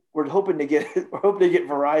we're hoping to get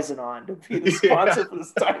Verizon on to be the sponsor for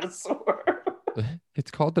this dinosaur.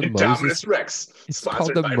 It's called the Indominus Moses. Rex, It's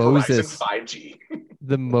sponsored called the by Moses. Verizon 5G.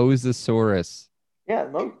 The Mosasaurus. Yeah,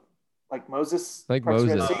 like Moses. Like Parts of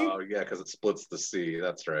Red Moses. Sea? Oh yeah, because it splits the sea.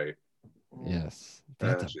 That's right. Yes.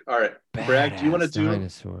 That's a All right, Brad. Do you want to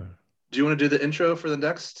dinosaur. do the intro for the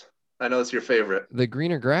next? I know it's your favorite. The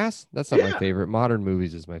greener grass? That's not my Yeah. favorite. Modern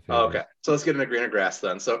movies is my favorite. Oh, okay, so let's get into greener grass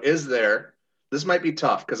then. So this might be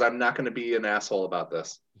tough because I'm not going to be an asshole about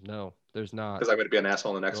this No, there's not. because I'm going to be an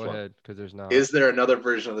asshole in the next Go one. ahead, because there's not. Is there another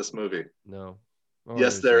version of this movie? No. Oh,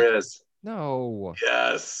 Yes, there's there not. is. No.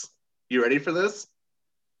 Yes. You ready for this?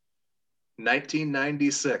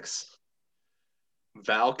 1996.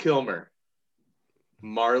 Val Kilmer,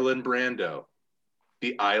 Marlon Brando,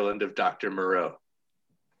 The Island of Dr. Moreau.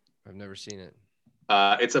 I've never seen it.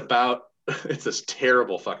 It's this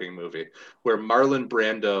terrible fucking movie where Marlon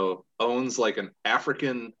Brando owns like an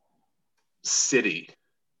African city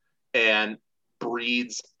and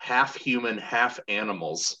breeds half human, half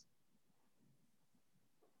animals.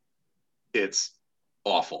 It's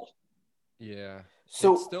awful. Yeah.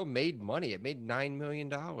 So it still made money. It made $9 million.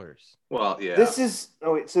 Well, yeah. this is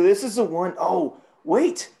this is the one oh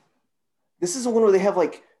wait. This is the one where they have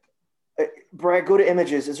like Brad, go to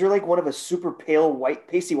images. Is there like one of a super pale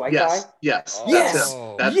pasty white yes, guy? Yes, Yes,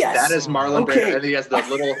 that's him. yes. That is Marlon Okay. Brando. And he has the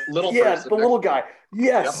little yeah, person the little guy.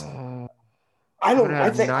 Yes. I don't. I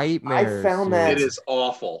think nightmares, I found that. It is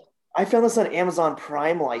awful. I found this on Amazon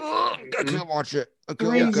Prime like I can't watch it.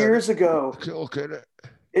 3 years ago. I can't look at it.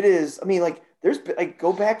 It is. I mean, like, there's like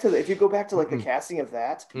if you go back to like the casting of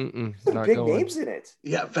that, there's some big names in it.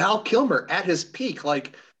 Yeah, Val Kilmer at his peak,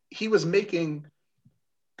 like he was making,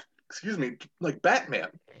 like Batman.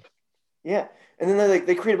 Yeah, and then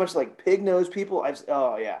they create a bunch of like pig nose people. Yes,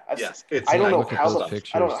 I don't know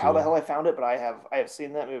how the hell I found it, but I have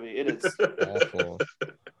seen that movie. It is awful.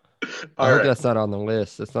 I hope that's not on the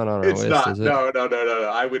list. It's not on our list, not. is it? No.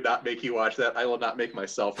 I would not make you watch that. I will not make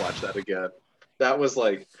myself watch that again. That was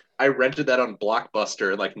like, I rented that on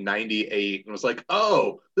Blockbuster in like 98 and was like,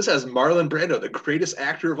 oh, this has Marlon Brando, the greatest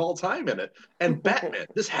actor of all time in it. And Batman,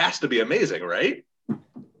 this has to be amazing, right?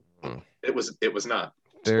 It was not.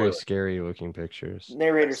 Very scary looking pictures.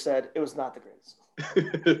 Narrator said it was not the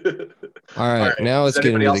greatest. All right, now let's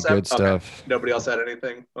get into the good stuff. Okay. Nobody else had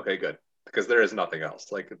anything? Okay, good. Because there is nothing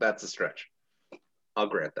else. Like, that's a stretch. I'll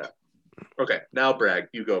grant that. Okay, now Bragg,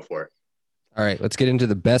 you go for it. All right, let's get into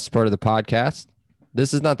the best part of the podcast.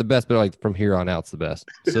 This is not the best, but like from here on out's the best.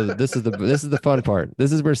 So this is the fun part.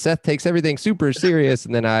 This is where Seth takes everything super serious,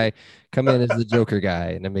 and then I come in as the Joker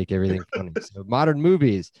guy and I make everything funny. So modern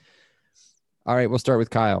movies. All right, we'll start with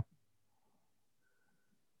Kyle.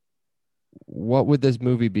 What would this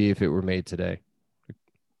movie be if it were made today?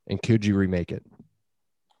 And could you remake it?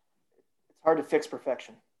 It's hard to fix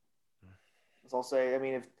perfection. As I'll say, I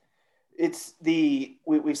mean, if it's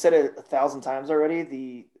we've said it 1,000 times already,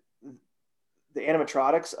 the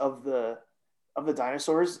animatronics of the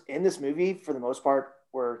dinosaurs in this movie, for the most part,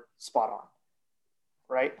 were spot on.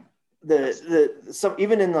 Right?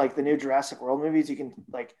 Even in like the new Jurassic World movies, you can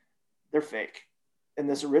like, they're fake. In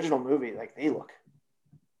this original movie, like they look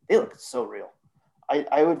so real.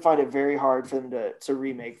 I would find it very hard for them to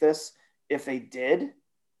remake this. If they did,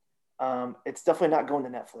 it's definitely not going to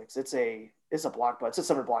Netflix. It's a blockbuster. It's a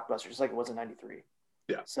summer blockbuster, just like it was in '93.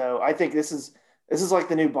 Yeah. So I think this is like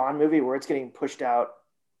the new Bond movie where it's getting pushed out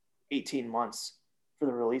 18 months for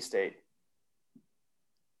the release date.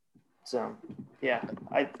 So yeah,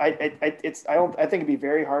 I think it'd be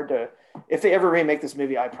very hard to, if they ever remake this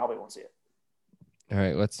movie, I probably won't see it. All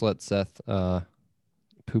right, let's let Seth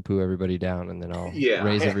poo-poo everybody down, and then I'll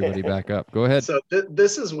raise everybody back up. Go ahead. So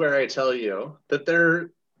this is where I tell you that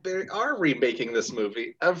they are remaking this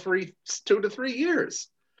movie every 2 to 3 years.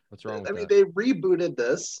 What's wrong with that? I mean, that? they rebooted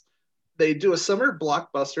this. They do a summer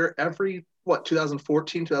blockbuster every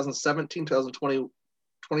 2014, 2017, 2020,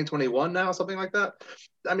 2021 now, something like that.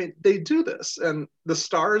 I mean, they do this, and the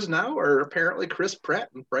stars now are apparently Chris Pratt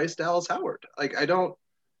and Bryce Dallas Howard. Like, I don't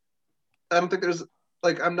think there's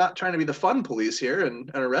like, I'm not trying to be the fun police here and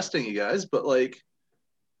arresting you guys, but like,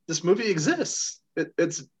 this movie exists.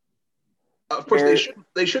 It's of course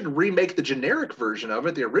they should remake the generic version of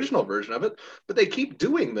it, the original version of it, but they keep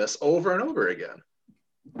doing this over and over again.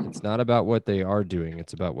 It's not about what they are doing;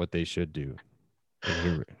 it's about what they should do.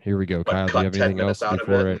 And here we go, Kyle. Do you have anything else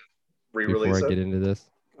before I get into this?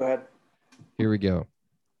 Go ahead. Here we go.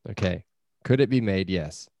 Okay. Could it be made?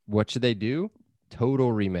 Yes. What should they do?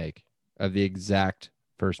 Total remake of the exact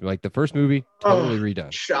first, like the first movie, totally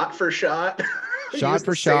redone. Shot for shot. Shot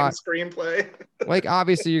for shot. Screenplay. Like,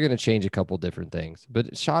 obviously, you're going to change a couple different things,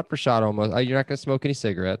 but shot for shot almost. You're not going to smoke any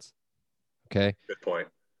cigarettes. Okay. Good point.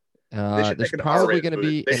 There's probably going to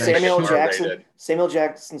be Samuel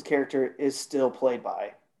Jackson's character is still played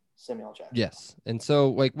by Samuel Jackson. Yes. And so,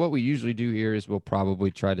 like, what we usually do here is we'll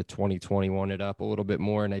probably try to 2021 it up a little bit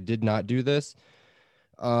more. And I did not do this.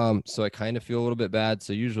 So I kind of feel a little bit bad.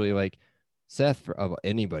 So usually, like, Seth of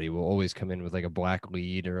anybody will always come in with like a black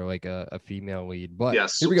lead or like a female lead. But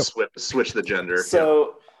yes, here we go. Switch the gender.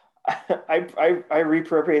 So I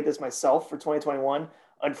reappropriate this myself for 2021.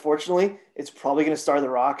 Unfortunately, it's probably going to star The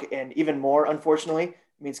Rock, and even more unfortunately, it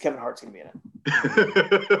means Kevin Hart's going to be in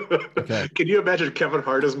it. Okay. Can you imagine Kevin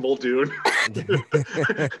Hart as Muldoon?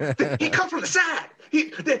 He come from the side.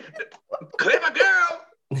 Clever girl.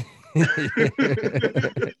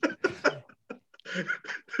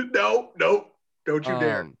 No, don't you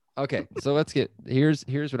dare. Okay, so let's here's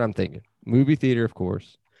what I'm thinking. Movie theater, of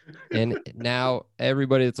course. And now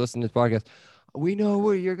everybody that's listening to this podcast, we know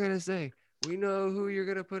what you're gonna say. We know who you're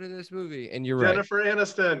gonna put in this movie, and you're Jennifer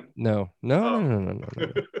Aniston. No.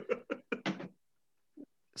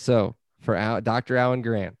 So for Dr. Alan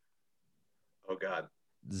Grant. Oh God.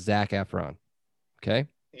 Zac Efron. Okay.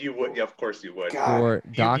 You would, yeah, of course you would. God. For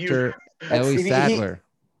Dr. Ellie Sattler.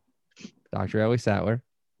 Dr. Ellie Sattler.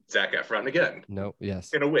 Zac Efron again. No,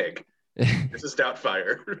 yes. In a wig. This is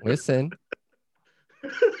Doubtfire. Listen.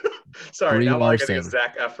 Sorry, Brie now Larson. I'm getting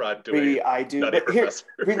Zac Efron doing I do. Nutty But here, Professor.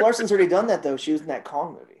 Brie Larson's already done that though. She was in that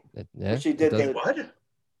Kong movie. Yeah, She did. What?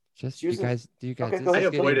 Just She you was in- guys. Okay, This, go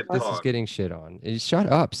ahead. this is getting shit on. Shut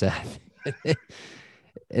up, Seth.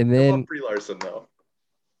 And I then love Brie Larson though.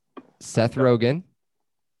 Seth Rogen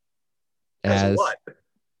As what?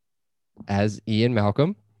 as Ian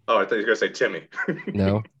Malcolm. Oh, I thought you were gonna say Timmy.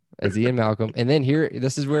 No, as Ian Malcolm. And then here,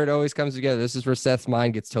 this is where it always comes together. This is where Seth's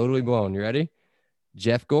mind gets totally blown. You ready?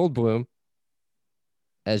 Jeff Goldblum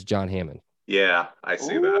as John Hammond. Yeah, I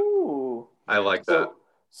see that. Ooh. I like that.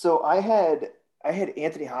 So I had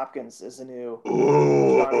Anthony Hopkins as the new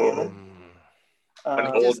Ooh. John Hammond. An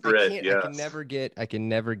old Brit, I can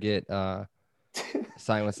never get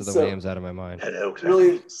Silence of the Lambs out of my mind. Hello,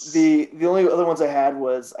 Really, the only other ones I had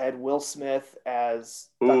Will Smith as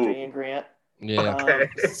Dr. Ian Grant. Yeah. Okay.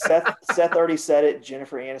 Seth already said it.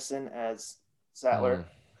 Jennifer Aniston as Sattler.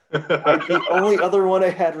 Mm. The only other one I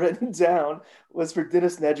had written down was for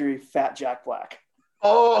Dennis Nedry, Fat Jack Black.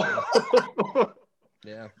 Oh.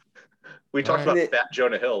 Yeah. We talked about Fat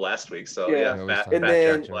Jonah Hill last week, so Yeah. Fat And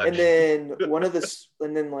Jack Black. then one of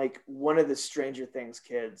the Stranger Things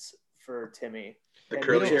kids for Timmy. The And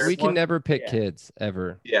curly hair We can one? never pick Yeah. kids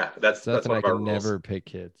ever. Yeah, that's Seth and one I of our can rules. never pick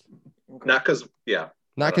kids. Okay. Not because,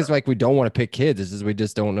 Not because like we don't want to pick kids. It's just we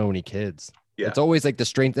just don't know any kids. Yeah. It's always like the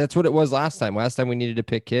strange. That's what it was last time. Last time we needed to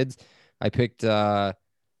pick kids. I picked the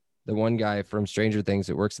one guy from Stranger Things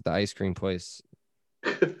that works at the ice cream place.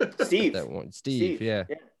 Steve. That one, Steve. Yeah.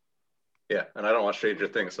 Yeah, and I don't watch Stranger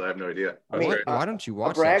Things, so I have no idea. I mean, Why don't you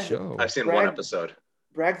watch Bragg- that show? I've seen Bragg- one episode.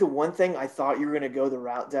 Bragg, the one thing I thought you were going to go the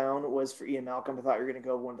route down was for Ian Malcolm. I thought you were going to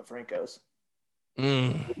go one of the Francos.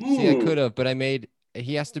 See, I Ooh. could have, but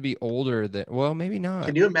he has to be older than. Well, maybe not.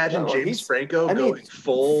 Can you imagine No, James he's- Franco I mean, going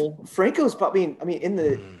full Franco's probably.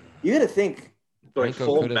 You got to think Franco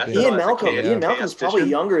full could have method been- Ian as a Malcolm. kid? Ian Malcolm's probably Statistician?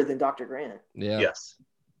 younger than Dr. Grant. Yeah. Yes.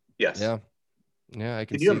 Yeah. I can.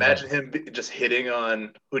 Can you see imagine that. him just hitting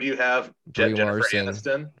on who do you have? Brie Jennifer Larson.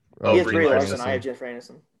 Aniston. Oh, He has Brie Brie Larson. Larson. I have Jennifer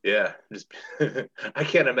Aniston. Yeah. Just I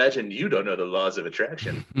can't imagine you don't know the laws of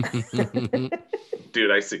attraction.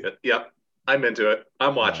 Dude, I see it. Yep. I'm into it.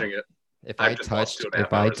 I'm watching it. if I've I just lost touched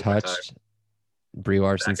 2.5 hours of my time. Brie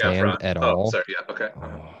Larson's Zac hand Efron. at Oh, all, sorry. Yeah. Okay.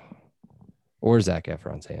 or Zac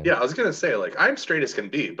Efron's hand. Yeah, I was gonna say, like, I'm straight as can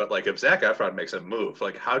be, but like if Zac Efron makes a move,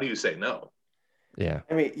 like how do you say no? Yeah.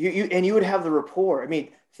 I mean, you would have the rapport. I mean,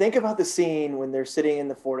 think about the scene when they're sitting in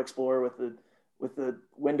the Ford Explorer with the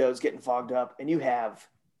windows getting fogged up, and you have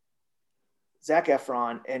Zac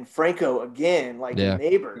Efron and Franco again, like Yeah.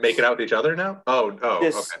 neighbors. Making out with each other now? Oh,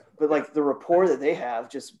 okay. But like the rapport that they have,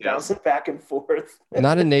 just bouncing back and forth.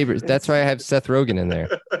 Not a neighbors. That's why I have Seth Rogen in there.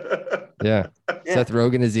 Yeah. Seth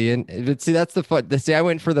Rogen is Ian. But see, that's the fun. See, I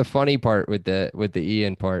went for the funny part with the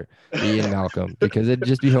Ian part, the Ian Malcolm, because it'd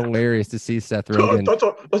just be hilarious to see Seth Rogen.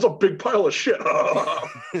 That's a big pile of shit.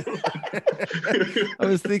 I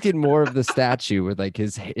was thinking more of the statue with like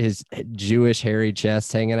his Jewish hairy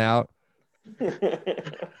chest hanging out.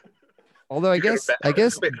 Although I guess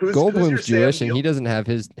Goldblum's Jewish and he doesn't have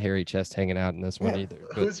his hairy chest hanging out in this one either.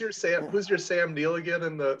 But, who's your Sam Neill again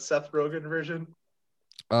in the Seth Rogen version?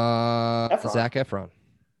 Zac Efron.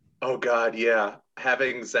 Oh God, yeah.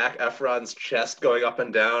 Having Zac Efron's chest going up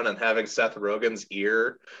and down and having Seth Rogen's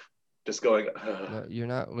ear just going. No, you're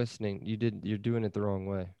not listening. You're doing it the wrong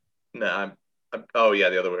way. No, I'm oh yeah,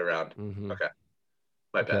 the other way around. Mm-hmm. Okay.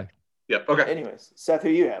 My bad. Yep. Okay. Anyways, Seth, who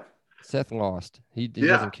you have? Seth lost. He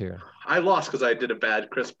doesn't care. I lost because I did a bad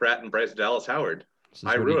Chris Pratt and Bryce Dallas Howard.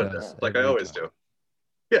 I ruined it, like I always do.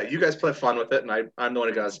 Yeah, you guys play fun with it, and I'm the one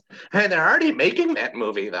who goes, hey, they're already making that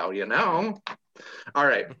movie, though, you know? All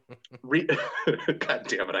right. God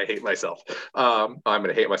damn it, I hate myself. I'm going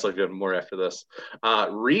to hate myself even more after this.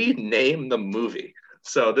 Rename the movie.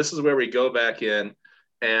 So this is where we go back in,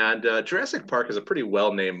 and Jurassic Park is a pretty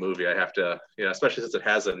well-named movie, I have to, especially since it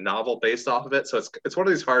has a novel based off of it. So it's one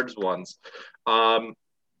of these hard ones.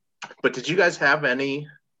 But did you guys have any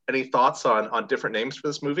thoughts on different names for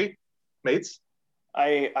this movie, mates?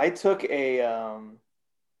 I took a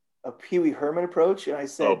Pee Wee Herman approach, and I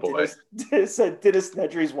said, "Oh boy!" Dennis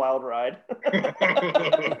Nedry's Wild Ride.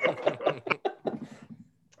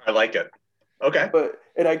 I like it. Okay,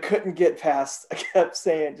 and I couldn't get past. I kept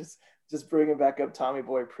saying, just bringing back up Tommy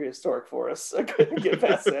Boy Prehistoric Forest. I couldn't get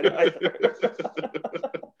past that either.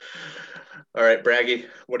 All right, Braggy,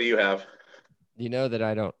 what do you have? You know that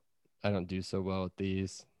I don't do so well with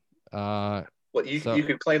these. Well, you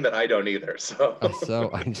could claim that I don't either. So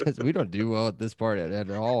we don't do well at this part at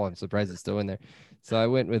all. I'm surprised it's still in there. So I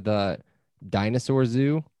went with Dinosaur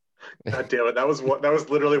Zoo. God damn it! That was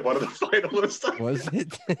literally one of the finalists. Was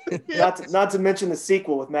it? Yes. Not to mention the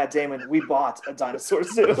sequel with Matt Damon. We bought a Dinosaur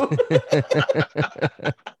Zoo.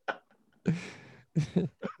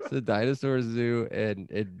 So Dinosaur Zoo and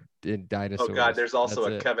Dinosaurs. Oh God, there's also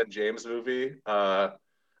a Kevin James movie. What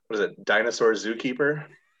is it? Dinosaur Zookeeper.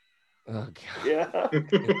 Oh God. Yeah.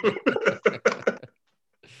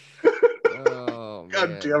 Oh,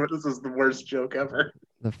 God damn it! This is the worst joke ever.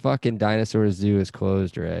 The fucking Dinosaur Zoo is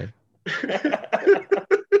closed, Ray.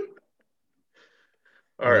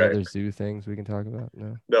 All right. Other zoo things we can talk about?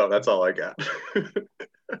 No, that's all I got.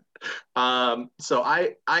 So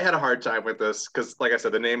I had a hard time with this because, like I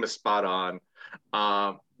said, the name is spot on.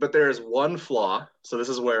 But there is one flaw. So this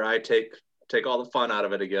is where I take all the fun out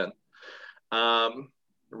of it again.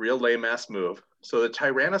 Real lame ass move. So the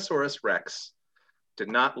Tyrannosaurus Rex did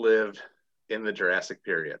not live in the Jurassic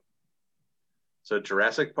period. So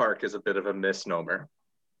Jurassic Park is a bit of a misnomer.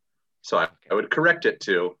 So I would correct it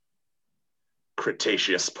to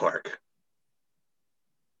Cretaceous Park.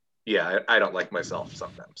 Yeah, I don't like myself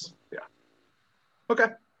sometimes. Yeah. Okay,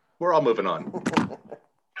 we're all moving on.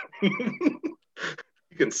 You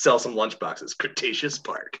can sell some lunchboxes. Cretaceous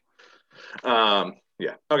Park.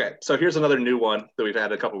 Yeah. Okay. So here's another new one that we've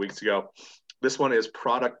had a couple weeks ago. This one is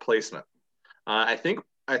product placement. I think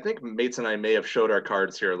Mates and I may have showed our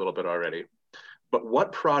cards here a little bit already. But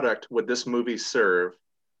what product would this movie serve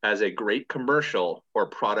as a great commercial or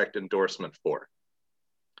product endorsement for?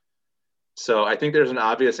 So I think there's an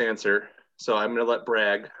obvious answer. So I'm going to let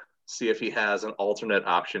Bragg see if he has an alternate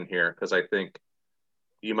option here, because I think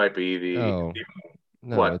you might be the.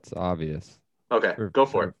 No, what? It's obvious. Okay, go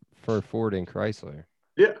for it. For Ford and Chrysler.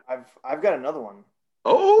 Yeah. I've got another one.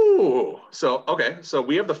 Oh, so okay. So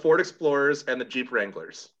we have the Ford Explorers and the Jeep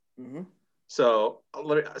Wranglers. Mm-hmm. So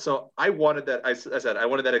I wanted that. I said I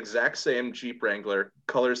wanted that exact same Jeep Wrangler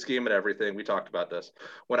color scheme and everything. We talked about this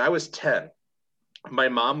when I was 10. My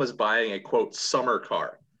mom was buying a quote summer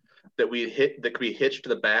car that could be hitched to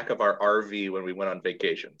the back of our RV when we went on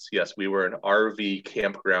vacations. Yes, we were an RV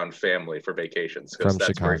campground family for vacations. From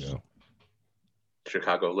Chicago.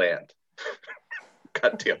 Chicagoland.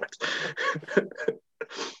 God damn it.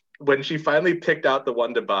 When she finally picked out the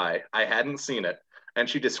one to buy, I hadn't seen it, and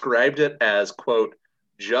she described it as, quote,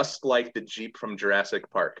 just like the Jeep from Jurassic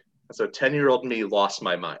Park. So 10-year-old me lost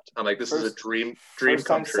my mind. I'm like, this is a dream first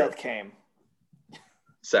come time true. Seth came.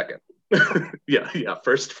 Second. Yeah.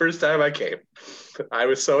 First time I came. I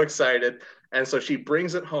was so excited. And so she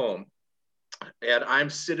brings it home, and I'm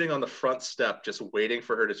sitting on the front step just waiting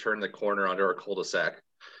for her to turn the corner onto our cul-de-sac.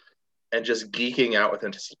 and just geeking out with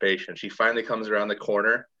anticipation. She finally comes around the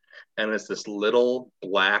corner, and it's this little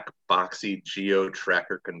black boxy Geo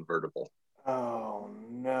Tracker convertible. Oh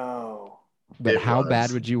no. But how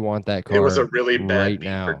bad would you want that car? It was a really bad right beat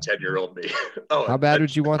now for 10-year-old me. Oh, how bad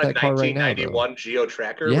would you want that car right now? 1991 Geo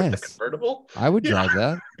Tracker with the convertible? I would drive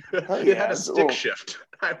that. It had a stick shift.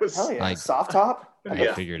 Hell yeah. Soft top?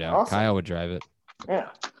 I figured out. Awesome. Kyle would drive it. Yeah.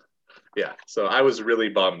 Yeah. So I was really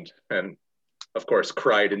bummed, and of course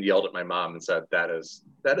cried and yelled at my mom and said, that is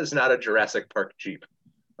not a Jurassic Park Jeep.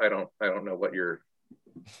 I don't know what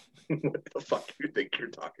what the fuck you think you're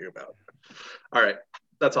talking about. All right.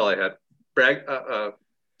 That's all I had. Bragg,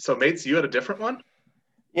 so mates, you had a different one?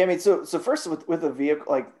 Yeah, I mean, so first with a vehicle,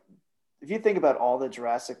 like if you think about all the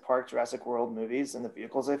Jurassic Park, Jurassic World movies and the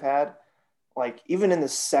vehicles they've had, like even in the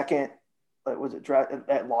second, was it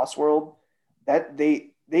at Lost World, that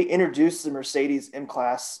they introduced the Mercedes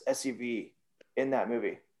M-Class SUV in that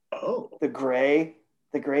movie. Oh, the gray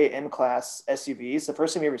M-Class SUVs. The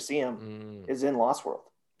first time you ever see them is in Lost World.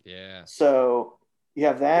 Yeah. So you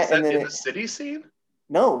have that, and then in the city scene.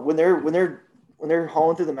 No, when they're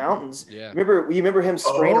hauling through the mountains. Yeah. You remember him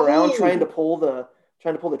spraying around trying to pull the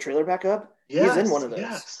trailer back up? Yes, he's in one of those.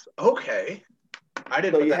 Yes. Okay. I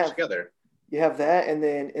didn't put that together. You have that, and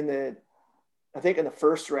then I think in the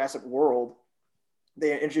first Jurassic World,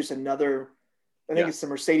 they introduced another. I think it's the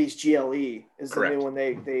Mercedes GLE is the new one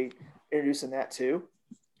they introduced in that too.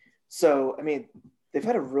 So I mean, they've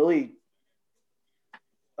had a really.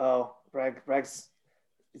 Oh, Bragg's.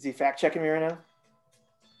 Is he fact checking me right now?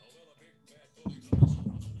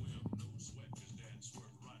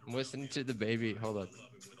 I'm listening to the baby. Hold on.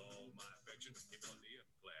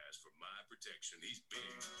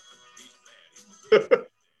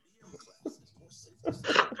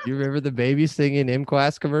 You remember the baby singing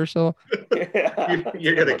M-Class commercial? Yeah.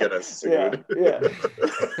 You're gonna get us sued. Yeah.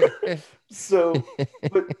 So,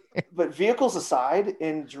 but vehicles aside,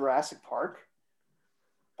 in Jurassic Park,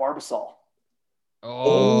 Barbasol.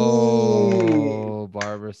 Oh,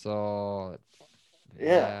 Barbasol.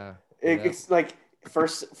 Yeah. It's like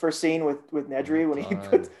first scene with Nedry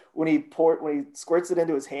when he squirts it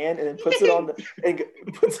into his hand and then puts it on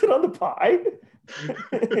the pie.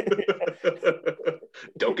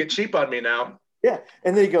 Don't get cheap on me now. Yeah,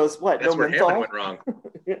 and then he goes, "What? That's no where menthol?" Hammond went wrong.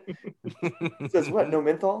 He says, "What? No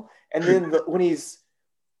menthol?" And then when he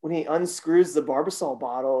unscrews the Barbasol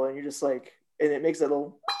bottle, and you're just like, and it makes that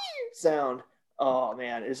little sound. Oh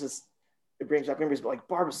man, it brings back memories. But like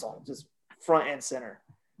Barbasol, just front and center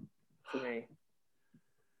for me.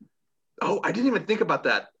 Oh, I didn't even think about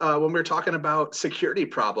that when we were talking about security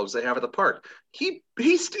problems they have at the park. He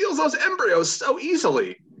steals those embryos so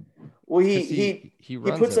easily. Well, he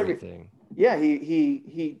runs puts everything. Yeah,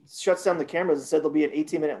 he shuts down the cameras and said there'll be an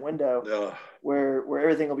 18-minute window where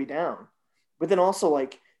everything will be down. But then also,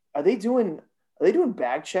 like, are they doing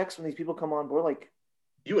bag checks when these people come on board? Like,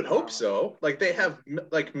 you would hope so. Like, they have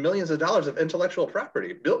like millions of dollars of intellectual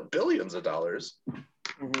property, billions of dollars.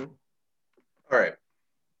 Mm-hmm. All right.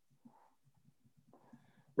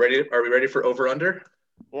 Ready? Are we ready for over under?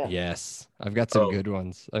 Yeah. Yes, I've got some good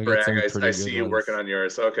ones. I see you working on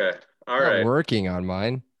yours. Okay. All right. I'm working on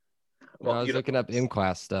mine. Well, I was looking up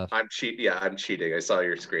M-Class stuff. I'm cheating. I saw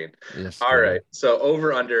your screen. Yes. All right. So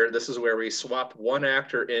over under. This is where we swap one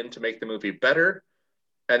actor in to make the movie better,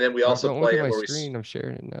 and then we also play it where screen. I'm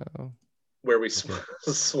sharing it now. Where we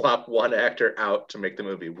swap one actor out to make the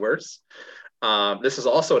movie worse. This is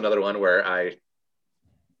also another one where I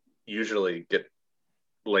usually get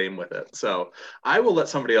lame with it. So I will let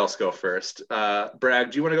somebody else go first.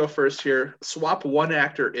 Bragg, do you want to go first here? Swap one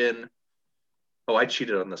actor in. Oh, I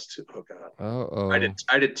cheated on this too. Oh God. Oh. I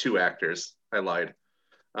did two actors. I lied.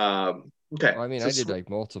 Okay. Well, I mean, I did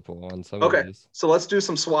like multiple on some of these. So let's do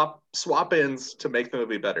some swap ins to make the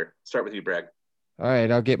movie better. Start with you, Bragg. All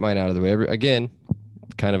right, I'll get mine out of the way. Again,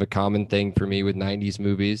 kind of a common thing for me with 90s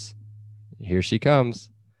movies. Here she comes.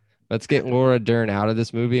 Let's get Laura Dern out of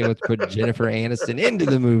this movie and let's put Jennifer Aniston into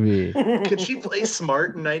the movie. Could she play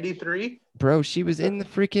smart in 93? Bro, she was in the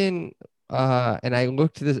freaking and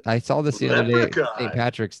I saw this the other day, St.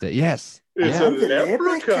 Patrick's Day. Yes. It's a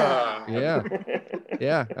leprechaun. Yeah.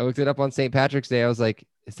 Yeah. I looked it up on St. Patrick's Day. I was like,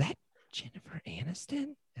 is that Jennifer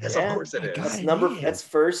Aniston? Yes, of course it is. That's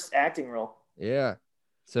first acting role. Yeah.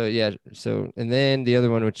 So and then the other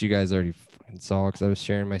one, which you guys already saw because I was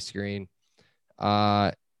sharing my screen.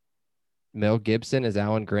 Mel Gibson as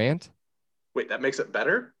Alan Grant. Wait, that makes it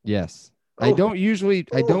better? Yes. Oh. I don't usually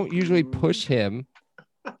push him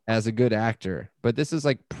as a good actor, but this is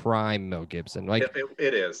like prime Mel Gibson. Like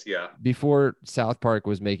it is, yeah. Before South Park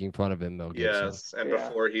was making fun of him, Mel Gibson. Yes, and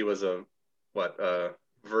before he was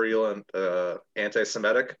virulent,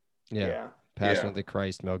 anti-Semitic. Yeah. Passion of the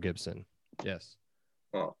Christ, Mel Gibson. Yes.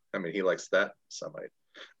 Well, I mean, he likes that Semite.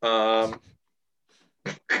 God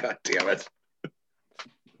damn it.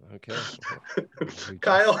 Okay.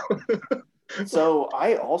 Kyle. So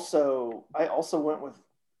I also went with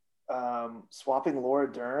swapping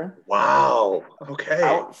Laura Dern. Wow.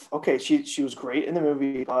 Okay. Okay, she was great in the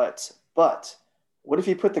movie, but what if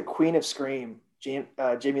you put the Queen of Scream,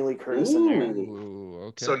 Jamie Lee Curtis, in there? Ooh,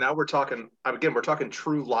 okay. So now we're talking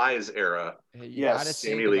True Lies era. Hey, you Yes. gotta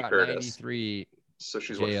think Jamie Lee about Curtis. 93 So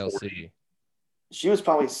she's JLC. what, 40? She was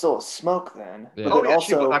probably still a smoke then. Yeah. But then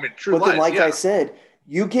she was. I mean, True but then, Lies, like yeah. I said,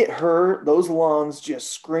 you get her those lungs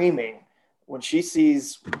just screaming when she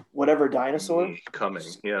sees whatever dinosaur coming.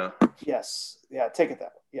 Yeah. Yes. Yeah, take it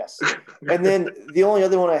that way. Yes. And then the only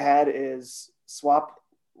other one I had is swap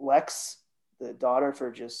Lex, the daughter,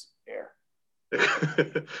 for just Air.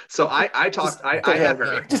 So I had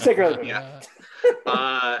her. Just take her out of the movie.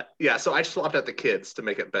 Yeah. So I swapped out the kids to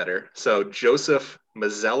make it better. So Joseph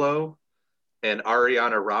Mazzello and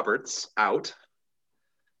Ariana Roberts out.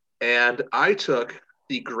 And I took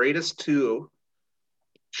the greatest two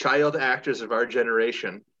child actors of our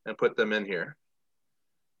generation and put them in here.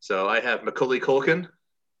 So I have Macaulay Culkin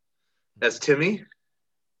as Timmy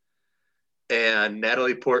and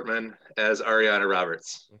Natalie Portman as Ariana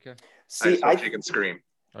Roberts. Okay. See, she can scream.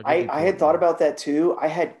 I had thought about that too. I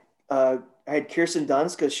had Kirsten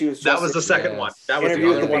Dunst because she was just that was the second one. That was the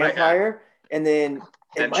Interview other with the one Vampire, and then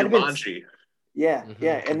and Jumanji. Yeah,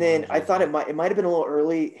 and then I thought it might have been a little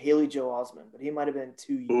early. Haley Joel Osment, but he might have been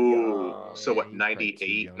too young. So what?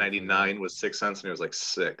 98, 99 was Sixth Sense, and he was like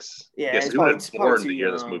 6. Yeah, yes, he would have born the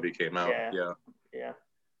year this movie came out. Yeah.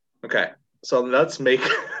 Okay, so let's make.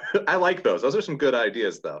 I like those. Those are some good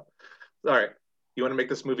ideas, though. All right, you want to make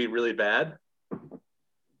this movie really bad?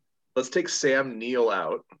 Let's take Sam Neill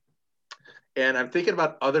out, and I'm thinking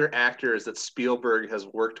about other actors that Spielberg has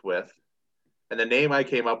worked with, and the name I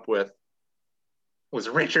came up with was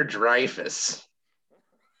Richard Dreyfuss.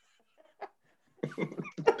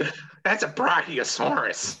 That's a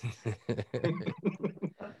Brachiosaurus.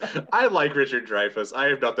 I like Richard Dreyfuss. I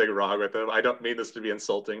have nothing wrong with him. I don't mean this to be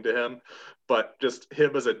insulting to him, but just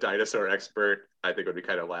him as a dinosaur expert, I think would be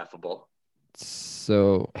kind of laughable.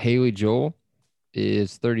 So Haley Joel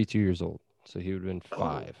is 32 years old. So he would have been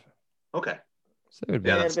 5. Okay. So it would be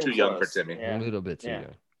that's too young for Timmy. A little bit too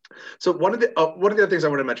young. So one of the other things I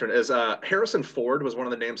want to mention is Harrison Ford was one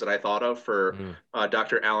of the names that I thought of for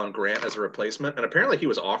Dr. Alan Grant as a replacement, and apparently he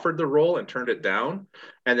was offered the role and turned it down.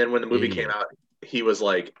 And then when the movie came out, he was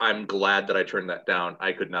like, "I'm glad that I turned that down.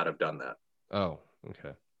 I could not have done that." Oh,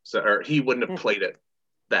 okay. So, or he wouldn't have played it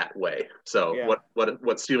that way. So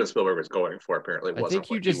what Steven Spielberg was going for apparently wasn't. I think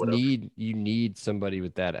you just need somebody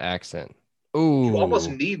with that accent. Oh, you almost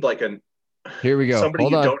need like here we go. Somebody you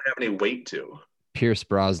don't have any weight to. Pierce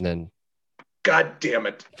Brosnan. God damn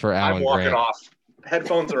it! For Alan I'm walking Grant. off.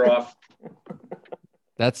 Headphones are off.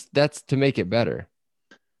 That's to make it better.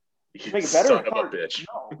 You make it better, son of a bitch.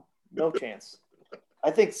 No chance.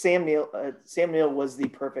 I think Sam Neill was the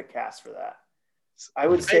perfect cast for that. I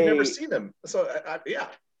would say I've never seen him, so yeah.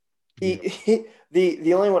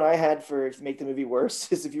 The only one I had for to make the movie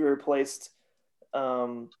worse is if you replaced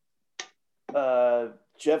Jeff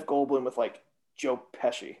Goldblum with like Joe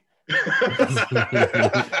Pesci. Because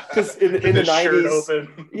in the 90s,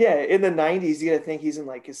 in the 90s, you gotta think he's in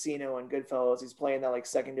like Casino and Goodfellas. He's playing that like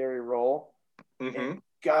secondary role. Mm-hmm.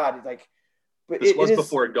 God, like, but this was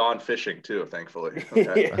before Gone Fishing too, thankfully.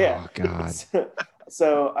 Okay. Yeah. Oh God.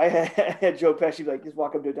 So I had Joe Pesci like just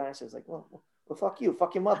walk up to a dinosaur. It's like, well, fuck you,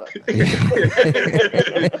 fuck your mother.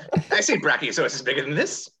 I see Brachiosaurus is bigger than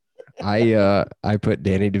this. I put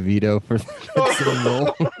Danny DeVito for the same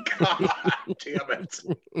role. God damn it.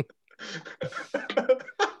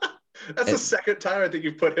 That's the second time I think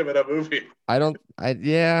you've put him in a movie.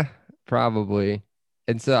 Yeah, probably.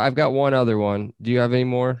 And so I've got one other one. Do you have any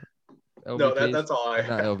more? LVPs? No, that's all I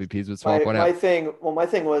have. Not LVPs, but swap one out. My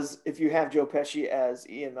thing was if you have Joe Pesci as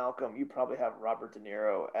Ian Malcolm, you probably have Robert De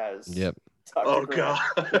Niro as Yep. Dr. God.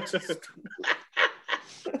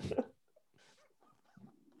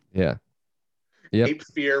 Yeah. Yep. Cape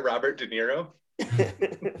Fear, Robert De Niro.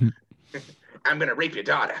 I'm gonna rape your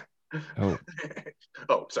daughter. Oh.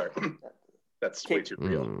 Oh, sorry. That's way too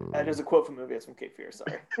real. That is a quote from a movie. It's from Cape Fear.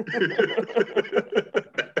 Sorry.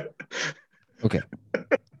 Okay.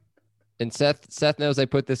 And Seth knows I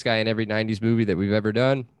put this guy in every 90s movie that we've ever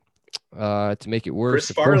done. To make it worse.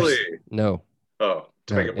 Chris Farley. No. Oh,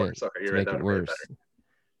 to make it worse. Okay, you're right. To make it worse.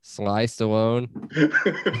 Sly Stallone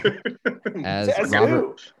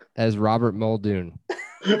as Robert Muldoon.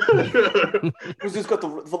 Who's just got the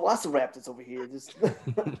velociraptors over here? Just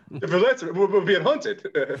We're being hunted.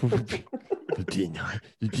 Being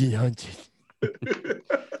hunted.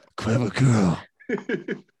 Clever girl.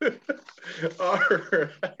 All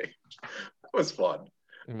right. That was fun.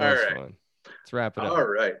 It was fun. Let's wrap it up. All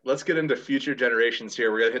right. Let's get into future generations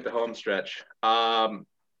here. We're going to hit the home stretch.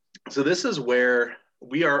 So this is where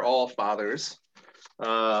we are all fathers.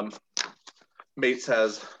 Mates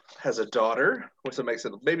has a daughter, which makes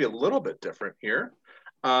it maybe a little bit different here.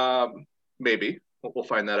 Maybe. We'll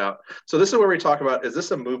find that out. So this is where we talk about, is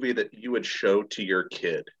this a movie that you would show to your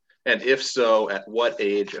kid? And if so, at what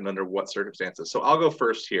age and under what circumstances? So I'll go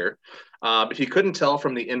first here. If you couldn't tell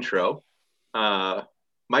from the intro,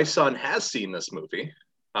 my son has seen this movie.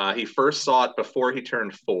 He first saw it before he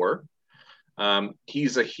turned 4.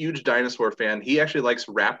 He's a huge dinosaur fan. He actually likes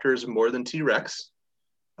raptors more than T-Rex.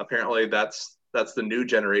 Apparently that's the new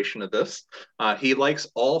generation of this. He likes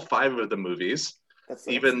all 5 of the movies.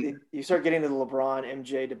 You start getting to the LeBron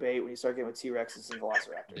MJ debate when you start getting with T-Rexes and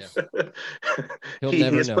Velociraptors. Yeah.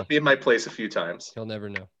 He's put me in my place a few times. He'll never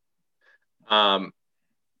know.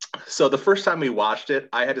 So the first time we watched it,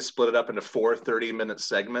 I had to split it up into 4 30-minute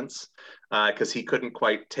segments because he couldn't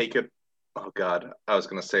quite take it. Oh God, I was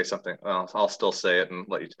going to say something. Well, I'll still say it and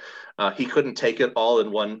let you. He couldn't take it all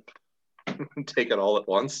in one. Take it all at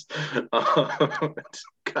once.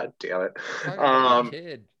 God damn it.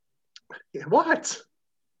 Kid. What?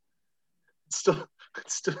 Still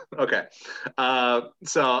okay.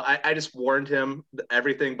 So I just warned him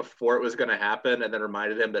everything before it was going to happen, and then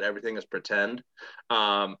reminded him that everything is pretend.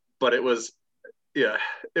 But it was, it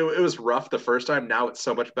was rough the first time. Now it's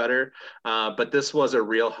so much better. But this was a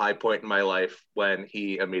real high point in my life when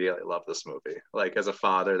he immediately loved this movie. Like as a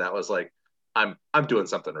father, that was like, I'm doing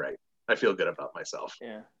something right. I feel good about myself.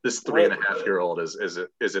 Yeah. This 3.5-year-old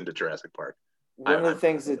is into Jurassic Park. One of the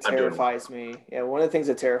things that terrifies me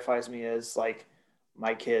is like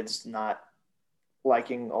my kids not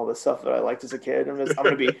liking all the stuff that I liked as a kid. I'm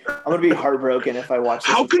gonna be heartbroken if I watch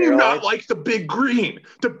this. How can you not like the Big Green?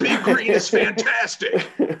 The Big Green is fantastic.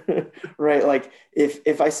 Right. Like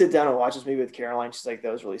if I sit down and watch this movie with Caroline, she's like,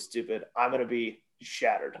 that was really stupid. I'm gonna be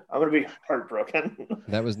shattered. I'm gonna be heartbroken.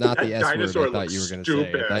 That was not the S word I thought you were gonna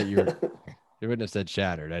say. I thought you wouldn't have said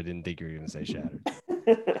shattered. I didn't think you were gonna say shattered.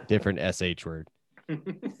 Different SH word.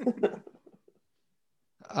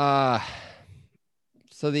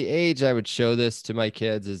 So the age I would show this to my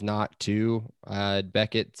kids is not 2.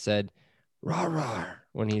 Beckett said rah rah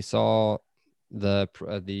when he saw the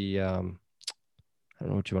I don't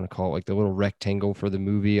know what you want to call it, like the little rectangle for the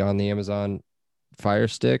movie on the Amazon Fire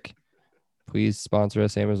Stick. Please sponsor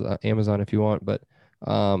us, Amazon if you want. But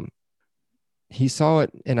he saw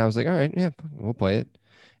it and I was like, all right, yeah, we'll play it.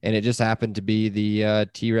 And it just happened to be the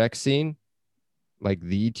T-Rex scene, like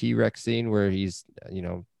the T-Rex scene where he's,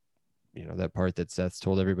 that part that Seth's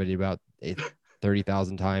told everybody about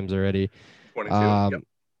 30,000 times already. 22. Yep.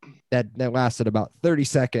 That lasted about 30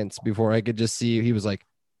 seconds before I could just see he was like,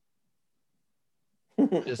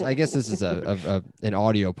 I guess this is an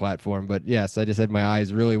audio platform, but yes, I just had my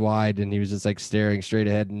eyes really wide and he was just like staring straight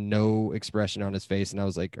ahead and no expression on his face. And I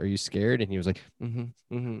was like, are you scared? And he was like, mm-hmm.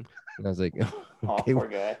 And I was like, okay, poor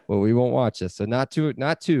guy. Well, we won't watch this. So not two.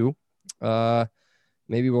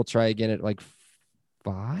 Maybe we'll try again at like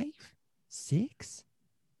 5, 6,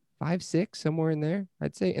 somewhere in there,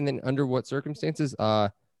 I'd say. And then under what circumstances?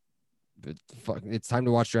 It's time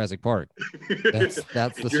to watch Jurassic Park. That's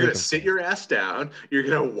the You're gonna sit your ass down. You're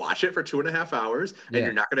gonna watch it for 2.5 hours, and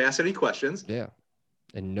you're not gonna ask any questions. Yeah,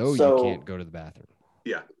 and you can't go to the bathroom.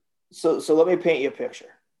 Yeah. So let me paint you a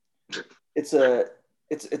picture. It's a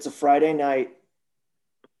Friday night.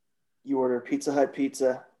 You order Pizza Hut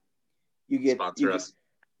pizza.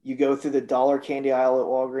 You go through the dollar candy aisle at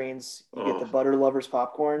Walgreens. You get the Butter Lovers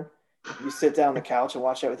popcorn. You sit down on the couch and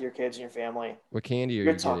watch that with your kids and your family. What candy are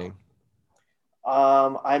you getting?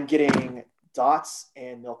 I'm getting Dots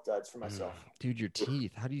and Milk Duds for myself. Dude, your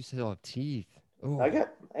teeth. How do you still have teeth? Oh. I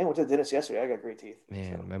went to the dentist yesterday. I got great teeth.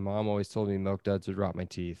 Man, my mom always told me Milk Duds would rot my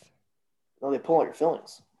teeth. No, they pull out your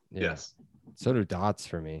fillings. Yeah. Yes. So do Dots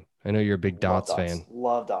for me. I know you're a big Dots fan.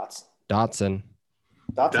 Love Dots. Dotson.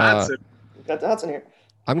 Got Dotson here.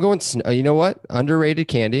 I'm going, you know what? Underrated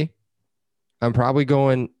candy. I'm probably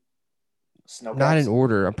going, Snow not Caps. in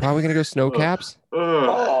order. I'm probably going to go Snow Caps.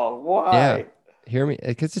 Oh, why? Yeah. Hear me?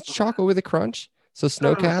 Because it's chocolate with a crunch. So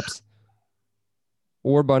Snow Caps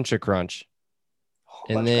or Bunch of Crunch.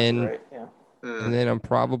 And then I'm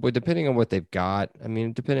probably, depending on what they've got, I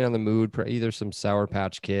mean, depending on the mood, either some Sour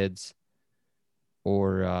Patch Kids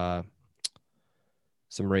or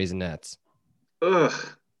some Raisinets. Ugh.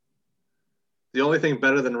 The only thing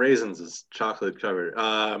better than raisins is chocolate covered.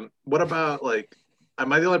 What about like?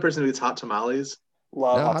 Am I the only person who eats hot tamales?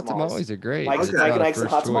 Love No, hot hot tamales. tamales are great. Mike's, It's Okay. Mike not and a Ike's and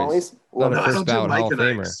first hot choice. tamales. Not Love a No, it. I first don't do ballot Hall Mike of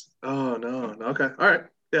and Famer. Ike's. Oh no. Okay. All right.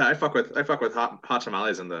 Yeah, I fuck with hot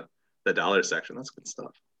tamales in the dollar section. That's good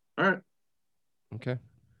stuff. All right. Okay,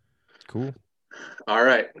 cool. All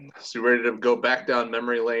right. So we're ready to go back down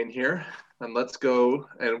memory lane here, and let's go.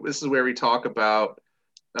 And this is where we talk about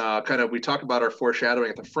we talk about our foreshadowing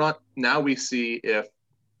at the front. Now we see if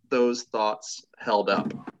those thoughts held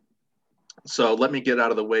up. So let me get out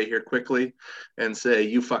of the way here quickly and say,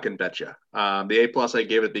 you fucking betcha. The A plus I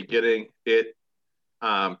gave at the beginning,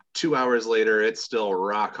 2 hours later, it's still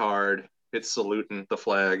rock hard. It's saluting the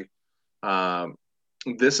flag.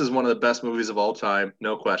 This is one of the best movies of all time,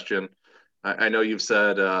 no question. I know you've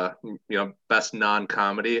said, best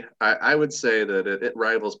non-comedy. I would say that it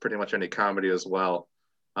rivals pretty much any comedy as well.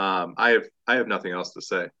 I have nothing else to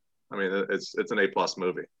say. I mean, it's an A plus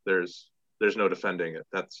movie. There's no defending it.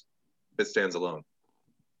 It stands alone.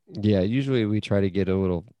 Yeah, usually we try to get a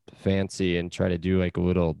little fancy and try to do like a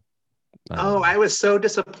little. I was so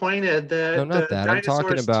disappointed that No, not the that. I'm talking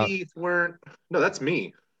dinosaur's about. teeth weren't. No, that's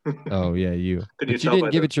me. Oh yeah, you. Could But you you tell didn't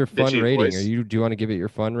by give the it your fun bitchy rating. voice? Do you want to give it your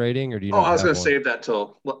fun rating, or do you Oh, not I was have going to one? save that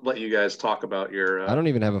till let you guys talk about your. I don't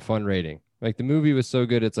even have a fun rating. Like the movie was so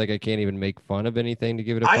good, it's like I can't even make fun of anything to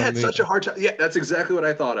give it a I fun had such a hard time. Yeah, that's exactly what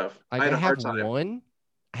I thought of. Like I had I a hard have time. one.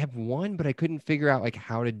 I have one, but I couldn't figure out like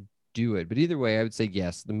how to do it. But either way, I would say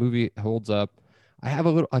yes, the movie holds up. I have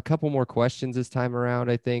a couple more questions this time around,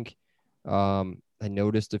 I think. I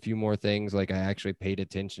noticed a few more things. Like I actually paid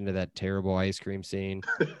attention to that terrible ice cream scene,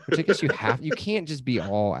 which I guess you can't just be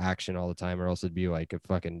all action all the time, or else it'd be like a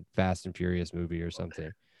fucking Fast and Furious movie or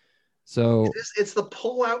something. So It's the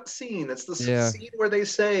pull-out scene. It's the yeah, scene where they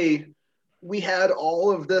say we had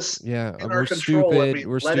all of this yeah, in our we're control and stupid. we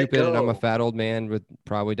We're let it stupid, and I'm a go. fat old man with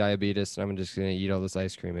probably diabetes, and I'm just gonna eat all this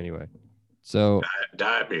ice cream anyway. So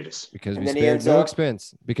Diabetes. because And we then he spared ends no up-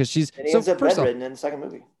 expense, because she's And he so ends up first off, bedridden in the second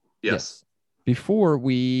movie. Yes. before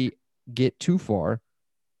we get too far,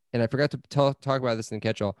 and I forgot to talk about this in the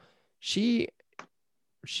catch-all. It's a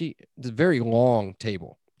very long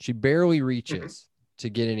table. She barely reaches to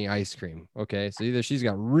get any ice cream. Okay, so either she's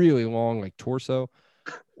got really long like torso,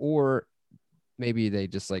 or maybe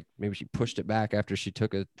maybe she pushed it back after she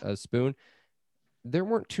took a spoon. There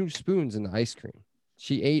weren't two spoons in the ice cream.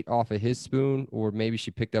 She ate off of his spoon, or maybe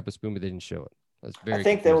she picked up a spoon but didn't show it. I was very I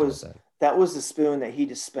think confused about that was the spoon that he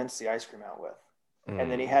dispensed the ice cream out with. that.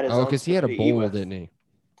 And then he had his Oh, own because he had a spoon to eat bowl, with. didn't he?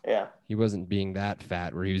 Yeah. He wasn't being that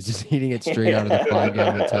fat where he was just eating it straight out of the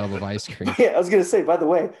 5-gallon tub of ice cream. Yeah, I was gonna say, by the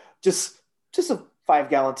way, just a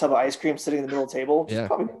 5-gallon tub of ice cream sitting in the middle of the table, just Yeah.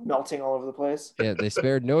 probably melting all over the place. Yeah, they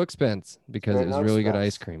spared no expense because Spared it was no really good expense.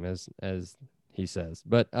 ice cream, as he says.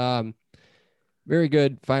 But very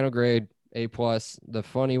good. Final grade, A plus. The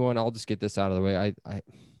funny one, I'll just get this out of the way.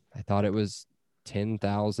 I thought it was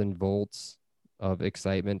 10,000 volts of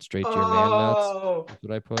excitement straight to your man nuts. That's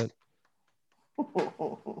what I put.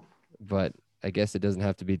 But I guess it doesn't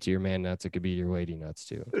have to be to your man nuts. It could be your lady nuts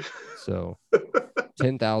too. So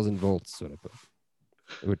 10,000 volts is what I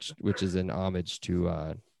put, which is an homage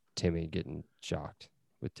to Timmy getting shocked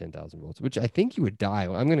with 10,000 volts, which I think you would die.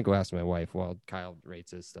 I'm going to go ask my wife while Kyle rates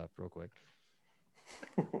his stuff real quick.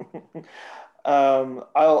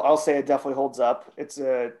 I'll say it definitely holds up. It's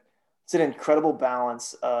an incredible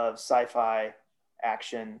balance of sci-fi,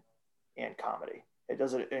 action, and comedy. It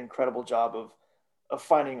does an incredible job of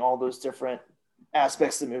finding all those different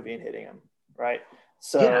aspects of the movie and hitting them, right?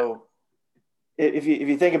 So if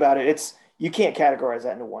you think about it, you can't categorize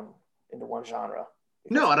that into one genre.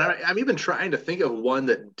 No, and I'm even trying to think of one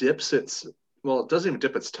that dips it doesn't even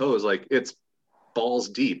dip its toes. Like it's balls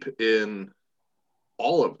deep in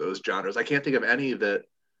all of those genres. I can't think of any that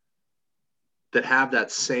have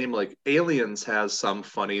that same, like Aliens has some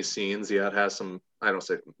funny scenes. Yeah, it has some, I don't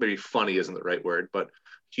say, maybe funny isn't the right word, but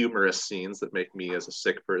humorous scenes that make me as a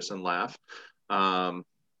sick person laugh.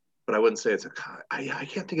 But I wouldn't say I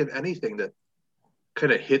can't think of anything that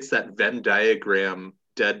kind of hits that Venn diagram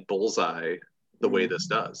dead bullseye the way this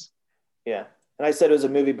does. Yeah. And I said it was a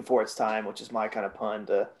movie before its time, which is my kind of pun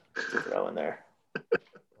to throw in there.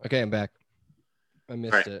 Okay, I'm back. I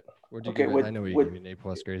missed it. Where'd you give it? I know you gave me an A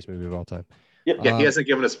plus greatest movie of all time. Yep. Yeah, he hasn't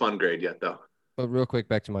given us fun grade yet, though. But real quick,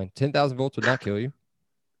 back to mine. 10,000 volts would not kill you.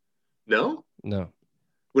 No? No.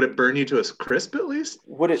 Would it burn you to a crisp at least?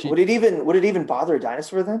 Would it even bother a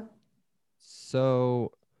dinosaur then?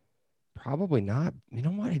 So probably not. You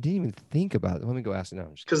know what? I didn't even think about it. Let me go ask it now.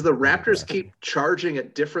 Because the raptors keep charging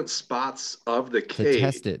at different spots of the cage to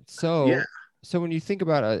test it. So yeah. So when you think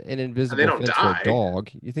about an they invisible don't fence for a die.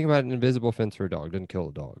 dog, you think about an invisible fence for a dog. Doesn't kill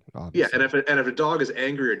a dog, Yeah, obviously. and if a dog is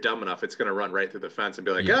angry or dumb enough, it's going to run right through the fence and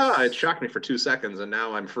be like, "Ah, it Yes. shocked me for 2 seconds, and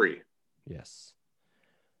now I'm free, Yes.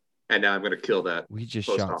 and now I'm going to kill that We just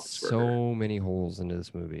post shot office worker." so many holes into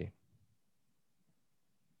this movie.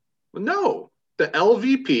 Well, no, the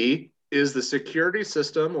LVP is the security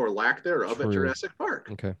system or lack thereof at True. Jurassic Park.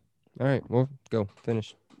 Okay. All right. Well, go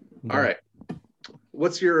finish. All right.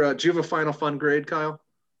 What's your? Do you have a final fun grade, Kyle?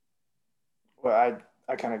 Well,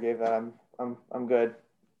 I kind of gave that. I'm good.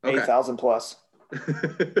 Okay. 8,000 plus.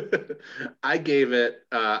 I gave it.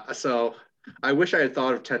 So I wish I had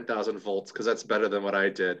thought of 10,000 volts because that's better than what I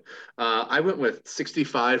did. I went with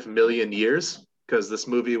 65 million years because this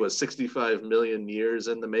movie was 65 million years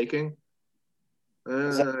in the making.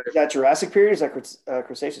 Is that Jurassic period? Or is that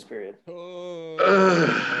Cretaceous period?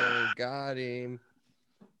 Oh, got him.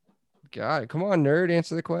 Got it. Come on, nerd.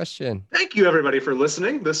 Answer the question. Thank you, everybody, for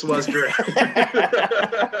listening. This was Jurassic.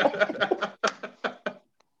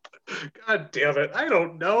 God damn it. I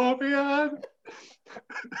don't know, man.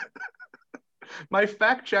 My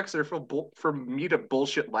fact checks are for me to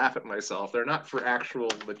bullshit laugh at myself. They're not for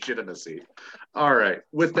actual legitimacy. All right.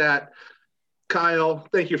 With that, Kyle,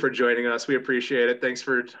 thank you for joining us. We appreciate it. Thanks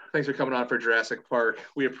for coming on for Jurassic Park.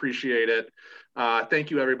 We appreciate it.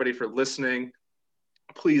 Thank you, everybody, for listening.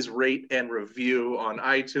 Please rate and review on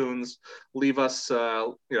iTunes. Leave us,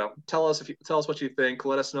 tell us what you think.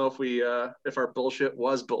 Let us know if our bullshit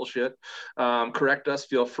was bullshit. Correct us.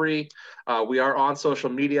 Feel free. We are on social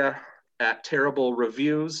media at Terrible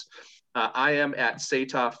Reviews. I am at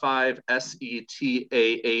Setah5,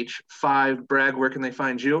 SETAH5. Bragg, where can they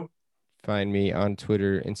find you? Find me on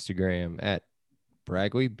Twitter, Instagram at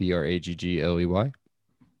Bragley, BRAGGLEY.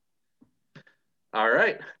 All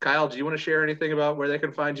right, Kyle, do you want to share anything about where they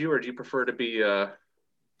can find you, or do you prefer to be hidden?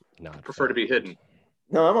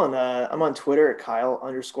 No, I'm on Twitter at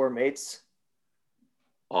Kyle_mates.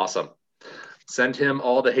 Awesome. Send him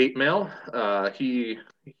all the hate mail. He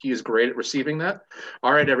is great at receiving that.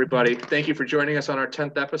 All right, everybody. Thank you for joining us on our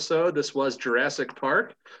 10th episode. This was Jurassic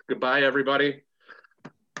Park. Goodbye, everybody.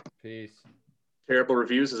 Peace. Terrible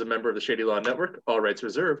Reviews is a member of the Shady Law Network. All rights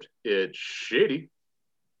reserved. It's shady.